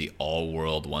Lawrence, the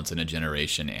all-world,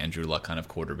 once-in-a-generation Andrew Luck kind of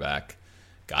quarterback,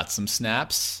 got some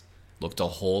snaps, looked a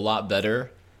whole lot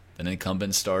better than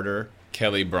incumbent starter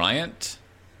Kelly Bryant.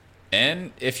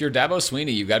 And if you're Dabo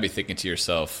Swinney, you've got to be thinking to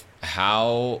yourself,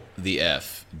 how the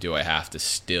F do I have to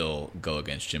still go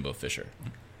against Jimbo Fisher?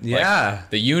 Yeah. Like,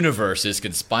 the universe is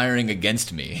conspiring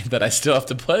against me that I still have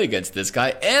to play against this guy,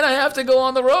 and I have to go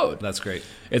on the road. That's great.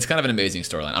 It's kind of an amazing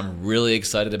storyline. I'm really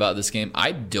excited about this game.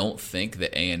 I don't think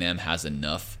that A&M has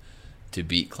enough to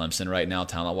beat Clemson right now,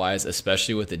 talent-wise,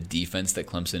 especially with the defense that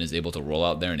Clemson is able to roll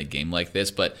out there in a game like this.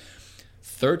 But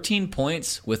 13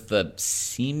 points with the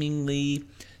seemingly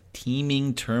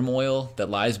teeming turmoil that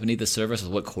lies beneath the surface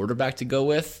of what quarterback to go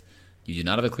with. You do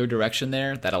not have a clear direction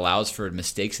there. That allows for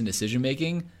mistakes in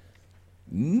decision-making.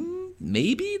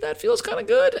 Maybe that feels kind of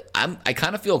good. I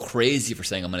kind of feel crazy for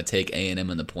saying I'm going to take A&M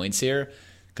in the points here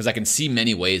because I can see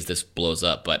many ways this blows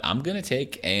up, but I'm going to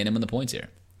take A&M in the points here.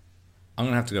 I'm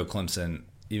going to have to go Clemson,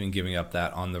 even giving up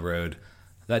that on the road.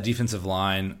 That defensive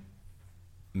line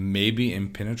may be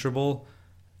impenetrable,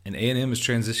 and A&M is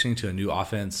transitioning to a new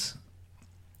offense.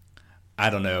 I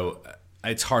don't know.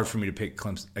 It's hard for me to pick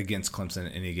against Clemson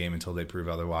in any game until they prove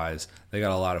otherwise. They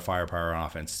got a lot of firepower on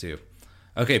offense, too.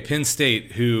 Okay, Penn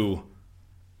State, who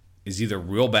is either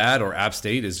real bad or App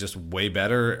State is just way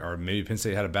better, or maybe Penn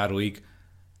State had a bad week.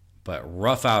 But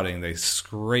rough outing. They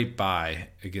scraped by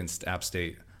against App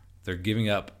State. They're giving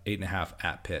up 8.5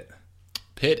 at Pitt.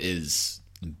 Pitt is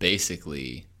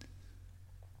basically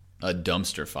a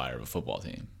dumpster fire of a football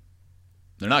team.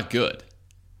 They're not good,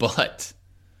 but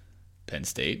Penn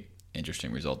State,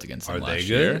 interesting result against them last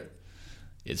year.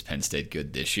 Is Penn State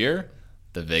good this year?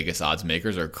 The Vegas odds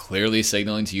makers are clearly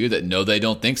signaling to you that no, they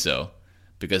don't think so,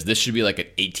 because this should be like an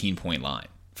 18-point line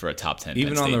for a top 10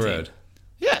 even Penn State on the team. road.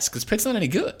 Yes, because Pitt's not any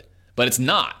good. But it's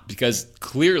not, because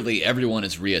clearly everyone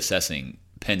is reassessing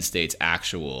Penn State's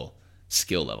actual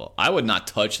skill level. I would not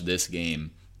touch this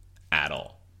game at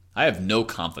all. I have no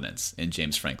confidence in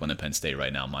James Franklin and Penn State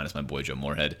right now, minus my boy Joe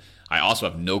Moorhead. I also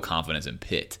have no confidence in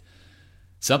Pitt.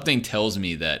 Something tells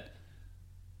me that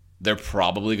they're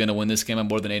probably going to win this game by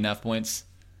more than 8.5 points,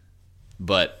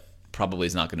 but probably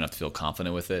is not good enough to feel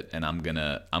confident with it. And I'm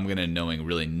gonna knowing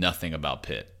really nothing about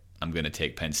Pitt, I'm gonna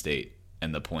take Penn State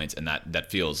and the points, and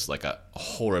that feels like a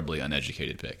horribly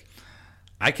uneducated pick.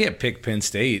 I can't pick Penn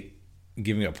State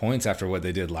giving up points after what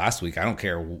they did last week. I don't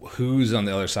care who's on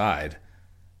the other side.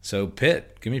 So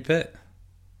Pitt, give me Pitt.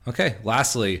 Okay,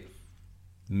 lastly,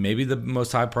 maybe the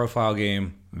most high-profile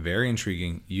game, very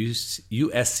intriguing,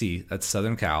 USC, that's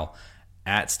Southern Cal,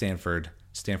 at Stanford.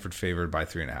 Stanford favored by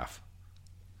 3.5.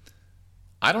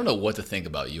 I don't know what to think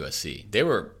about USC. They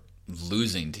were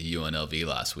losing to UNLV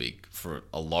last week for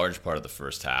a large part of the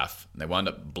first half. They wound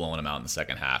up blowing them out in the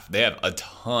second half. They have a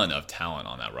ton of talent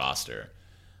on that roster.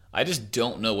 I just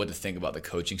don't know what to think about the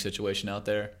coaching situation out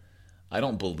there. I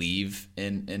don't believe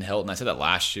in Helton. I said that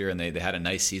last year, and they had a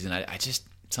nice season. I just,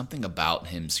 something about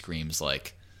him screams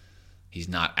like he's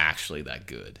not actually that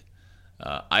good.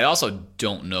 I also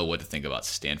don't know what to think about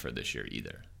Stanford this year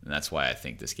either, and that's why I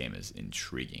think this game is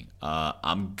intriguing.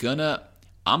 I'm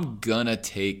gonna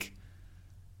take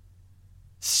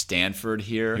Stanford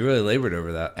here. You really labored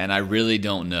over that. And I really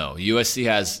don't know. USC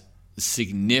has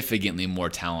significantly more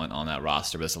talent on that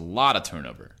roster, but it's a lot of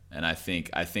turnover. And I think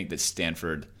that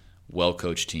Stanford,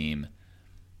 well-coached team,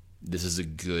 this is a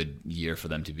good year for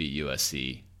them to beat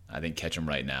USC. I think catch them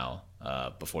right now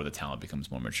before the talent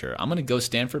becomes more mature. I'm going to go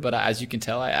Stanford, but as you can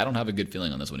tell, I don't have a good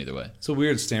feeling on this one either way. It's a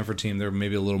weird Stanford team. They're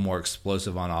maybe a little more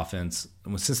explosive on offense.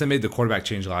 Since they made the quarterback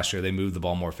change last year, they moved the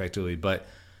ball more effectively, but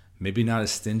maybe not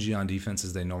as stingy on defense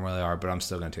as they normally are, but I'm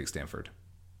still going to take Stanford.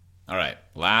 All right,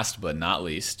 last but not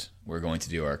least, we're going to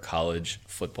do our college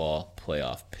football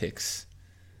playoff picks.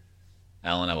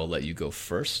 Alan, I will let you go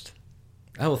first.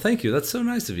 Oh, well, thank you. That's so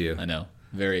nice of you. I know.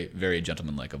 Very, very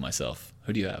gentlemanlike of myself.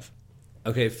 Who do you have?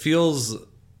 Okay, it feels,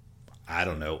 I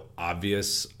don't know,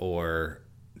 obvious or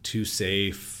too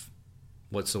safe.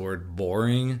 What's the word?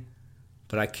 Boring.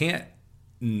 But I can't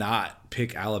not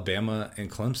pick Alabama and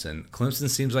Clemson. Clemson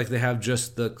seems like they have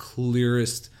just the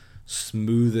clearest,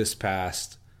 smoothest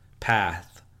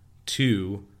path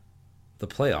to the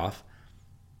playoff.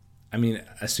 I mean,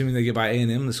 assuming they get by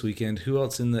A&M this weekend, who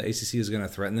else in the ACC is going to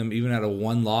threaten them? Even at a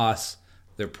one loss,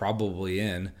 they're probably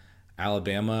in.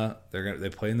 Alabama, they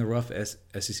play in the rough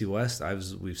SEC West,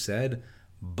 as we've said.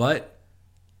 But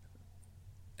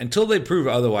until they prove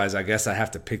otherwise, I guess I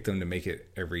have to pick them to make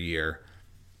it every year.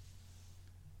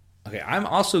 Okay, I'm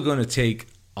also going to take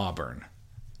Auburn.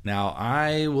 Now,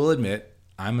 I will admit,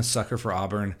 I'm a sucker for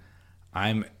Auburn.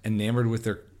 I'm enamored with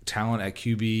their talent at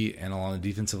QB and along the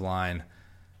defensive line.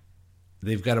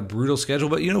 They've got a brutal schedule,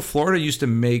 but Florida used to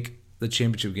make the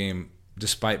championship game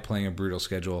despite playing a brutal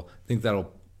schedule. I think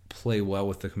that'll play well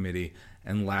with the committee.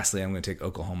 And lastly, I'm going to take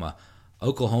Oklahoma.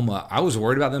 Oklahoma, I was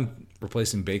worried about them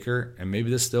replacing Baker, and maybe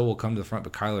this still will come to the front,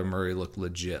 but Kyler Murray looked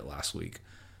legit last week.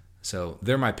 So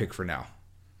they're my pick for now.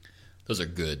 Those are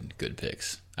good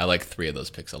picks. I like 3 of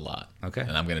those picks a lot. Okay.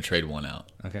 And I'm going to trade one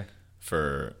out. Okay.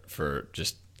 For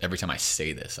just every time I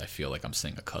say this, I feel like I'm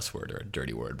saying a cuss word or a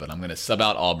dirty word, but I'm going to sub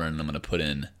out Auburn and I'm going to put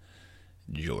in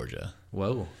Georgia.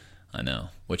 Whoa. I know.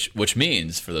 Which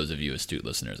means, for those of you astute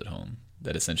listeners at home,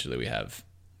 that essentially we have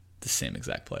the same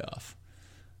exact playoff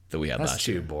that we had last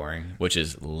year. That's too boring. Which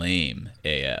is lame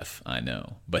AF, I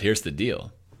know. But here's the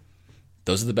deal.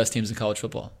 Those are the best teams in college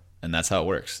football, and that's how it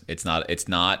works. It's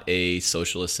not a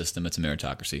socialist system, it's a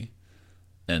meritocracy.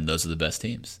 And those are the best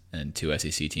teams, and 2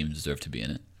 SEC teams deserve to be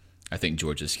in it. I think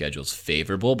Georgia's schedule is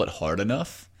favorable but hard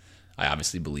enough. I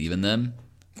obviously believe in them.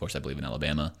 Of course, I believe in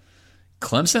Alabama.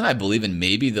 Clemson, I believe in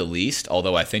maybe the least,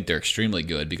 although I think they're extremely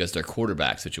good because their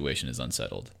quarterback situation is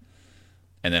unsettled.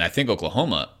 And then I think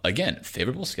Oklahoma, again,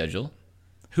 favorable schedule.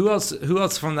 Who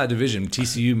else from that division?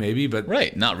 TCU maybe, but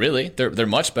right, not really. They're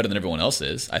much better than everyone else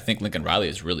is. I think Lincoln Riley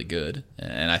is really good,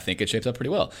 and I think it shapes up pretty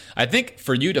well. I think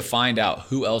for you to find out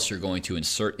who else you're going to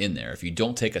insert in there, if you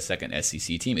don't take a second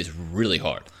SEC team, is really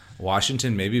hard.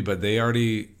 Washington maybe, but they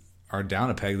already are down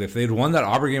a peg. If they'd won that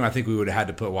Auburn game, I think we would have had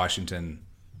to put Washington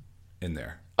in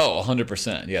there. Oh,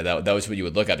 100%. Yeah, that was what you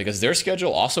would look at because their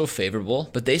schedule also favorable,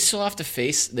 but they still have to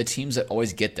face the teams that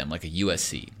always get them, like a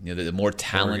USC. The more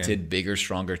talented, Oregon. Bigger,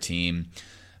 stronger team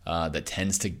that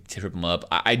tends to trip them up.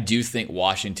 I do think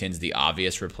Washington's the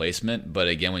obvious replacement, but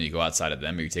again, when you go outside of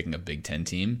them, you're taking a Big Ten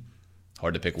team.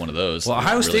 Hard to pick one of those. Well,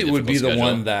 Ohio State would be the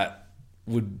one that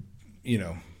would,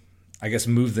 I guess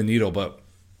move the needle, but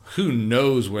who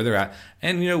knows where they're at.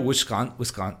 And,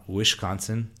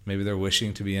 Wisconsin, maybe they're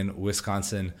wishing to be in.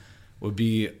 Wisconsin would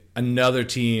be another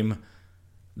team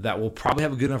that will probably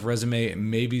have a good enough resume and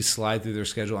maybe slide through their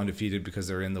schedule undefeated because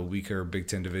they're in the weaker Big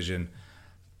Ten division.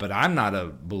 But I'm not a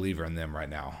believer in them right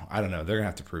now. I don't know. They're going to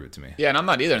have to prove it to me. Yeah, and I'm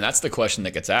not either. And that's the question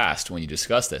that gets asked when you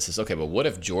discuss this is, okay, but what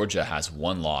if Georgia has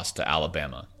one loss to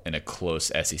Alabama in a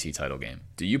close SEC title game?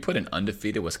 Do you put an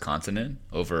undefeated Wisconsin in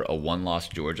over a one-loss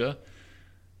Georgia?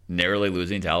 Narrowly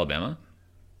losing to Alabama?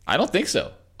 I don't think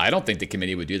so. I don't think the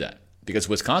committee would do that because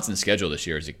Wisconsin's schedule this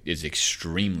year is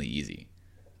extremely easy.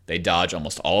 They dodge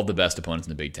almost all of the best opponents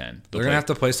in the Big Ten. They're going to have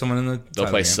to play someone in the They'll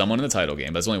play someone in the title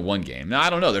game, but it's only one game. Now, I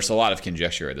don't know. There's a lot of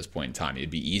conjecture at this point in time. It'd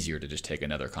be easier to just take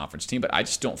another conference team, but I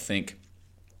just don't think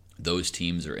those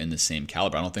teams are in the same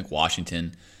caliber. I don't think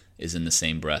Washington is in the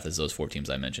same breath as those 4 teams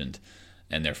I mentioned,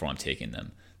 and therefore I'm taking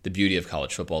them. The beauty of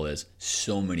college football is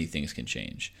so many things can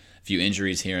change. A few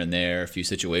injuries here and there, a few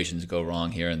situations go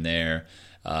wrong here and there.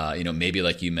 Maybe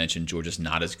like you mentioned, Georgia's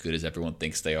not as good as everyone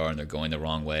thinks they are and they're going the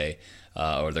wrong way,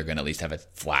 or they're going to at least have a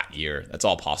flat year. That's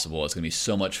all possible. It's going to be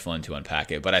so much fun to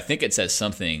unpack it. But I think it says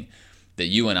something that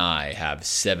you and I have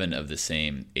 7 of the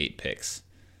same 8 picks.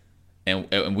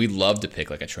 And we love to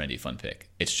pick like a trendy, fun pick.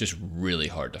 It's just really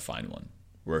hard to find one.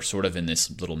 We're sort of in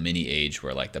this little mini age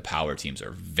where like the power teams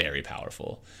are very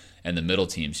powerful and the middle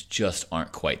teams just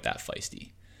aren't quite that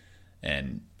feisty.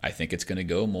 And I think it's going to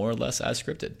go more or less as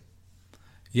scripted.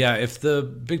 Yeah, if the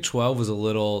Big 12 was a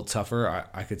little tougher,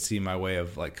 I could see my way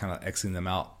of like kind of Xing them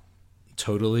out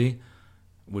totally,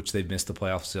 which they've missed the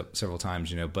playoffs several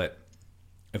times, But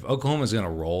if Oklahoma's going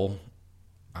to roll,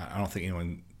 I don't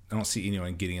see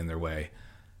anyone getting in their way.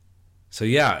 So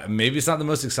yeah, maybe it's not the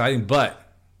most exciting,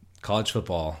 but college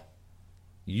football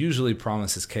usually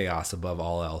promises chaos above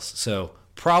all else. So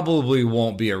probably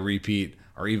won't be a repeat.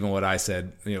 Or even what I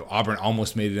said, Auburn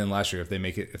almost made it in last year. If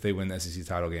they win the SEC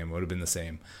title game, it would have been the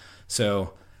same.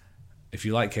 So if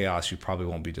you like chaos, you probably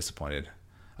won't be disappointed.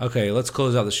 Okay, let's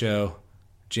close out the show.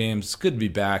 James, it's good to be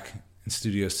back in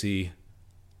Studio C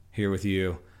here with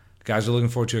you. Guys, we're looking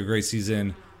forward to a great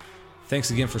season.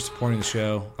 Thanks again for supporting the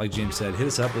show. Like James said, hit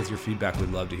us up with your feedback. We'd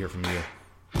love to hear from you.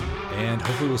 And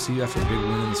hopefully we'll see you after a big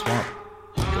win in the Swamp.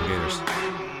 Gators.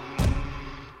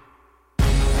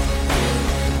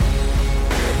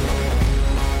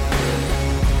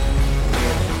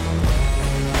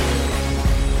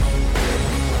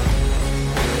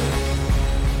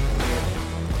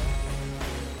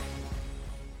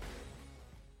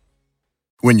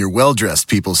 When you're well-dressed,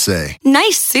 people say,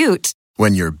 "Nice suit."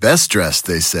 When you're best dressed,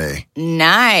 they say,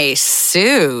 "Nice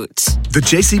suit." The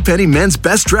JCPenney Men's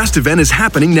Best Dressed event is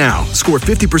happening now. Score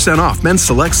 50% off men's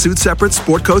select suit separates,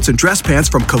 sport coats, and dress pants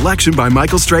from Collection by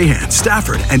Michael Strahan,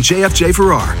 Stafford, and JFJ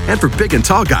Farrar. And for big and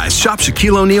tall guys, shop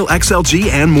Shaquille O'Neal, XLG,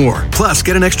 and more. Plus,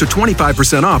 get an extra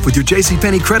 25% off with your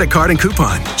JCPenney credit card and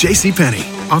coupon. JCPenney.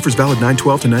 Offers valid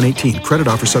 9/12 to 9/18. Credit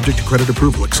offer subject to credit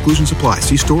approval. Exclusions apply.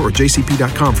 See store or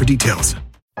jcp.com for details.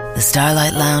 The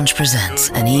Starlight Lounge presents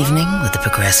An Evening with the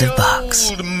Progressive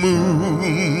Box. Old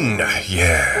moon,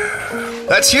 yeah.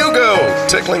 That's Hugo,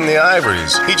 tickling the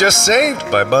ivories. He just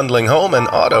saved by bundling home and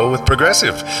auto with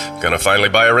Progressive. Gonna finally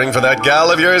buy a ring for that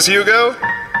gal of yours, Hugo?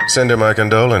 Send her my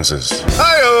condolences.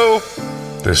 Hi-oh!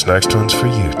 This next one's for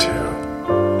you two.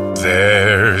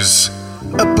 There's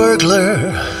a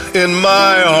burglar in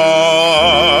my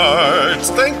heart.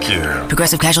 Thank you.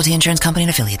 Progressive Casualty Insurance Company and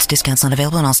Affiliates. Discounts not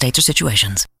available in all states or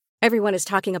situations. Everyone is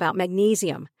talking about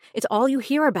magnesium. It's all you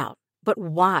hear about. But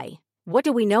why? What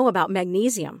do we know about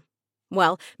magnesium?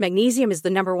 Well, magnesium is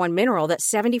the number one mineral that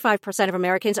 75% of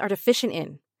Americans are deficient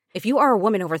in. If you are a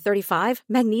woman over 35,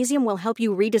 magnesium will help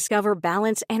you rediscover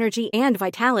balance, energy, and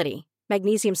vitality.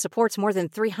 Magnesium supports more than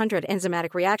 300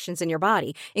 enzymatic reactions in your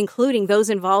body, including those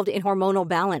involved in hormonal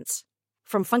balance.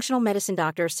 From functional medicine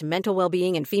doctors to mental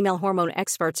well-being and female hormone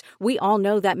experts, we all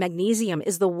know that magnesium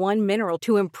is the one mineral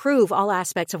to improve all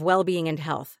aspects of well-being and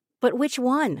health. But which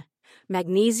one?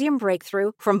 Magnesium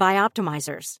Breakthrough from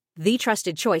Bioptimizers, the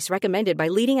trusted choice recommended by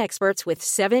leading experts with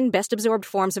 7 best-absorbed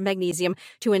forms of magnesium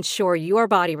to ensure your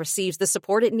body receives the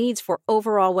support it needs for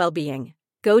overall well-being.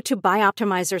 Go to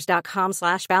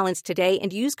bioptimizers.com/balance today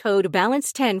and use code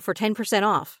BALANCE10 for 10%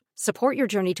 off. Support your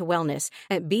journey to wellness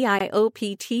at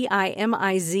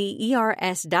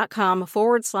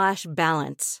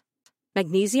bioptimizers.com/balance.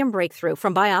 Magnesium Breakthrough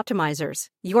from Bioptimizers,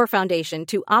 your foundation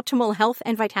to optimal health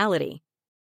and vitality.